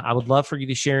 I would love for you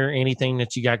to share anything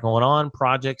that you got going on,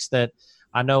 projects that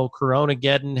I know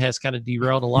Coronageddon has kind of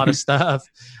derailed a lot of stuff.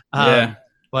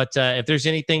 But if there's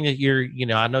anything that you're,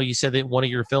 I know you said that one of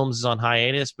your films is on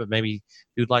hiatus, but maybe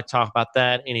you'd like to talk about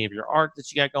that, any of your art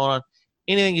that you got going on,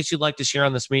 anything that you'd like to share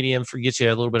on this medium for get you a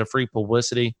little bit of free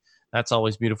publicity. That's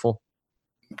always beautiful.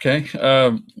 Okay.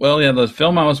 The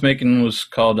film I was making was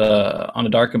called On a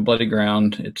Dark and Bloody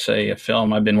Ground. It's a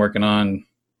film I've been working on.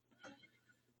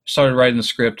 Started writing the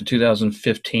script in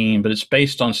 2015, but it's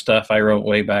based on stuff I wrote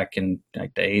way back in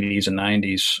like the 80s and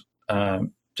 90s,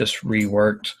 just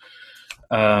reworked.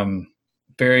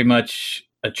 Very much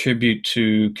a tribute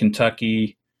to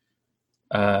Kentucky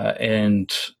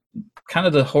and kind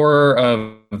of the horror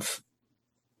of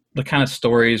the kind of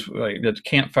stories, like the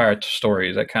campfire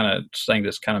stories, that kind of thing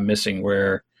that's kind of missing,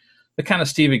 where the kind of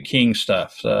Stephen King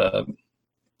stuff.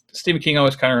 Stephen King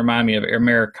always kind of reminded me of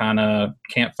Americana,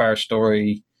 campfire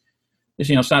story.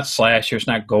 It's not slasher, it's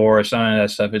not gore, it's none of that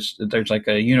stuff. There's like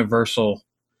a universal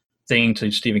thing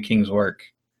to Stephen King's work.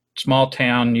 Small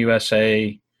town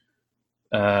USA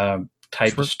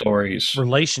type of stories.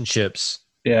 Relationships.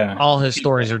 Yeah. All his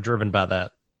stories are driven by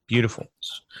that. Beautiful.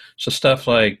 So stuff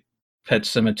like Pet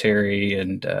Sematary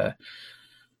and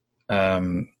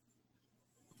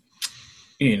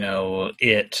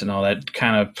It and all that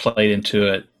kind of played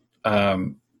into it.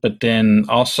 But then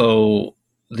also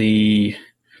the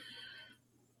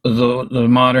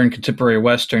modern contemporary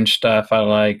Western stuff I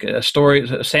like. Sam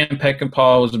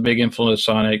Peckinpah was a big influence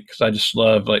on it because I just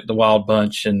love like the Wild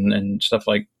Bunch and stuff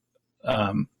like.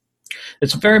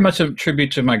 It's very much a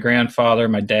tribute to my grandfather,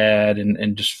 my dad,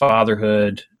 and just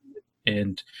fatherhood,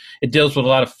 and it deals with a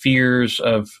lot of fears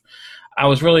of. I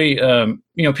was really,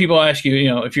 people ask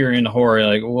you, if you're into horror,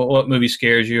 like what movie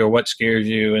scares you or what scares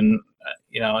you, and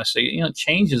I say, it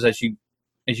changes as you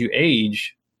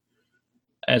age.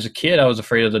 As a kid, I was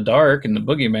afraid of the dark and the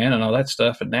boogeyman and all that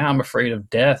stuff. And now I'm afraid of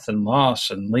death and loss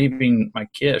and leaving my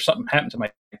kid or something happened to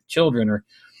my children or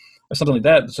something like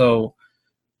that. So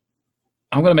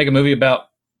I'm going to make a movie about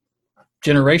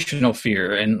generational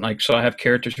fear. And so I have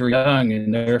characters who are young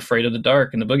and they're afraid of the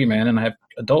dark and the boogeyman. And I have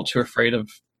adults who are afraid of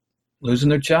losing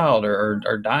their child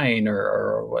or dying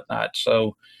or whatnot.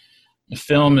 So the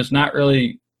film is not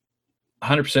really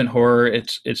 100% horror.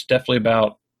 It's definitely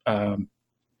about,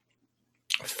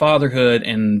 fatherhood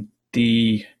and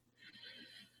the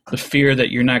fear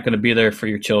that you're not going to be there for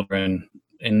your children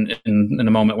in a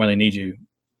moment when they need you.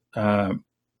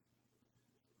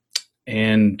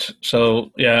 And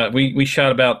so, yeah, we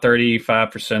shot about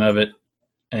 35% of it,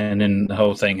 and then the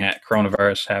whole thing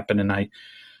coronavirus happened, and I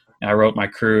wrote my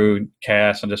crew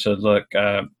cast and just said, look,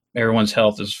 everyone's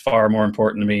health is far more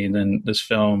important to me than this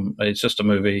film. It's just a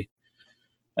movie.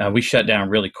 We shut down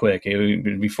really quick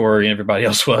before everybody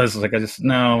else was. Like,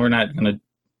 no, we're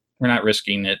not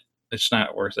risking it. It's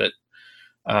not worth it.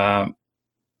 I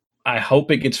hope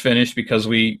it gets finished because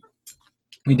we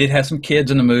did have some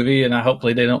kids in the movie, and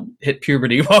hopefully they don't hit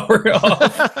puberty while we're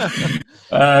off,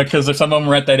 because some of them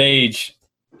are at that age.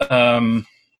 But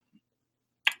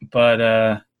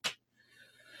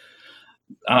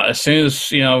as soon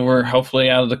as we're hopefully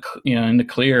out of the in the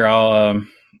clear, I'll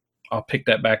pick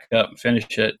that back up and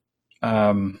finish it.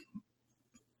 And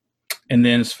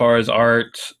then as far as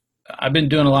art, I've been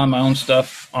doing a lot of my own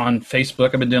stuff on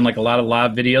Facebook. I've been doing like a lot of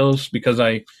live videos because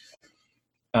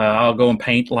I'll go and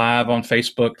paint live on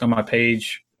Facebook on my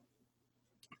page.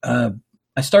 I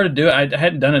started doing I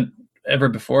hadn't done it ever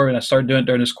before, and I started doing it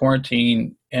during this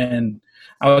quarantine. And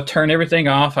I would turn everything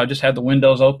off. I just had the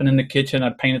windows open in the kitchen.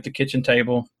 I'd paint at the kitchen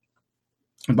table.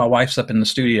 My wife's up in the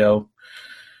studio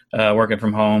working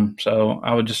from home. So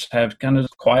I would just have kind of a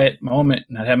quiet moment,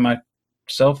 and I'd have my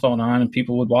cell phone on, and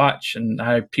people would watch. And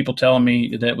I had people telling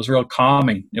me that it was real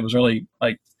calming. It was really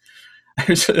like,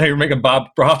 they were making Bob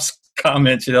Ross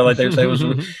comments, like they say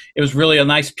it was really a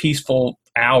nice, peaceful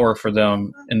hour for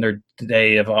them in their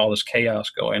day of all this chaos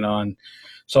going on.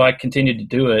 So I continued to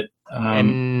do it.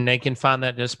 And they can find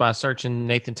that just by searching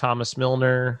Nathan Thomas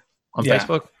Milner on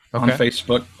Facebook? Okay. On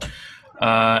Facebook.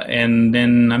 And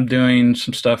then I'm doing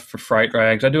some stuff for Fright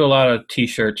Rags. I do a lot of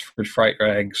T-shirts for Fright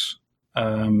Rags.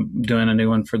 Doing a new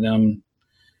one for them.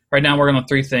 Right now I'm working on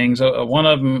 3 things. One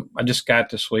of them I just got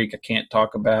this week. I can't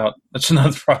talk about. That's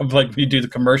another problem. Like when you do the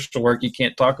commercial work, you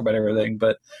can't talk about everything.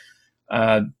 But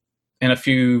and a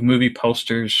few movie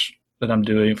posters that I'm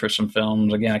doing for some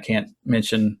films. Again, I can't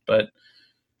mention, but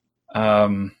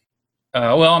I'm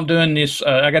doing this.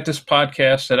 I got this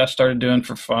podcast that I started doing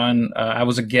for fun. I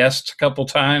was a guest a couple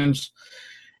times,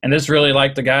 and just really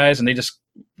liked the guys, and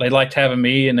they liked having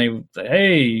me, and they say,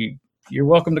 hey, you're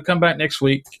welcome to come back next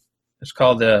week. It's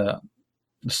called the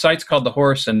site's called the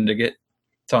Horror Syndicate.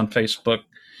 It's on Facebook,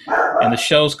 and the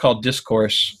show's called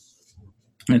Discourse.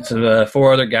 It's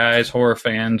 4 other guys, horror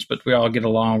fans, but we all get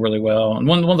along really well. And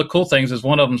one of the cool things is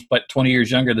one of them's like 20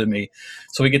 years younger than me,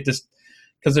 so we get this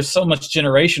because there's so much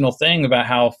generational thing about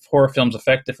how horror films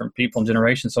affect different people and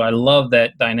generations. So I love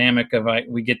that dynamic of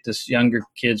we get this younger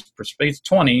kid's perspective.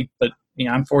 20, but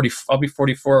I'm 40. I'll be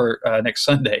 44 next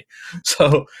Sunday,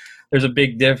 so there's a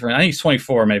big difference. I think he's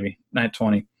 24, maybe not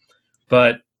 20,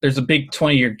 but there's a big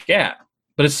 20-year gap.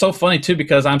 But it's so funny too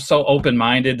because I'm so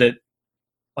open-minded that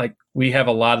like we have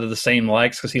a lot of the same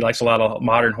likes because he likes a lot of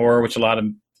modern horror, which a lot of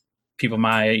people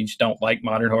my age don't like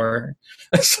modern horror.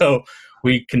 So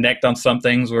we connect on some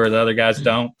things where the other guys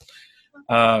don't.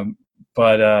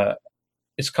 But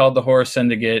it's called the Horror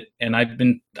Syndicate, and I've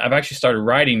actually started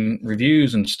writing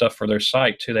reviews and stuff for their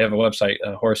site too. They have a website,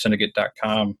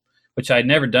 horrorsyndicate.com, which I'd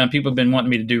never done. People have been wanting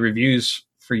me to do reviews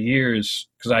for years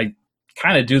because I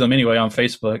kind of do them anyway on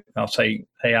Facebook. I'll say,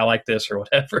 hey, I like this or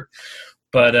whatever.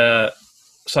 But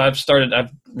so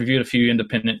I've reviewed a few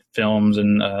independent films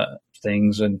and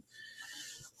things, and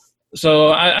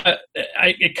so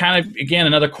it kind of, again,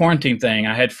 another quarantine thing.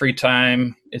 I had free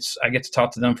time. I get to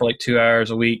talk to them for like 2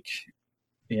 hours a week,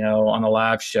 on a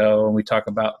live show, and we talk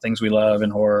about things we love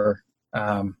in horror.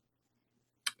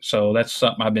 So that's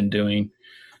something I've been doing.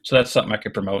 So that's something I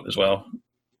could promote as well.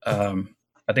 I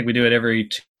think we do it every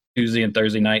Tuesday and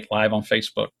Thursday night live on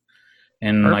Facebook.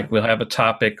 And Perfect. like we'll have a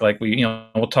topic, like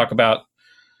we'll talk about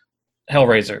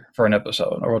Hellraiser for an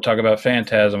episode, or we'll talk about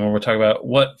Phantasm, or we'll talk about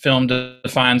what film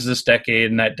defines this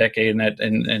decade and that decade,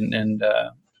 and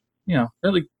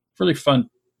really, really fun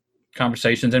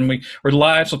conversations. And we're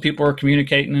live, so people are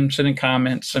communicating and sending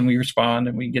comments, and we respond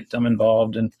and we get them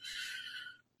involved. And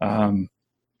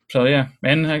so yeah,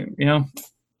 and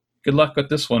good luck with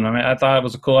this one. I mean, I thought it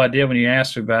was a cool idea when you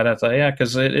asked me about it. I thought, yeah,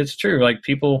 because it's true. Like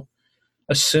people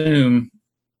assume,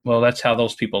 well, that's how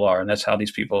those people are, and that's how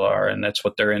these people are, and that's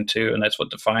what they're into, and that's what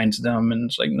defines them. And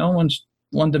it's like no one's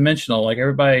one-dimensional. Like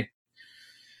everybody,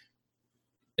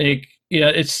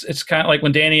 it's kind of like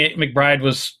when Danny McBride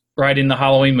was writing the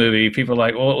Halloween movie. People are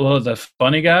like, well the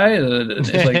funny guy.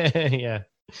 It's like, yeah,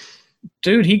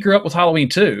 dude, he grew up with Halloween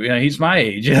too. He's my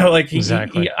age.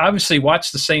 Exactly. He obviously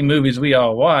watched the same movies we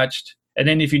all watched. And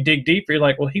then if you dig deeper, you're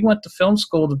like, well, he went to film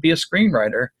school to be a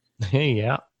screenwriter.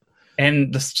 yeah.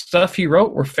 And the stuff he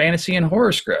wrote were fantasy and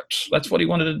horror scripts. That's what he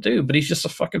wanted to do. But he's just a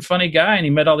fucking funny guy, and he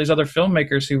met all these other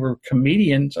filmmakers who were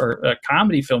comedians or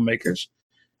comedy filmmakers,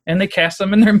 and they cast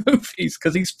him in their movies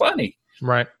because he's funny.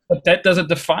 Right. But that doesn't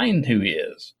define who he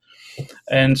is.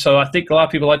 And so I think a lot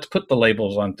of people like to put the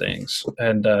labels on things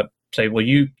and say, well,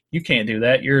 you can't do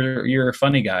that. You're a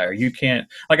funny guy, or you can't.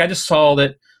 Like, I just saw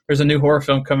that there's a new horror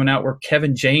film coming out where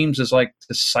Kevin James is like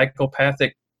the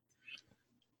psychopathic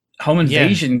home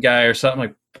invasion guy or something.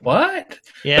 Like, what?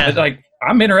 Yeah. But, like,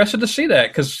 I'm interested to see that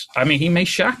because, I mean, he may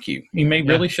shock you. He may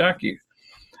really shock you.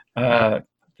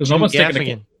 There's almost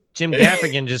Jim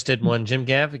Gaffigan just did one. Jim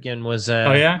Gaffigan was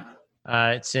oh yeah.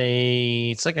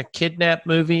 It's like a kidnap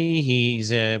movie. He's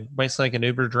basically like an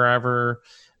Uber driver.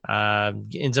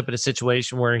 Ends up in a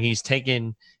situation where he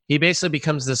basically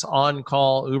becomes this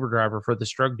on-call Uber driver for this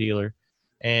drug dealer,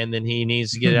 and then he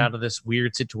needs to get out of this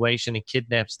weird situation and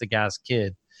kidnaps the guy's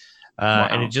kid. Wow.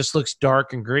 And it just looks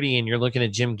dark and gritty, and you're looking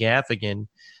at Jim Gaffigan,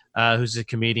 who's a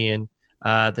comedian.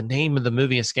 The name of the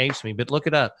movie escapes me, but look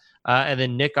it up. And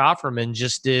then Nick Offerman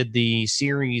just did the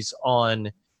series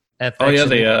on FX. Oh, yeah,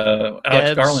 the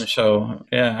Alex Garland show.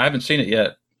 Yeah, I haven't seen it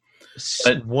yet.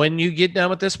 But when you get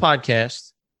done with this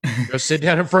podcast, go sit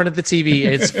down in front of the TV.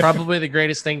 It's probably the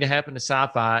greatest thing to happen to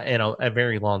sci-fi in a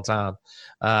very long time.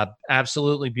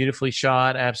 Absolutely beautifully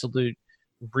shot. Absolute,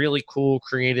 really cool,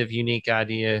 creative, unique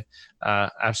idea.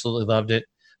 Absolutely loved it.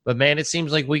 But, man, it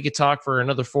seems like we could talk for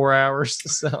another 4 hours.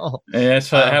 So yeah, that's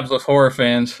how it happens with horror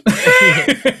fans.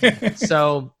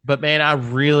 So, but, man, I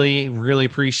really, really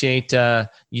appreciate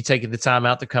you taking the time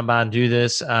out to come by and do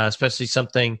this, especially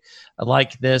something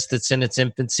like this that's in its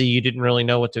infancy. You didn't really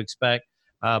know what to expect,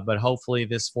 but hopefully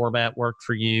this format worked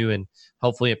for you, and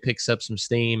hopefully it picks up some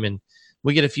steam. And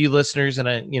we get a few listeners,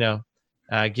 and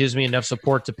gives me enough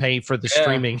support to pay for the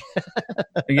streaming.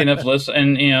 Enough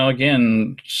listen, and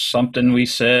again, something we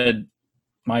said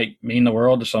might mean the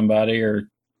world to somebody, or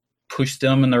push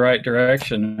them in the right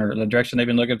direction, or the direction they've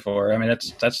been looking for. I mean,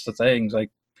 that's the thing. It's like,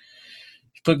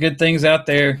 you put good things out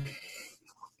there.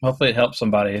 Hopefully, it helps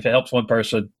somebody. If it helps one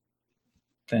person,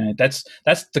 then that's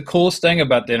the coolest thing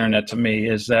about the internet to me,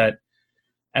 is that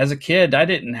as a kid, I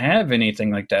didn't have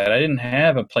anything like that. I didn't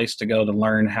have a place to go to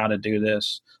learn how to do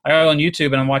this. I go on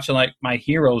YouTube and I'm watching like my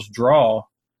heroes draw.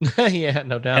 Yeah,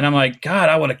 no doubt. And I'm like, God,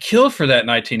 I would have killed for that in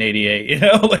 1988.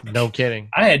 Like, no kidding.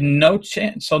 I had no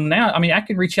chance. So now, I mean, I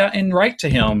could reach out and write to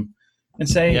him and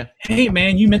say, hey,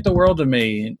 man, you meant the world to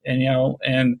me. And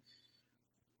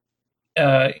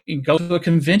you go to a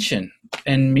convention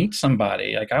and meet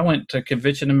somebody. Like, I went to a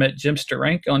convention and met Jim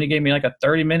Steranko, and he gave me like a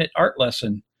 30-minute art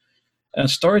lesson. And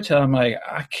storytelling, I'm like,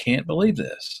 I can't believe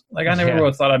this. Like, I never would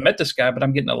have thought I met this guy, but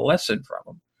I'm getting a lesson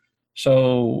from him.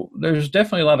 So there's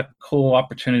definitely a lot of cool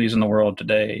opportunities in the world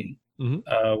today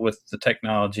with the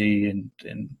technology and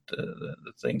the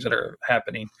things that are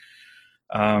happening.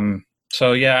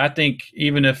 So, yeah, I think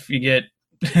even if you get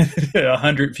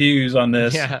 100 views on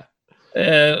this,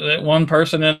 that one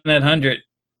person in that 100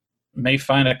 may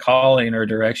find a calling or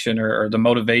direction or the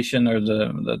motivation or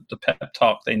the pep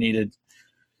talk they needed.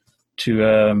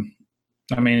 I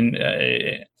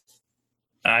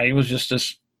was just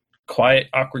this quiet,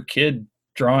 awkward kid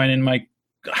drawing in my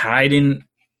hiding,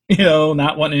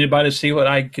 not wanting anybody to see what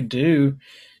I could do.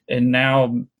 And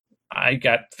now I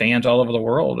got fans all over the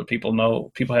world. People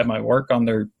have my work on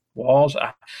their walls.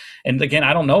 And again,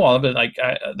 I don't know all of it. Like,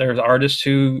 there's artists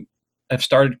who have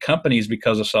started companies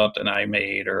because of something I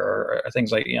made or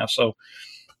things like, so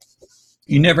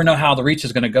you never know how the reach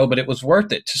is going to go, but it was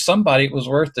worth it. To somebody, it was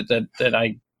worth it that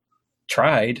I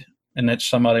tried and that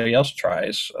somebody else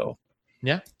tries. So,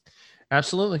 yeah,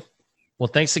 absolutely. Well,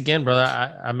 thanks again, brother.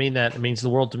 I mean that. It means the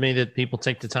world to me that people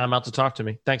take the time out to talk to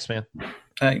me. Thanks, man.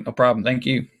 Hey, no problem. Thank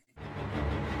you.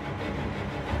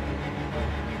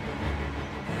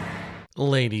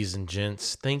 Ladies and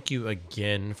gents, thank you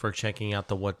again for checking out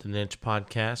the What the Niche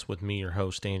podcast with me, your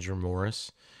host, Andrew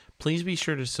Morris. Please be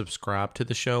sure to subscribe to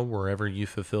the show wherever you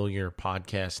fulfill your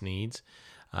podcast needs.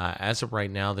 As of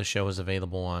right now, the show is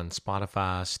available on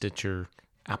Spotify, Stitcher,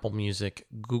 Apple Music,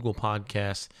 Google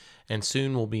Podcasts, and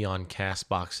soon will be on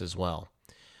CastBox as well.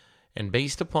 And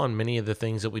based upon many of the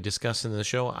things that we discussed in the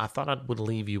show, I thought I would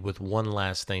leave you with one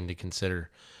last thing to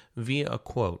consider via a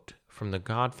quote from the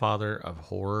godfather of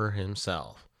horror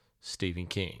himself, Stephen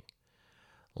King.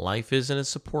 Life isn't a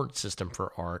support system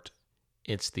for art.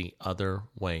 It's the other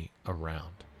way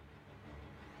around.